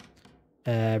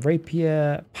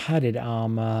 Rapier, padded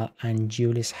armor, and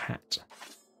duelist hat.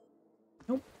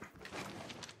 Nope.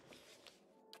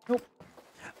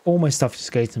 All my stuff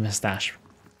just goes to my stash.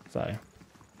 So.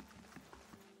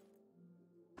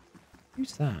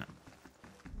 Who's that?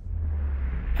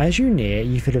 As you near,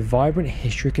 you feel a vibrant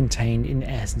history contained in the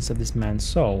essence of this man's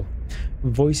soul.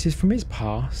 Voices from his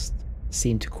past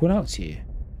seem to call out to you.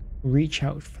 Reach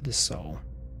out for the soul.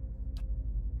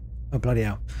 Oh, bloody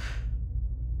hell.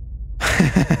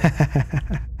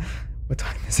 What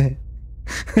time is it?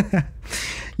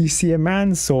 You see a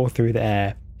man soar through the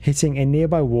air, hitting a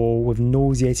nearby wall with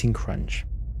nauseating crunch.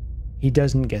 He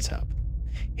doesn't get up.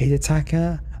 His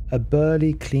attacker, a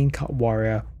burly, clean-cut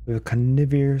warrior with a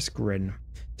carnivorous grin,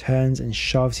 turns and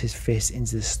shoves his fist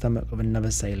into the stomach of another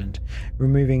assailant,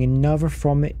 removing another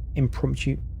from the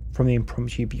impromptu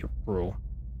brawl.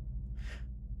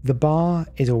 The bar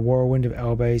is a whirlwind of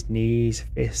elbows, knees,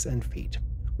 fists, and feet,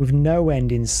 with no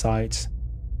end in sight,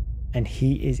 and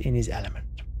he is in his element.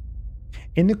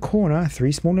 In the corner,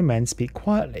 three smaller men speak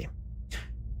quietly,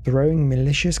 throwing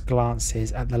malicious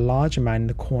glances at the larger man in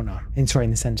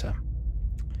the center.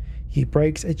 He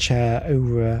breaks a chair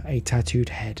over a tattooed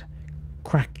head,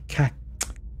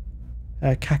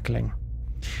 cackling.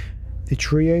 The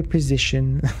trio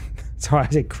position... Sorry, I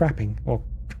said crapping, or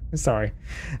Sorry.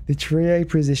 The trio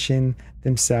position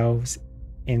themselves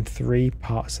in 3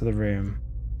 parts of the room,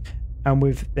 and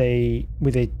with a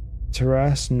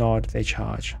terse nod, they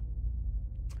charge.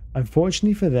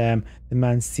 Unfortunately for them, the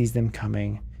man sees them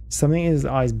coming. Something in his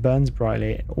eyes burns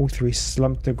brightly, and all 3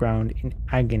 slump to the ground in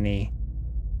agony.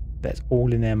 That's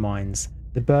all in their minds.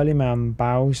 The burly man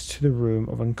bows to the room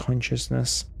of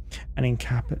unconsciousness and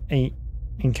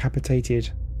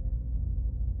incapacitated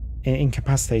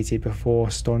before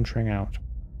sauntering out.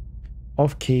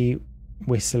 Off-key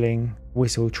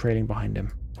whistle trailing behind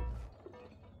him.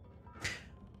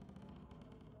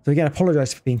 So again, I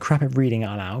apologise for being crap at reading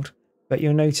out loud, but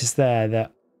you'll notice there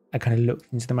that I kind of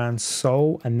looked into the man's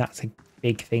soul, and that's a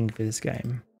big thing for this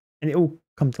game. And it will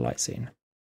come to light soon.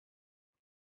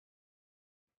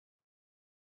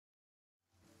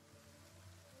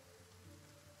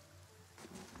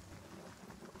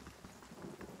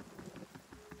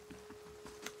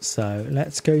 So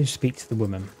let's go speak to the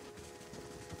woman.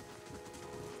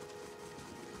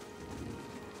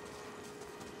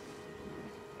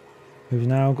 Who's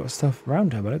now got stuff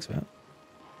around her by the looks of it.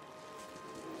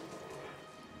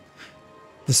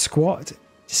 The squat,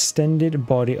 distended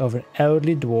body of an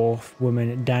elderly dwarf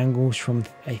woman dangles from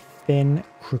a thin,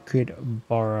 crooked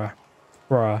bra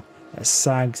that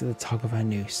sags at the tug of her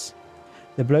noose.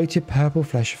 The bloated purple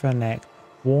flesh of her neck,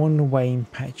 worn away in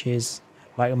patches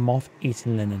like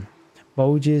moth-eaten linen,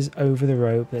 bulges over the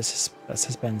rope that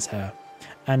suspends her,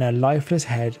 and her lifeless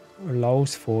head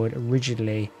lolls forward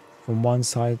rigidly from one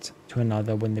side to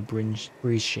another when the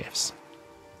breeze shifts.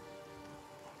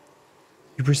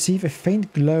 You perceive a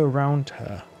faint glow around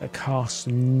her that casts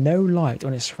no light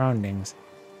on its surroundings,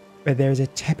 but there is a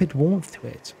tepid warmth to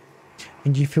it,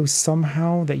 and you feel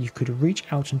somehow that you could reach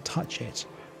out and touch it.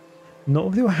 Not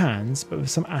with your hands, but with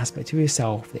some aspect of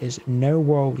yourself that is no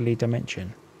worldly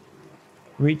dimension.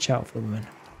 Reach out for the woman.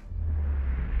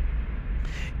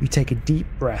 You take a deep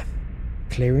breath,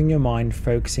 clearing your mind,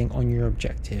 focusing on your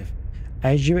objective.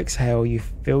 As you exhale, you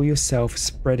feel yourself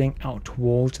spreading out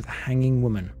towards the hanging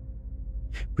woman,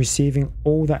 perceiving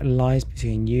all that lies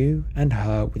between you and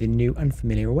her with a new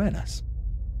unfamiliar awareness.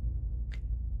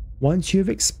 Once you have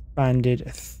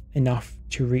expanded enough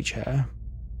to reach her,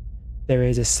 there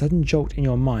is a sudden jolt in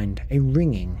your mind, a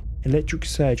ringing, electric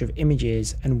surge of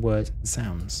images and words and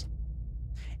sounds.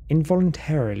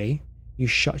 Involuntarily, you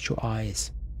shut your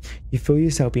eyes. You feel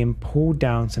yourself being pulled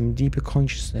down some deeper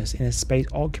consciousness in a space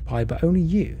occupied by only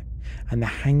you and the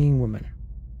hanging woman.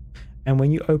 And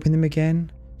when you open them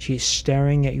again, she is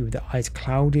staring at you with her eyes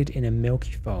clouded in a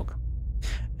milky fog,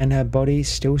 and her body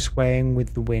still swaying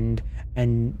with the wind,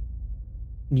 and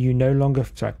you no longer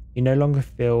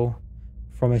feel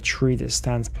from a tree that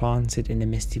stands planted in a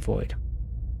misty void.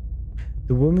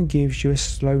 The woman gives you a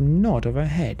slow nod of her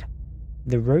head.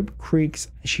 The rope creaks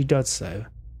as she does so,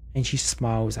 and she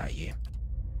smiles at you.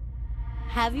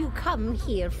 Have you come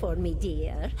here for me,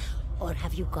 dear, or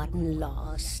have you gotten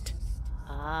lost?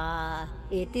 Ah,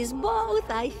 it is both,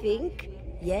 I think.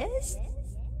 Yes?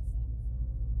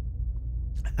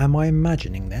 Am I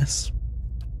imagining this?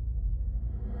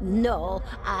 No,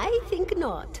 I think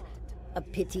not. A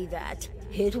pity that.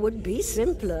 It would be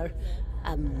simpler.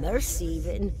 A mercy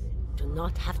even. To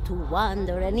not have to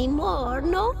wander anymore,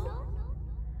 no?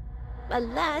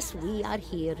 Alas, we are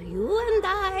here, you and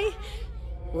I,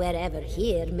 wherever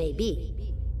here may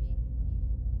be.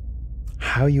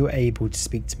 How are you able to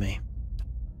speak to me?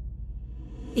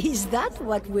 Is that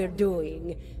what we're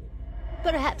doing?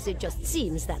 Perhaps it just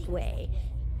seems that way.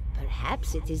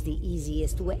 Perhaps it is the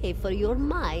easiest way for your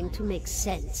mind to make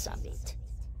sense of it.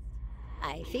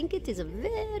 I think it is a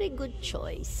very good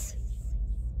choice.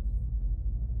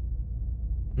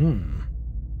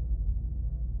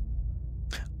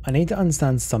 I need to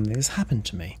understand something that's happened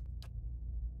to me.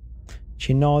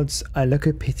 She nods. I look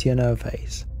at pity on her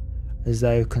face, as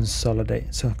though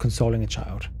consoling a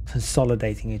child.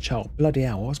 Consolidating a child. Bloody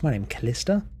hell, what's my name?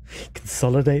 Callista?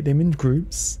 Consolidate them in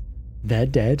groups. They're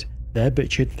dead. They're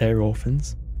butchered. They're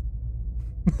orphans.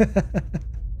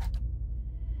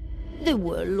 The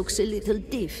world looks a little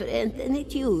different than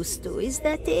it used to, is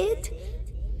that it?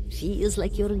 Feels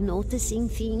like you're noticing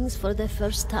things for the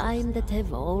first time that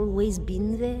have always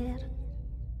been there.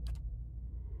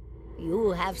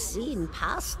 You have seen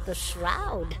past the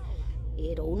shroud.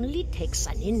 It only takes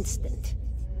an instant.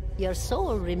 Your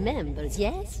soul remembers,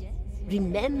 yes?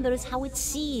 Remembers how it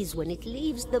sees when it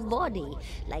leaves the body,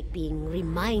 like being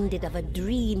reminded of a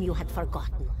dream you had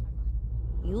forgotten.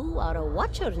 You are a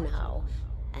watcher now,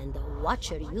 and a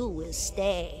watcher you will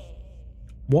stay.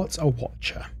 What's a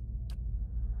watcher?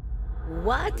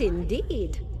 What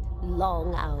indeed?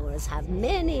 Long hours have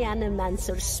many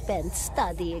animancers spent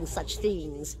studying such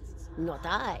things. Not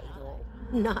I,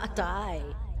 though. Not I.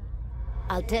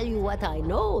 I'll tell you what I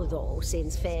know, though,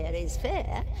 since fair is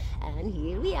fair. And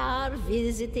here we are,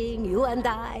 visiting, you and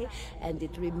I, and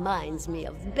it reminds me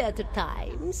of better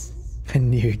times. I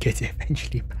knew you'd get it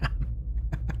eventually, Pam.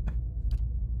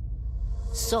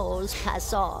 Souls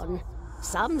pass on.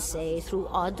 Some say through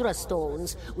Audra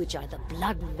stones, which are the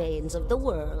blood veins of the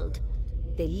world.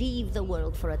 They leave the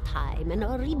world for a time and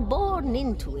are reborn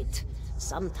into it,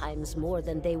 sometimes more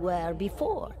than they were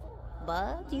before,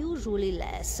 but usually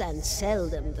less and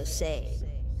seldom the same.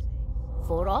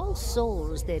 For all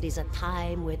souls there is a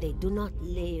time where they do not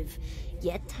live,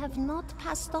 yet have not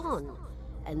passed on,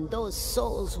 and those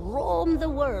souls roam the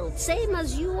world, same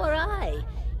as you or I,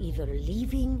 either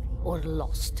living or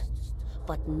lost.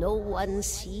 But no one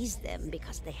sees them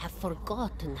because they have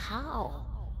forgotten how.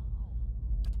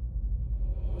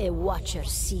 A watcher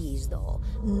sees, though,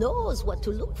 knows what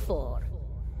to look for.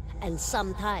 And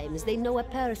sometimes they know a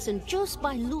person just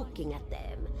by looking at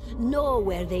them, know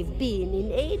where they've been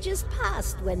in ages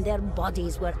past when their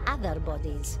bodies were other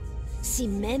bodies. See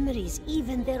memories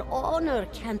even their owner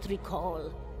can't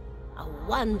recall. A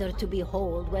wonder to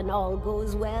behold when all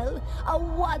goes well. A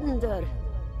wonder!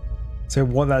 So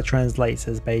what that translates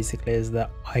as basically is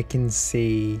that I can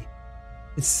see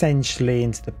essentially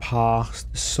into the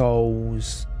past, the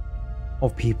souls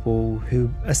of people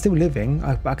who are still living.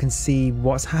 I can see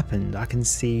what's happened. I can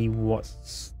see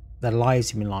what's their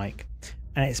lives have been like.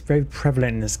 And it's very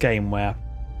prevalent in this game where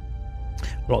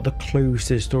a lot of the clues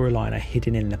to the storyline are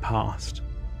hidden in the past.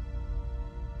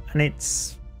 And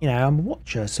it's, you know, I'm a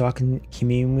watcher, so I can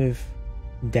commune with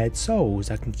dead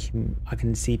souls. I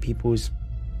can see people's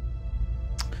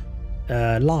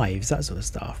lives, that sort of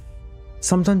stuff.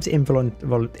 Sometimes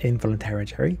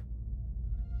involuntarily,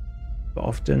 but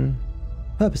often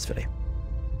purposefully.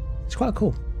 It's quite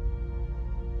cool.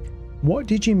 What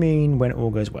did you mean when all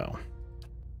goes well?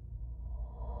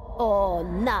 Oh,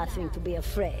 nothing to be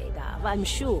afraid of, I'm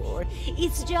sure.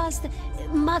 It's just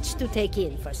much to take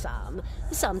in for some.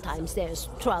 Sometimes there's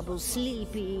trouble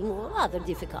sleeping or other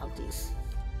difficulties.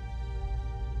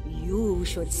 You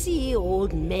should see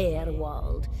old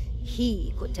Meerwald.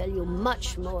 He could tell you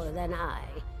much more than I.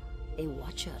 A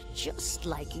watcher just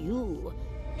like you.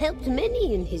 Helped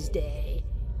many in his day.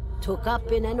 Took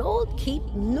up in an old keep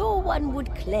no one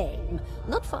would claim.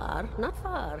 Not far, not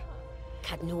far.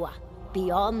 Kadnua,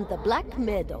 beyond the Black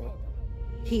Meadow.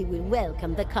 He will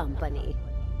welcome the company.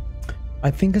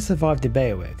 I think I survived the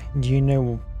Beowulf. Do you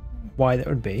know why that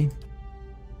would be?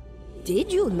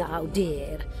 Did you now,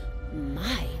 dear?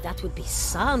 My, that would be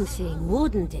something,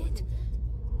 wouldn't it?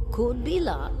 Could be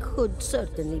luck, could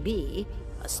certainly be.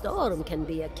 A storm can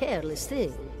be a careless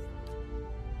thing.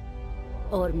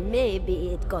 Or maybe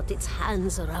it got its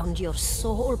hands around your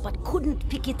soul but couldn't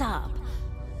pick it up.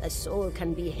 A soul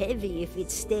can be heavy if it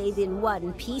stayed in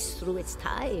one piece through its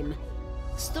time.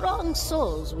 Strong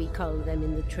souls, we call them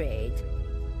in the trade.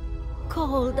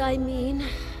 Cold, I mean.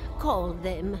 Called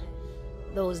them.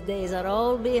 Those days are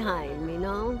all behind me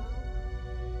now.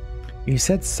 You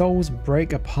said souls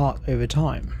break apart over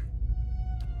time.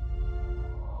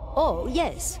 Oh,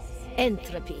 yes.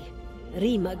 Entropy.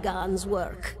 Rimagan's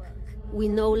work. We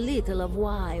know little of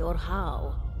why or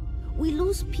how. We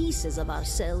lose pieces of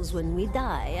ourselves when we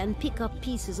die and pick up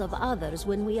pieces of others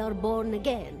when we are born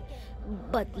again,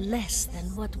 but less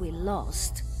than what we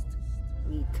lost.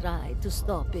 We tried to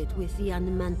stop it with the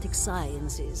animantic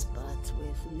sciences, but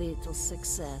with little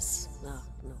success. No.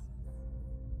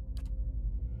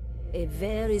 A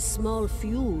very small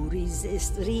few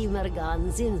resist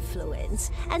Rimergan's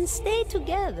influence and stay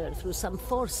together through some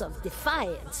force of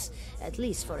defiance, at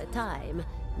least for a time.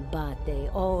 But they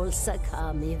all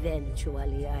succumb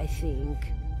eventually, I think.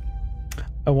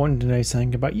 I wanted to know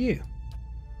something about you.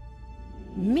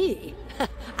 Me?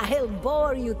 I'll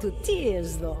bore you to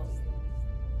tears, though.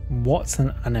 What's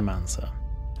an animancer?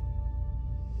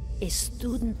 A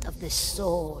student of the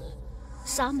soul.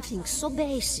 Something so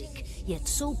basic, yet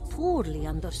so poorly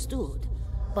understood.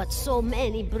 But so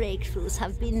many breakthroughs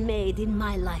have been made in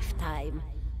my lifetime.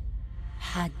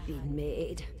 Had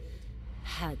been.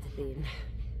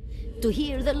 To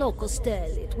hear the locals tell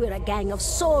it, we're a gang of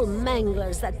soul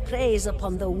manglers that preys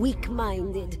upon the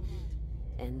weak-minded.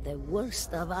 And the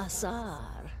worst of us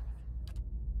are.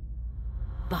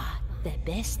 But the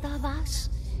best of us?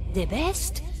 The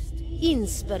best?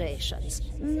 Inspirations,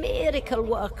 miracle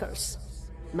workers.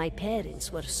 My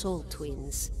parents were soul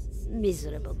twins.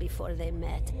 Miserable before they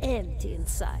met, empty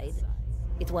inside.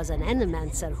 It was an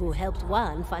animancer who helped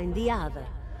one find the other.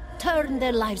 Turned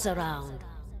their lives around.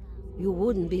 You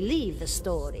wouldn't believe the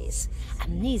stories.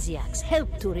 Amnesiacs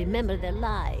helped to remember their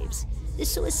lives. The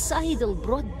suicidal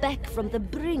brought back from the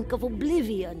brink of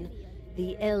oblivion.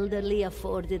 The elderly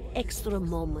afforded extra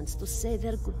moments to say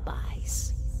their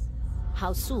goodbyes.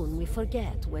 How soon we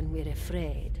forget when we're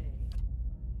afraid.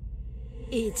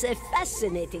 It's a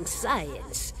fascinating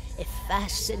science. A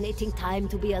fascinating time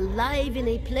to be alive in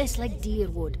a place like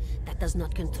Deerwood that does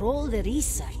not control the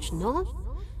research, no?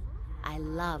 I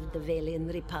love the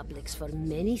Valian Republics for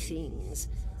many things,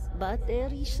 but their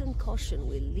recent caution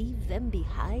will leave them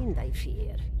behind, I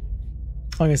fear.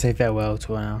 I'm going to say farewell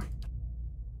to her now.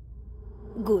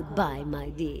 Goodbye, my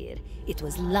dear. It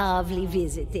was lovely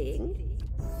visiting.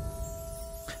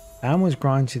 Anne was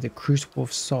granted the Crucible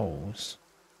of Souls.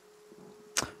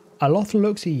 Aloth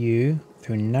looks at you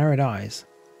through narrowed eyes.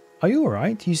 Are you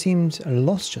alright? You seemed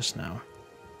lost just now.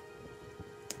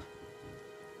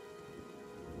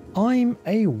 I'm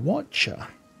a watcher.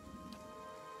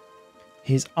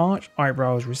 His arched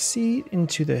eyebrows recede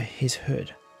into his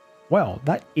hood. Well,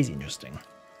 that is interesting.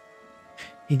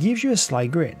 He gives you a sly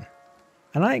grin,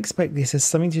 and I expect this has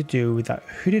something to do with that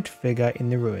hooded figure in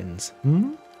the ruins.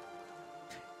 In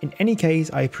any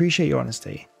case, I appreciate your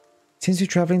honesty. Since we're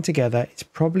travelling together, it's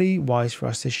probably wise for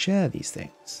us to share these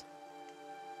things.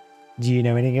 Do you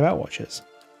know anything about watchers?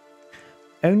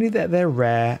 Only that they're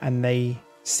rare and they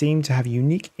seem to have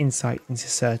unique insight into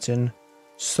certain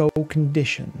soul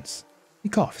conditions. He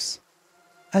coughs,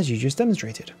 as you just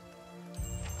demonstrated.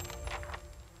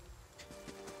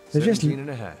 So just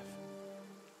 17.5.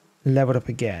 Leveled up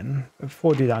again.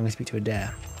 Before I do that, I'm going to speak to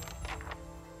Adair.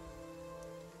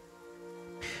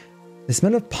 The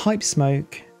smell of pipe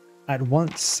smoke, at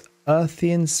once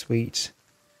earthy and sweet,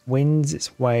 winds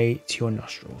its way to your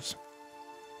nostrils.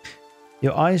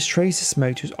 Your eyes trace the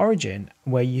smoke to its origin,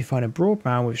 where you find a broad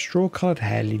man with straw-coloured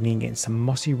hair leaning against a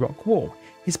mossy rock wall,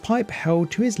 his pipe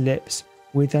held to his lips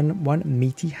with one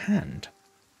meaty hand.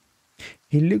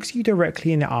 He looks you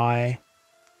directly in the eye,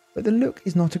 but the look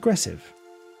is not aggressive.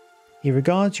 He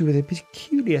regards you with a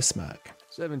peculiar smirk.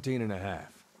 17.5.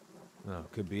 Well,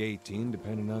 could be 18,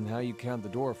 depending on how you count the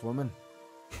dwarf woman.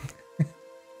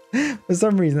 For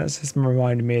some reason, that's just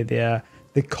reminded me of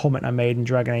the comment I made in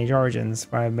Dragon Age Origins,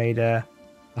 where I made a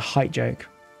height joke.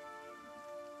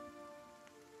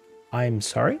 I'm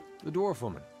sorry? The dwarf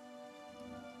woman.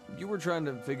 You were trying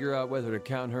to figure out whether to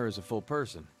count her as a full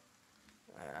person.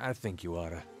 I think you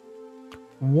oughta.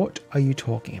 What are you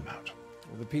talking about?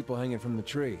 The people hanging from the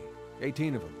tree.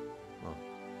 18 of them. Well,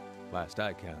 last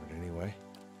I counted anyway.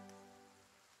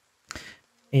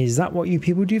 Is that what you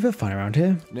people do for fun around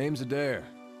here? Name's Adair.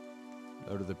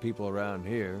 Out of the people around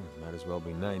here, might as well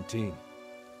be 19.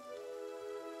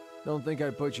 Don't think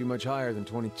I'd put you much higher than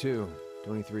 22,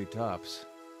 23 tops.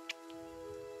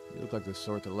 You look like the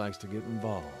sort that likes to get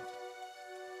involved.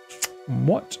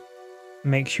 What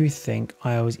makes you think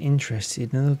I was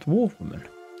interested in the dwarf woman?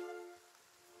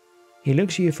 He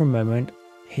looks at you for a moment,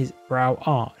 his brow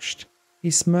arched.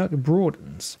 His smirk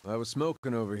broadens. I was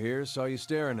smoking over here, saw you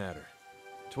staring at her.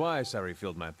 Twice I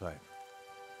refilled my pipe.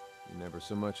 You never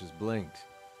so much as blinked.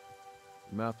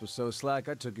 Your mouth was so slack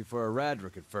I took you for a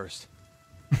Radric at first.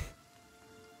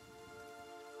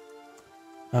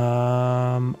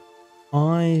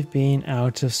 I've been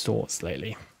out of sorts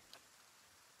lately.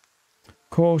 Of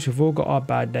course, we've all got our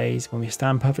bad days when we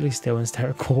stand perfectly still and stare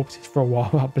at corpses for a while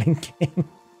without blinking.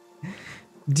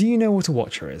 Do you know what a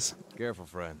watcher is? Careful,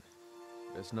 friend.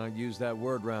 Let's not use that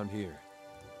word round here.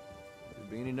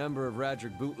 There'd be any number of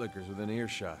Radric bootlickers within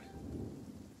earshot.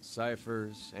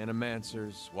 Ciphers,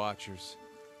 animancers, watchers.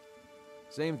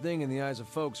 Same thing in the eyes of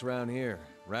folks around here,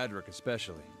 Radric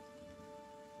especially.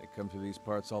 They come through these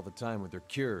parts all the time with their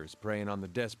cures, preying on the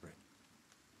desperate.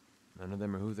 None of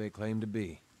them are who they claim to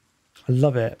be. I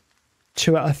love it.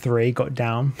 2 out of 3 got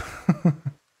down.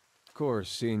 Of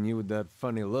course, seeing you with that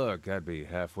funny look, I'd be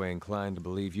halfway inclined to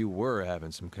believe you were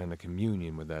having some kind of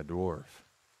communion with that dwarf.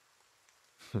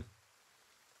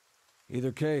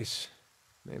 Either case,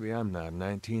 maybe I'm not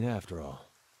 19 after all.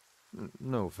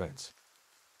 No offense.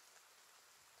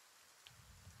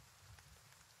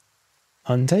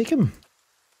 Untaken.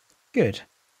 Good.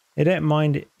 They don't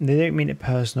mind it. They don't mean it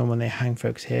personal when they hang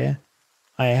folks here.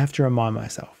 I have to remind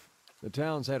myself. The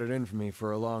town's had it in for me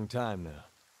for a long time now.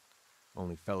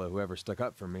 Only fellow who ever stuck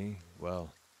up for me,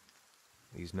 well,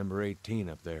 he's number 18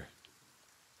 up there.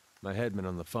 My headman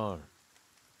on the farm.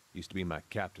 Used to be my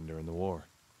captain during the war.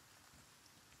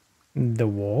 The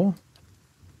war?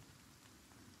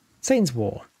 Satan's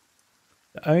War.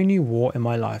 The only war in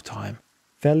my lifetime.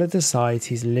 Vela decides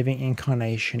he's living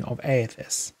incarnation of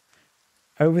Aethys.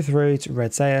 Overthrows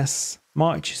Red Zeus,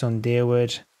 marches on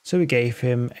Deerwood, So we gave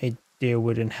him a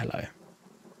deerwood and hello.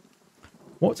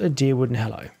 What's a deerwood and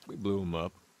hello? We blew him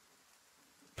up.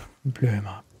 Blew him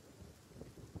up.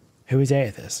 Who is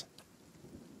Aethys?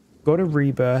 God of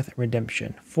rebirth and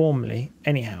redemption, formerly,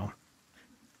 anyhow.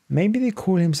 Maybe they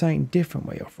call him something different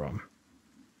where you're from.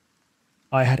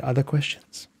 I had other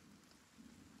questions.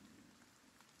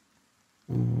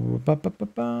 What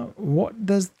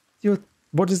does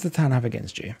the town have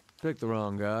against you? Pick the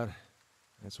wrong god.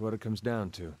 That's what it comes down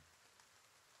to.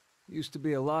 Used to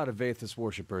be a lot of Aethys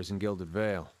worshippers in Gilded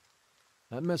Vale.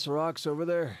 That mess of rocks over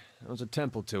there, that was a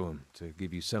temple to him, to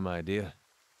give you some idea.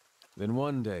 Then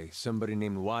one day, somebody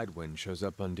named Widewind shows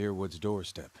up on Deerwood's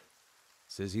doorstep.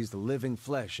 Says he's the living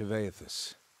flesh of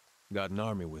Aethys. Got an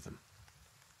army with him.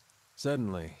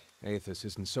 Suddenly, Aethys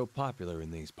isn't so popular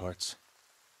in these parts.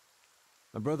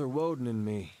 My brother Woden and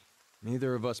me,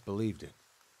 neither of us believed it.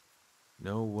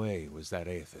 No way was that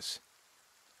Aethys.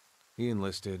 He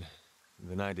enlisted,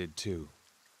 then I did too.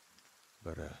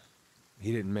 But,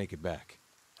 he didn't make it back.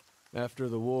 After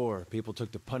the war, people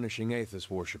took to punishing Aethys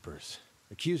worshippers,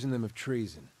 accusing them of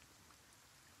treason.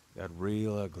 Got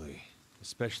real ugly,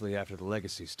 especially after the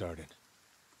legacy started.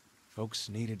 Folks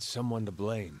needed someone to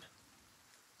blame.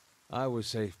 I was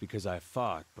safe because I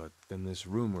fought, but then this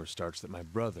rumor starts that my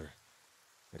brother,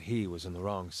 that he was on the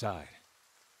wrong side.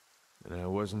 And I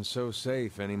wasn't so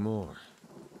safe anymore.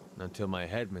 Until my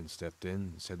headman stepped in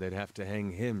and said they'd have to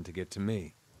hang him to get to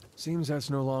me. Seems that's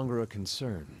no longer a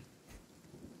concern.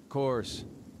 Of course,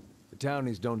 the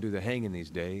townies don't do the hanging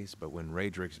these days, but when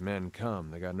Raedric's men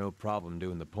come, they got no problem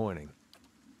doing the pointing.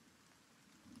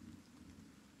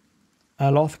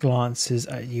 Aloth glances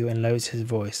at you and lowers his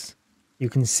voice. You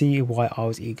can see why I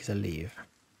was eager to leave.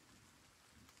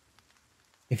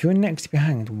 If you're next to be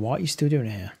hanged, why are you still doing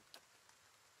it here?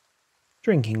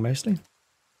 Drinking, mostly.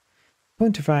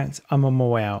 Point of fact, I'm on my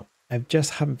way out. I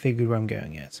just haven't figured where I'm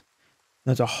going yet.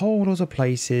 There's a whole lot of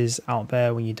places out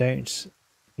there when you don't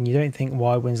think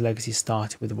Widewind's legacy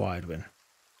started with Widewind.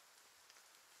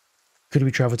 Could we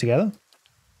travel together?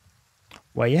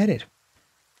 Where are you headed?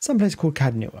 Someplace called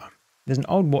Cadnua. There's an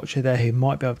old watcher there who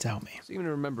might be able to help me. I seem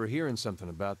to remember hearing something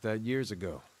about that years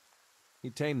ago. He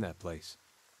tamed that place.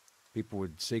 People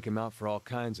would seek him out for all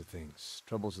kinds of things.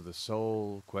 Troubles of the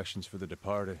soul, questions for the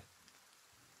departed.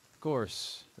 Of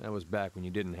course, that was back when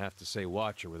you didn't have to say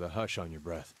watcher with a hush on your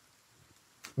breath.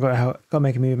 Got to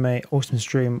make a move, mate. Awesome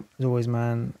stream, as always,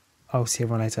 man. I'll see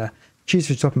everyone later. Cheers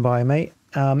for stopping by, mate.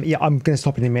 Yeah, I'm going to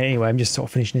stop in a minute anyway. I'm just sort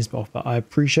of finishing this off, but I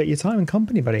appreciate your time and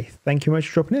company, buddy. Thank you very much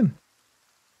for dropping in.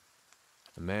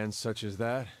 A man such as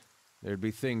that, there'd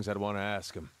be things I'd want to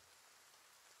ask him.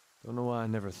 Don't know why I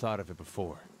never thought of it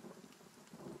before.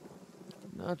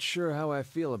 Not sure how I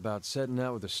feel about setting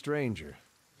out with a stranger,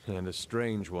 and a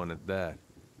strange one at that.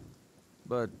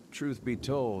 But truth be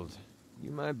told,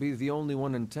 you might be the only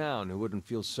one in town who wouldn't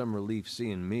feel some relief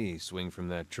seeing me swing from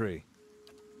that tree.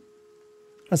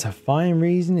 That's a fine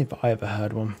reason if I ever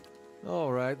heard one.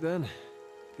 All right then.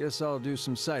 Guess I'll do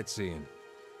some sightseeing.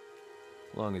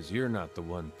 Long as you're not the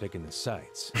one picking the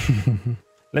sights.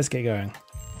 Let's get going.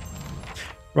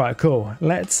 Right, cool.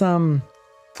 Let's do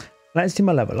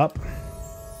my level up.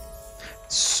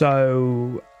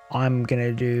 So I'm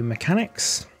gonna do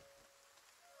mechanics.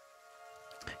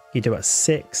 You do at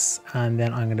 6, and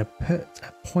then I'm gonna put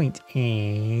a point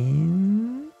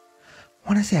in. I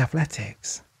want to say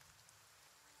athletics.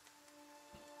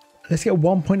 Let's get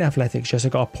 1 point in athletics, just so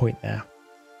I got a point there.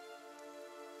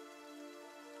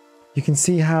 You can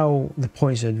see how the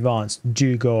points of advance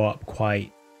do go up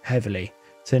quite heavily.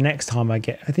 So next time I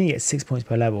think you get 6 points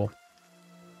per level.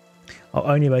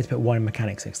 I'll only be able to put 1 in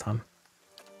mechanics next time.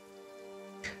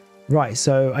 Right,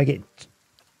 so I can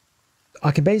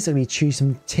basically choose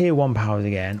some tier 1 powers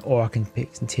again, or I can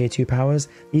pick some tier 2 powers.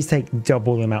 These take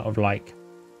double the amount of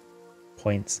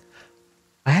points.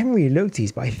 I haven't really looked at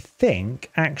these, but I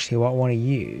think actually what I want to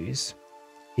use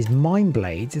is Mind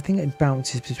Blades. I think it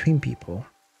bounces between people.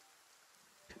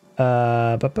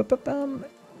 Co-op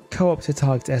to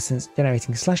target essence,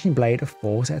 generating slashing blade of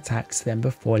force attacks them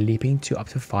before leaping to up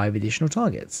to 5 additional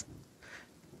targets.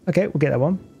 Okay, we'll get that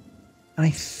one. And I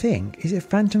think, is it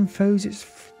Phantom Foes?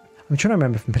 I'm trying to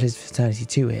remember from Pillars of Eternity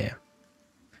 2 here.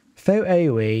 Foe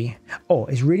AoE. Oh,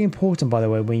 it's really important, by the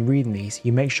way, when you're reading these,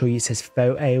 you make sure it says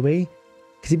Foe AoE.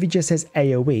 Because if it just says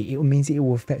AoE, it means it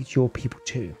will affect your people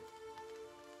too.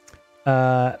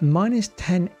 Minus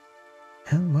 10.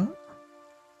 What?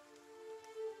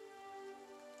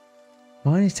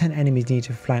 Minus 10 enemies need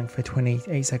to flank for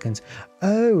 28 seconds.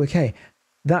 Oh, okay.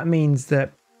 That means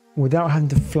that without having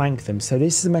to flank them. So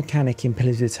this is a mechanic in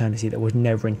Pillars of Eternity that was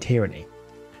never in Tyranny.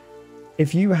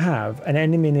 if you have an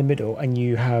enemy in the middle and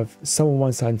you have someone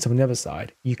one side and someone the other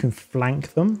side, you can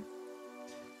flank them,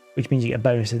 which means you get a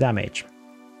bonus to damage.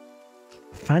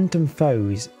 Phantom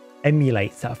Foes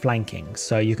emulates that flanking,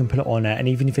 so you can put it on it, and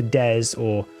even if a Des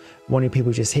or one of the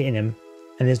people just hitting them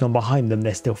and there's no one behind them,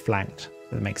 they're still flanked. If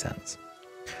that makes sense.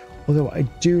 Although I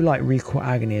do like Recoil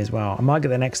Agony as well. I might get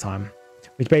that next time,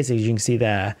 which basically, as you can see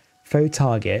there, foe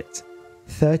target,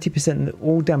 30% of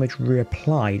all damage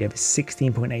reapplied over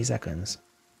 16.8 seconds.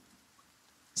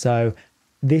 So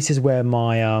this is where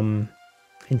my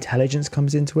intelligence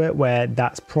comes into it, where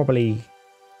that's probably,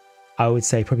 I would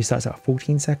say, probably starts at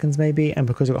 14 seconds maybe, and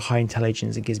because I've got high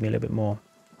intelligence, it gives me a little bit more.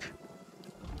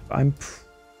 But I'm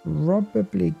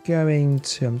probably going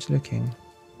to, I'm just looking.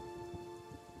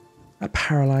 That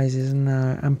paralyzes,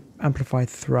 no, amplified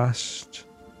thrust.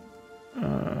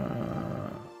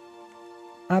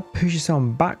 That pushes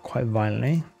someone back quite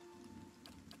violently.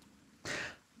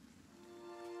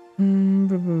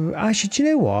 Actually, do you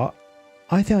know what?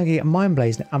 I think I can get Mind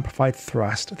Blaze and amplified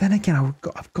thrust. Then again,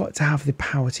 I've got to have the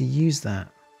power to use that.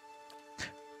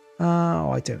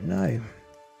 Oh, I don't know.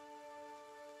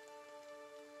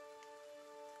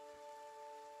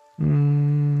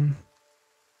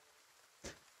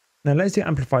 No, let's do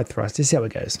amplified thrust. Let's see how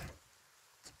it goes.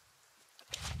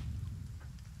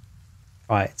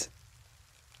 Right.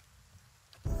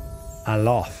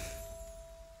 Aloth.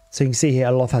 So you can see here,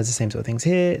 Aloth has the same sort of things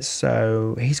here.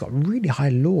 So he's got really high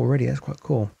lore already. That's quite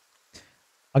cool.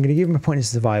 I'm going to give him a point in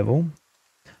survival.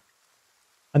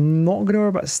 I'm not going to worry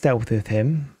about stealth with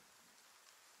him.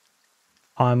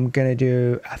 I'm going to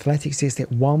do athletics to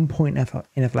get 1 point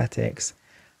in athletics.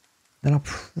 Then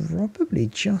I'll probably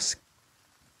just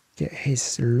get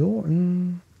his lore.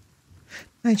 No,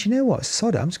 do you know what?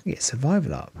 Sod it, I'm just going to get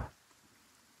survival up.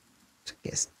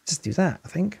 Just do that, I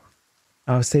think.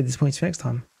 I'll save this point for next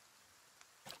time.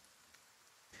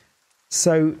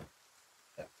 So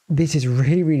this is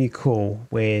really, really cool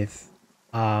with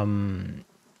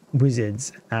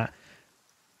wizards, but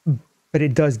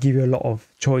it does give you a lot of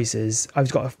choices. I've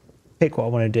just got to pick what I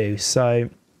want to do. So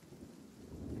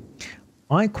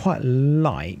I quite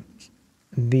like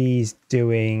these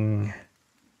doing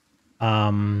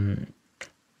like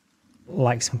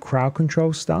some crowd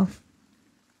control stuff.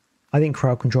 I think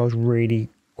crowd control is really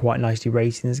quite nicely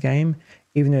rated in this game,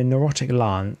 even though Neurotic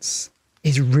Lance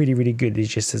is really, really good.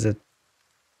 It's just as a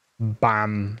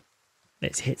bam,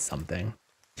 let's hit something.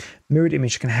 Mirrored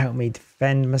Image can help me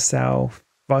defend myself.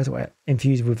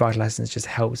 Infused with Vital Essence just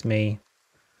helps me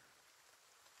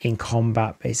in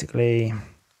combat, basically.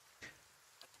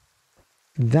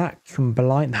 That can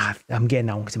blind. I'm getting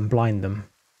that one because I can blind them.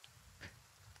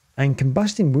 And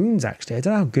Combusting Wounds, actually, I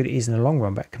don't know how good it is in the long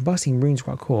run, but Combusting Wounds is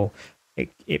quite cool.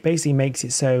 It basically makes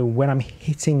it so when I'm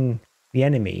hitting the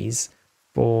enemies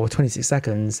for 26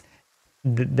 seconds,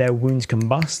 their wounds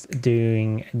combust,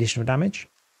 doing additional damage.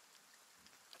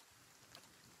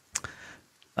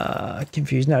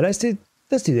 Confused. No, let's do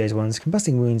those ones.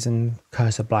 Combusting Wounds and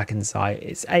Curse of Blackened Sight.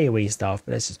 It's AoE stuff,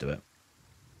 but let's just do it.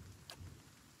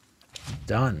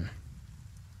 Done.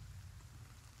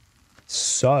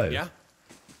 So yeah.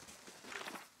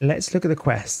 Let's look at the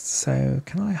quests. So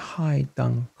can I hide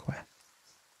done quests?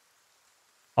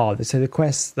 Oh, so the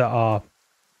quests that are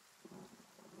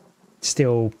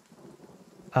still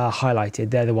highlighted,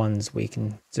 they're the ones we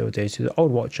can still do. So the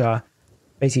Old Watcher,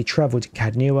 basically travel to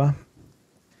Cadnua.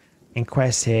 In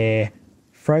quests here,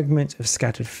 Fragment of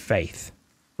Scattered Faith.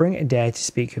 Bring a dare to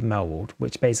speak with Melwold,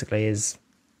 which basically is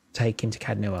take him to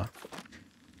Cadnua.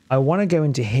 I want to go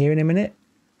into here in a minute,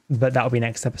 but that'll be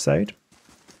next episode.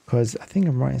 Because I think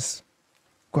I'm right. It's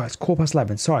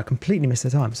 11:15. Sorry, I completely missed the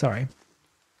time. Sorry.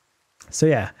 So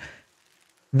yeah,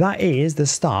 that is the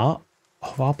start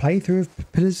of our playthrough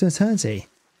of Pillars of Eternity.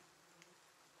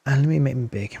 And let me make them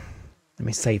big. Let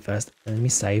me save first. Let me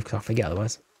save because I'll forget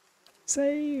otherwise.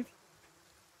 Save.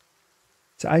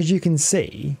 So as you can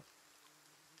see,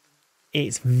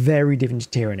 it's very different to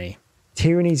Tyranny.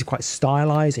 Tyranny is quite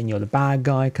stylized and you're the bad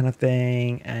guy kind of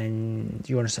thing and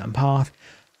you're on a certain path.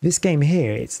 This game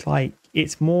here, it's like,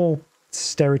 it's more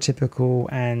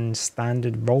stereotypical and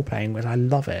standard role-playing, which I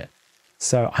love it.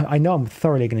 So I know I'm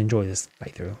thoroughly going to enjoy this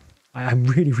playthrough. I'm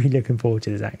really, really looking forward to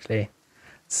this, actually.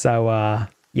 So,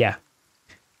 yeah.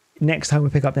 Next time we'll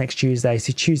pick up next Tuesday.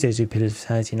 So Tuesdays will be Pillars of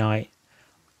Eternity night.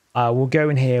 We'll go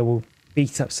in here. We'll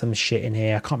beat up some shit in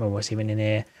here. I can't remember what's even in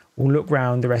here. We'll look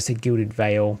around the rest of Gilded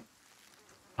Vale.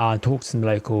 Talk to some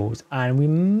locals. And we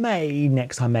may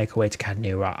next time make our way to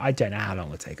Cadnua. I don't know how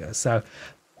long it'll take us. So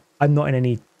I'm not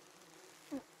in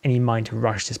any mind to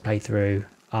rush this playthrough.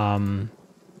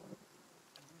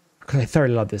 Because I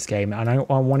thoroughly love this game, and I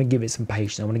want to give it some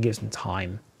patience. I want to give it some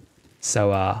time.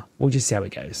 So we'll just see how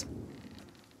it goes.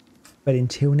 But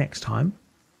until next time,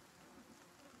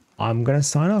 I'm going to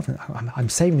sign off. I'm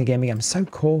saving the game again. I'm so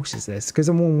cautious of this because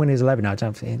I'm on Windows 11 now. I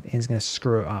don't think it's going to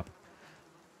screw it up.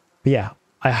 But yeah,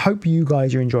 I hope you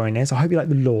guys are enjoying this. I hope you like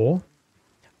the lore.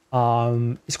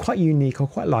 It's quite unique. I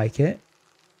quite like it.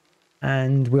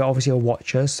 And we're obviously a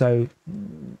watcher, so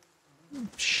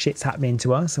shit's happening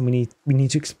to us, and we need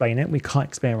to explain it. We can't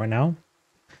explain it right now.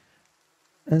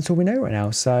 And that's all we know right now.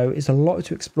 So it's a lot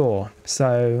to explore.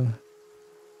 So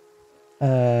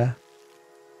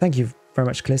thank you very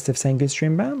much, Calista, for saying good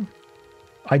stream, Bam.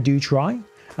 I do try. And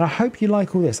I hope you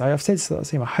like all this. I've said this at the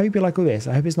same. I hope you like all this.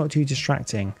 I hope it's not too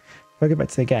distracting. If I go back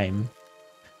to the game,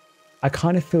 I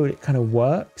kind of feel it kind of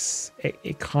works.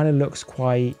 It kind of looks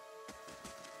quite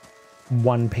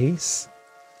one piece.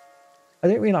 I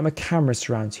don't really like my camera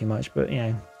surround too much, but you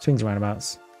know, swings and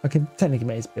roundabouts. I can technically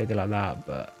make it bigger like that,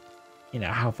 but you know,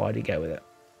 how far do you go with it?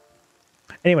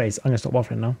 Anyways, I'm gonna stop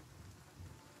waffling now.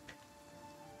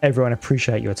 Everyone,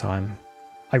 appreciate your time.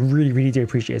 I really, really do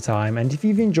appreciate your time. And if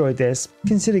you've enjoyed this,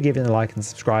 consider giving a like and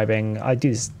subscribing. I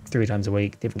do this 3 times a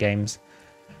week, different games,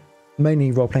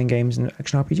 mainly role-playing games and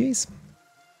action RPGs.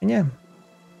 And yeah,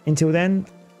 until then,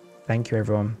 thank you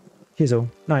everyone. Here's all.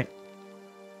 Night.